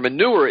 and their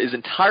manure is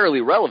entirely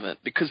relevant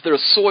because they're a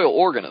soil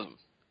organism.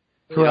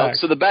 Correct.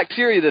 So the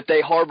bacteria that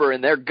they harbor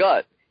in their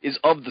gut is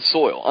of the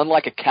soil,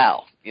 unlike a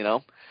cow,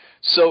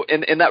 So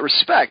in that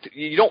respect,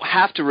 you don't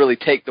have to really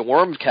take the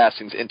worm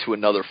castings into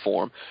another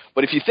form.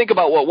 But if you think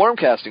about what worm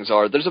castings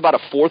are, there's about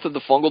 1/4 of the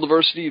fungal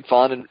diversity you'd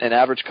find in an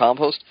average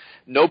compost.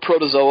 No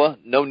protozoa,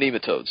 no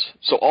nematodes.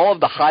 So all of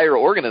the higher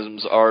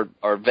organisms are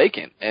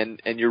vacant, and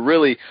you're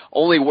really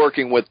only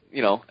working with,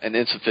 an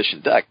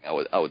insufficient deck,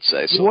 I would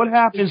say. So what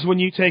happens when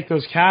you take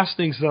those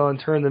castings, though, and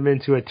turn them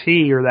into a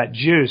tea or that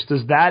juice?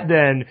 Does that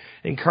then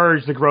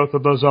encourage the growth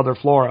of those other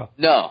flora?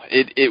 No,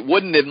 it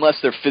wouldn't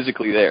unless they're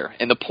physically there.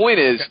 And the point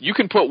is, you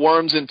can put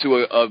worms into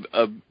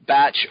a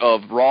batch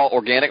of raw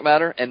organic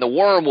matter, and the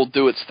worm will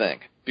do its thing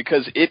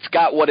because it's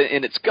got what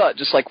in its gut,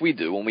 just like we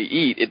do. When we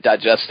eat, it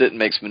digests it and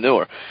makes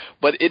manure.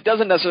 But it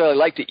doesn't necessarily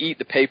like to eat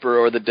the paper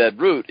or the dead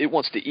root. It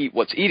wants to eat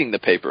what's eating the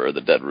paper or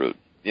the dead root.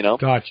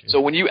 Gotcha.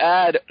 So when you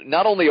add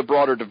not only a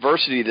broader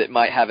diversity that it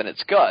might have in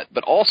its gut,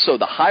 but also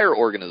the higher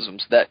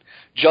organisms that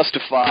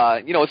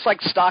justify, it's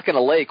like stocking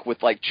a lake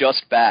with like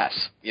just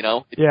bass,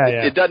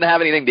 It doesn't have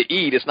anything to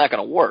eat, it's not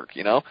going to work,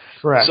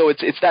 Correct. So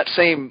it's that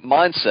same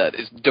mindset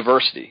is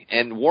diversity.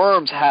 And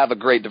worms have a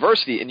great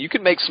diversity, and you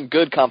can make some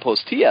good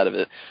compost tea out of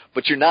it,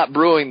 but you're not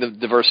brewing the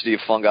diversity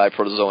of fungi,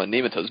 protozoa, and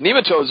nematodes.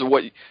 Nematodes are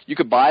what you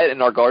could buy it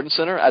in our garden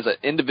center as an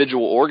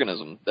individual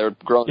organism. They're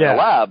grown in a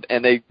lab,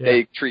 and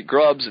they treat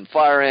grubs and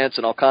fire ants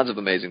and all kinds of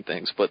amazing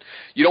things. But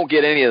you don't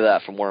get any of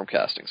that from worm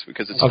castings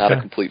because it's not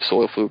a complete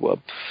soil food web.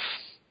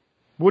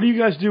 What do you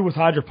guys do with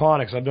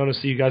hydroponics? I've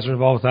noticed that you guys are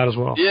involved with that as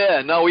well.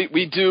 Yeah, no,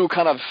 we do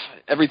kind of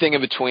everything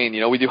in between.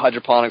 We do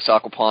hydroponics,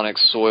 aquaponics,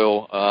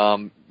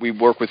 soil. We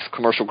work with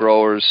commercial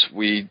growers.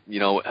 We,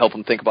 help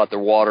them think about their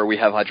water. We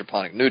have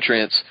hydroponic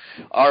nutrients.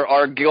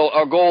 Our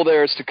goal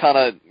there is to kind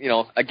of,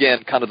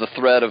 again, kind of the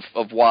thread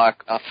of why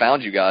I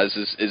found you guys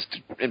is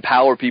to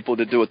empower people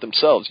to do it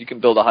themselves. You can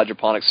build a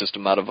hydroponic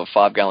system out of a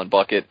 5-gallon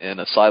bucket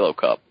and a silo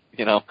cup.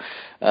 As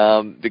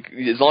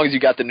long as you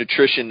got the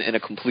nutrition in a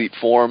complete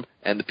form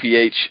and the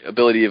pH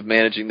ability of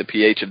managing the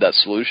pH of that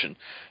solution,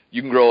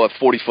 you can grow a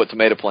 40-foot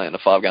tomato plant in a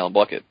 5-gallon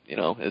bucket.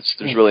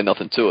 There's really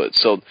nothing to it.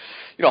 So,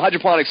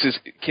 hydroponics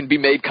can be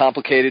made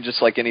complicated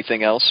just like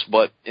anything else,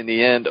 but in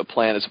the end, a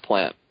plant is a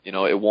plant.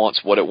 It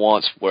wants what it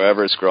wants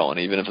wherever it's growing,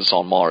 even if it's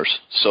on Mars.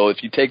 So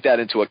if you take that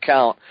into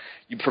account,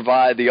 you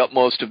provide the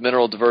utmost of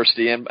mineral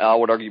diversity and, I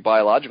would argue,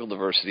 biological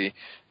diversity,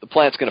 the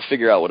plant's going to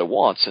figure out what it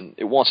wants, and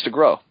it wants to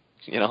grow.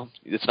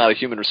 It's not a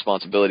human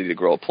responsibility to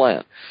grow a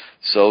plant.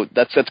 So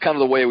that's kind of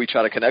the way we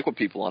try to connect with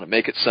people on it.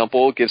 Make it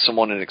simple, give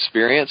someone an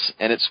experience,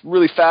 and it's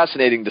really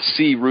fascinating to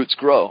see roots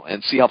grow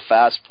and see how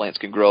fast plants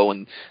can grow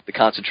when the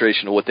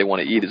concentration of what they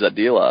want to eat is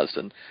idealized.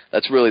 And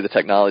that's really the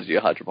technology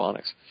of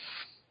hydroponics.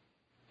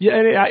 Yeah,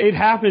 and it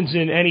happens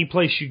in any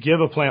place you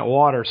give a plant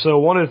water. So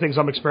one of the things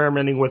I'm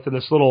experimenting with in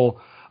this little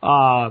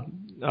aquaculture,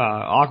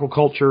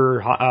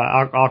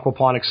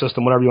 aquaponic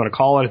system, whatever you want to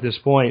call it at this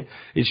point,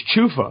 is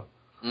chufa.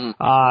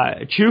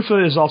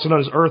 Chufa is also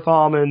known as earth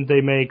almond.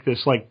 They make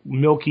this like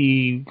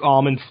milky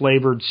almond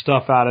flavored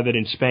stuff out of it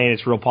in Spain.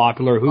 It's real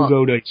popular.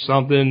 Jugo de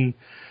something.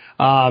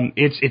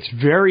 It's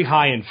very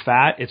high in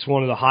fat. It's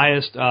one of the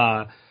highest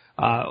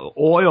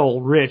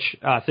oil rich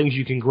things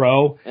you can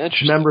grow.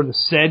 It's a member of the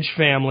sedge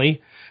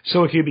family.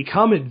 So it can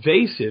become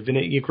invasive, and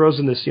it grows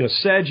in this,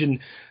 sedge, and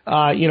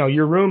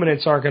your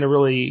ruminants aren't going to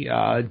really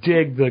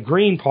dig the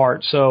green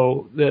part.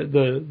 So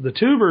the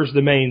tuber's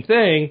the main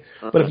thing,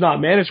 but if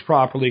not managed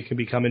properly, it can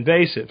become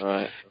invasive.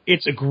 Right.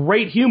 It's a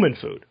great human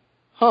food,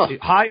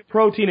 high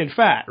protein and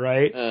fat,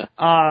 right?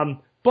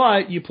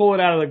 But you pull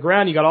it out of the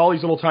ground, you got all these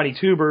little tiny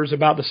tubers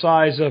about the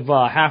size of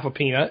half a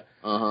peanut.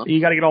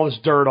 You got to get all this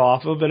dirt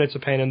off of, and it's a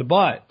pain in the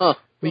butt. But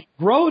you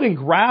grow it in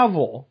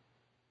gravel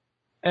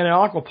and an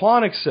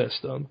aquaponics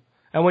system,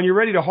 and when you're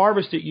ready to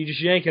harvest it, you just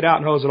yank it out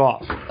and hose it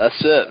off.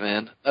 That's it,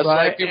 man. That's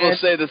right? Like people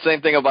say the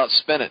same thing about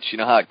spinach. You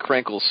know how it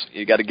crinkles?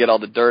 You got to get all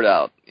the dirt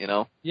out,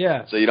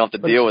 Yeah. So you don't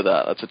have to deal with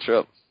that. That's a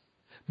trip.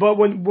 But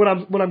what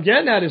I'm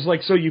getting at is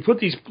so you put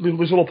these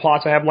little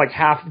pots. I have them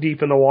half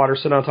deep in the water,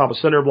 sitting on top of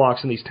cinder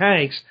blocks in these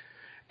tanks,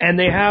 and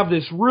they have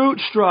this root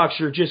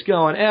structure just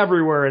going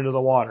everywhere into the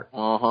water,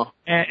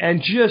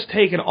 and just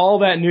taking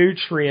all that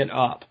nutrient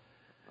up,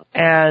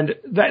 and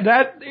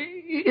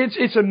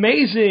it's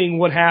amazing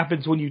what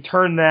happens when you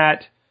turn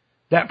that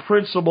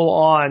principle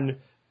on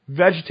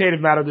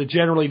vegetative matter that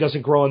generally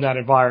doesn't grow in that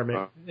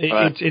environment.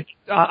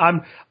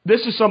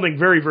 This is something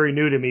very, very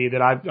new to me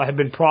that I have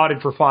been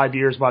prodded for 5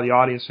 years by the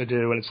audience to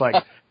do, and it's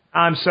like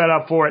I'm set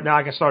up for it now.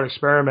 I can start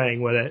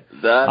experimenting with it.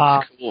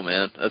 That's cool,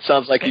 man. That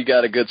sounds like you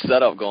got a good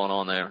setup going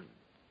on there.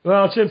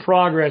 Well, it's in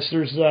progress.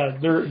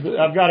 I've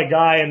got a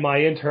guy and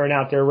my intern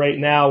out there right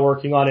now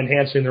working on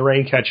enhancing the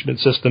rain catchment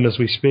system as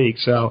we speak.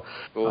 So,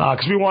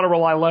 because we want to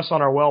rely less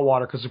on our well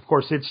water, because of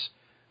course it's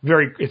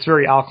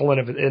very alkaline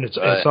in its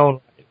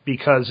own,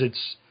 because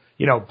it's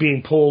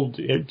being pulled.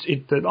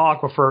 The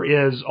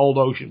aquifer is old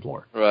ocean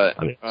floor. Right.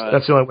 I mean,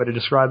 that's the only way to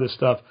describe this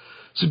stuff.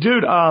 So,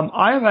 dude,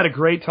 I have had a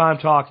great time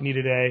talking to you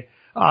today.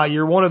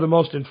 You're one of the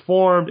most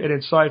informed and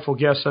insightful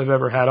guests I've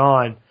ever had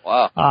on.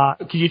 Wow.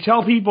 Can you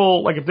tell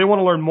people, if they want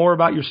to learn more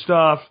about your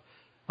stuff,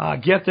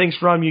 get things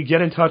from you,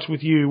 get in touch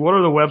with you, what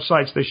are the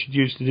websites they should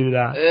use to do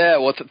that? Yeah,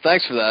 well,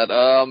 thanks for that.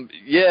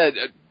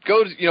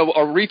 Go to,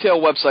 our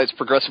retail website's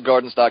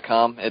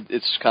progressivegardens.com.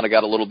 It's kind of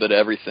got a little bit of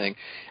everything.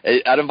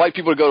 I'd invite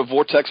people to go to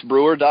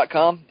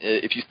vortexbrewer.com.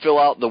 If you fill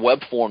out the web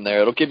form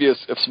there, it'll give you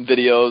some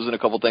videos and a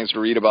couple things to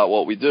read about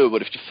what we do.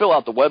 But if you fill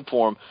out the web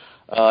form,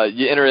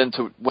 you enter in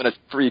to win a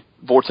free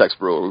Vortex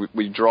brewer.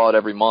 We draw it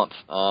every month.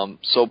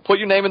 So put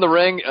your name in the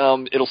ring.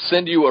 It'll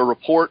send you a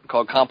report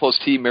called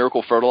Compost Tea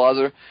Miracle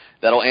Fertilizer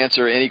that'll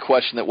answer any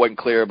question that wasn't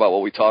clear about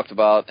what we talked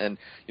about. And,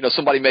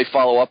 somebody may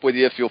follow up with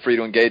you. Feel free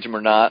to engage them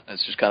or not.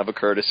 It's just kind of a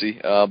courtesy.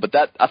 But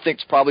that, I think,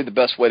 is probably the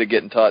best way to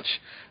get in touch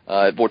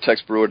at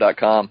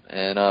vortexbrewer.com.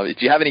 And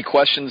if you have any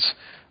questions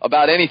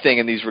about anything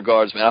in these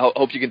regards, man, I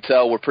hope you can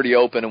tell we're pretty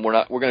open, and we're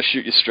going to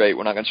shoot you straight.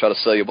 We're not going to try to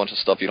sell you a bunch of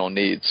stuff you don't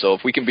need. So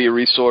if we can be a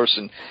resource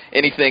in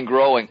anything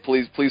growing,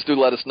 please do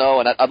let us know.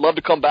 And I'd love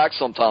to come back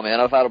sometime, man.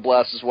 I've had a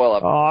blast as well.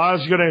 I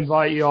was going to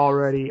invite you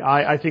already.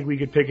 I think we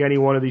could pick any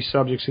one of these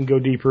subjects and go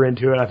deeper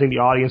into it. I think the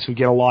audience would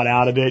get a lot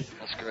out of it.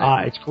 That's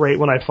great. It's great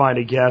when I find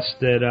a guest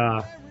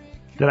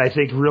that I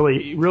think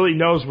really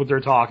just what they're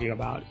talking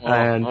about. Oh,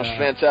 and that's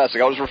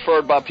fantastic. I was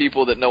referred by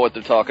people that know what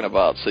they're talking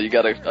about, so you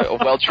got a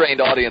well-trained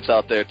audience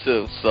out there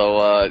too.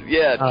 So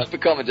just for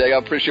coming, Jake. I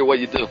appreciate what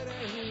you do.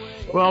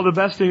 Well, the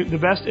best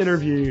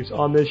interviews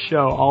on this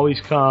show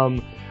always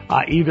come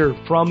either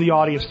from the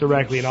audience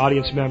directly, an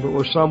audience member,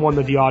 or someone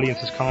that the audience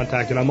has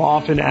contacted. I'm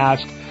often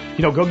asked,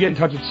 go get in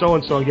touch with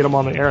so-and-so and get them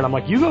on the air. And I'm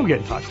like, you go get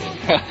in touch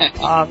with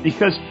them.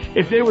 Because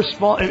if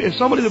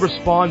somebody that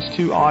responds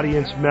to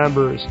audience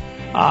members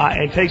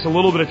and takes a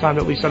little bit of time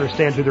to at least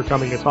understand who they're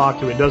coming to talk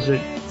to, it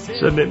doesn't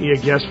submit me a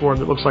guest form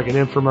that looks like an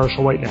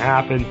infomercial waiting to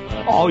happen,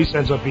 always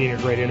ends up being a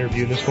great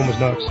interview. This one was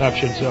no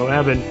exception. So,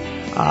 Evan,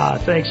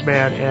 thanks,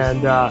 man.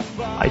 And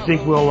I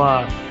think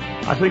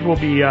we'll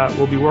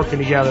be working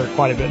together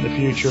quite a bit in the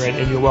future,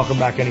 and you're welcome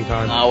back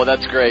anytime. Oh, well,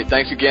 that's great.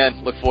 Thanks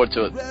again. Look forward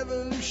to it.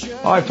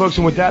 All right, folks,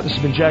 and with that, this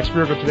has been Jack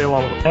Spirko today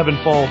along with Evan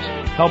Folds,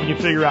 helping you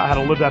figure out how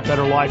to live that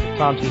better life if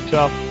times get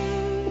tough,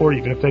 or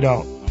even if they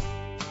don't.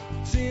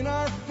 Seeing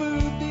our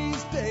food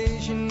these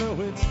days,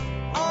 it's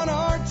on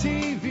our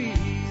TVs.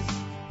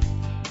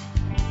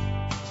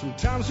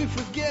 Sometimes we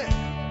forget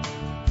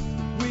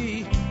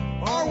we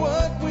are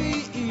what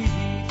we eat.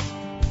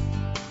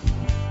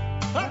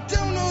 I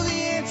don't know the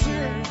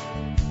answer.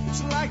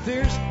 It's like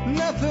there's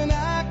nothing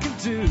I can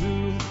do.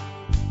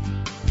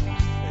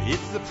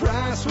 It's the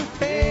price we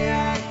pay,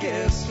 I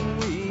guess, when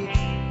we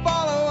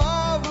follow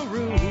all the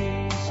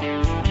rules.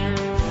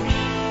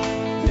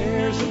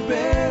 There's a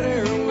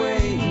better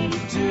way to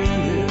do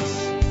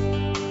this.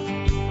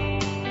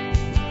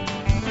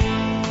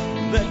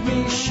 Let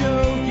me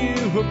show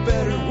you a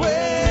better way.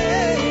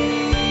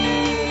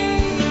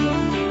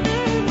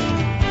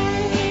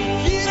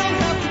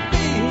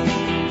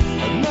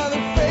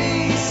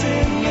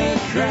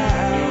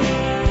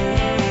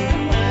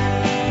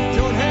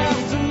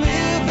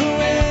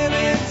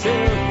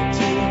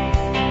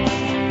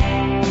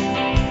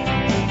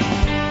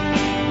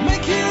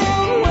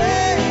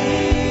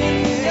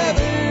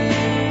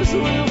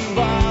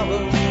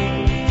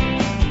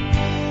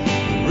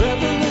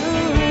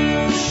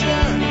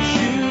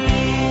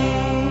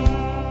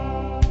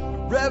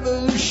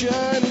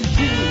 Revolution is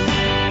you.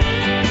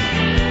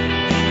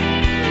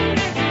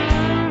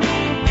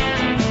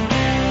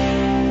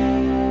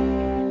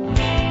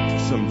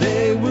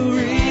 Someday we'll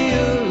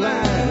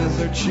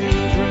realize our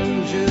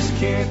children just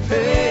can't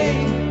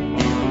pay.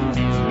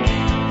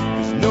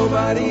 'Cause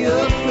nobody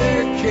up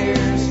there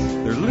cares.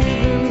 They're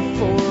living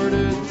for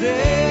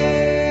today.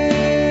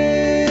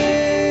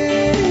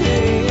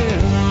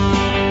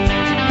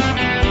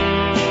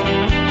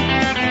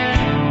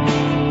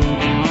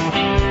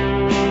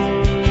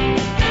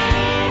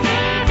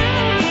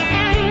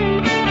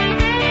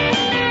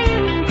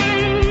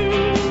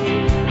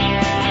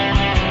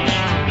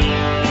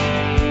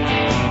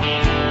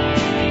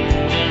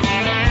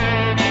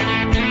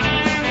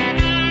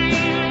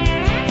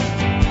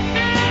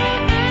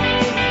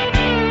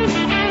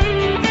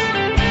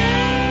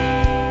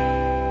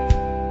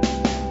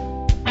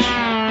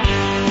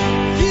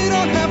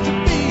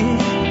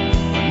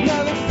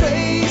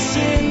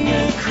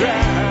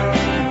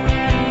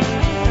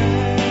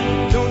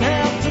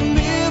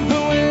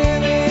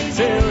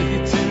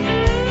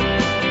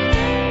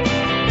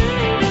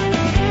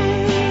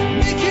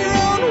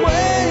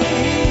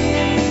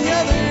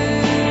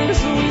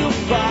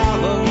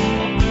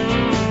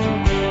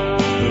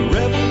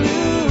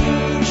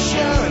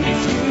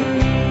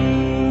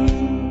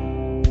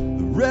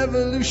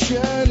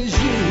 Revolution.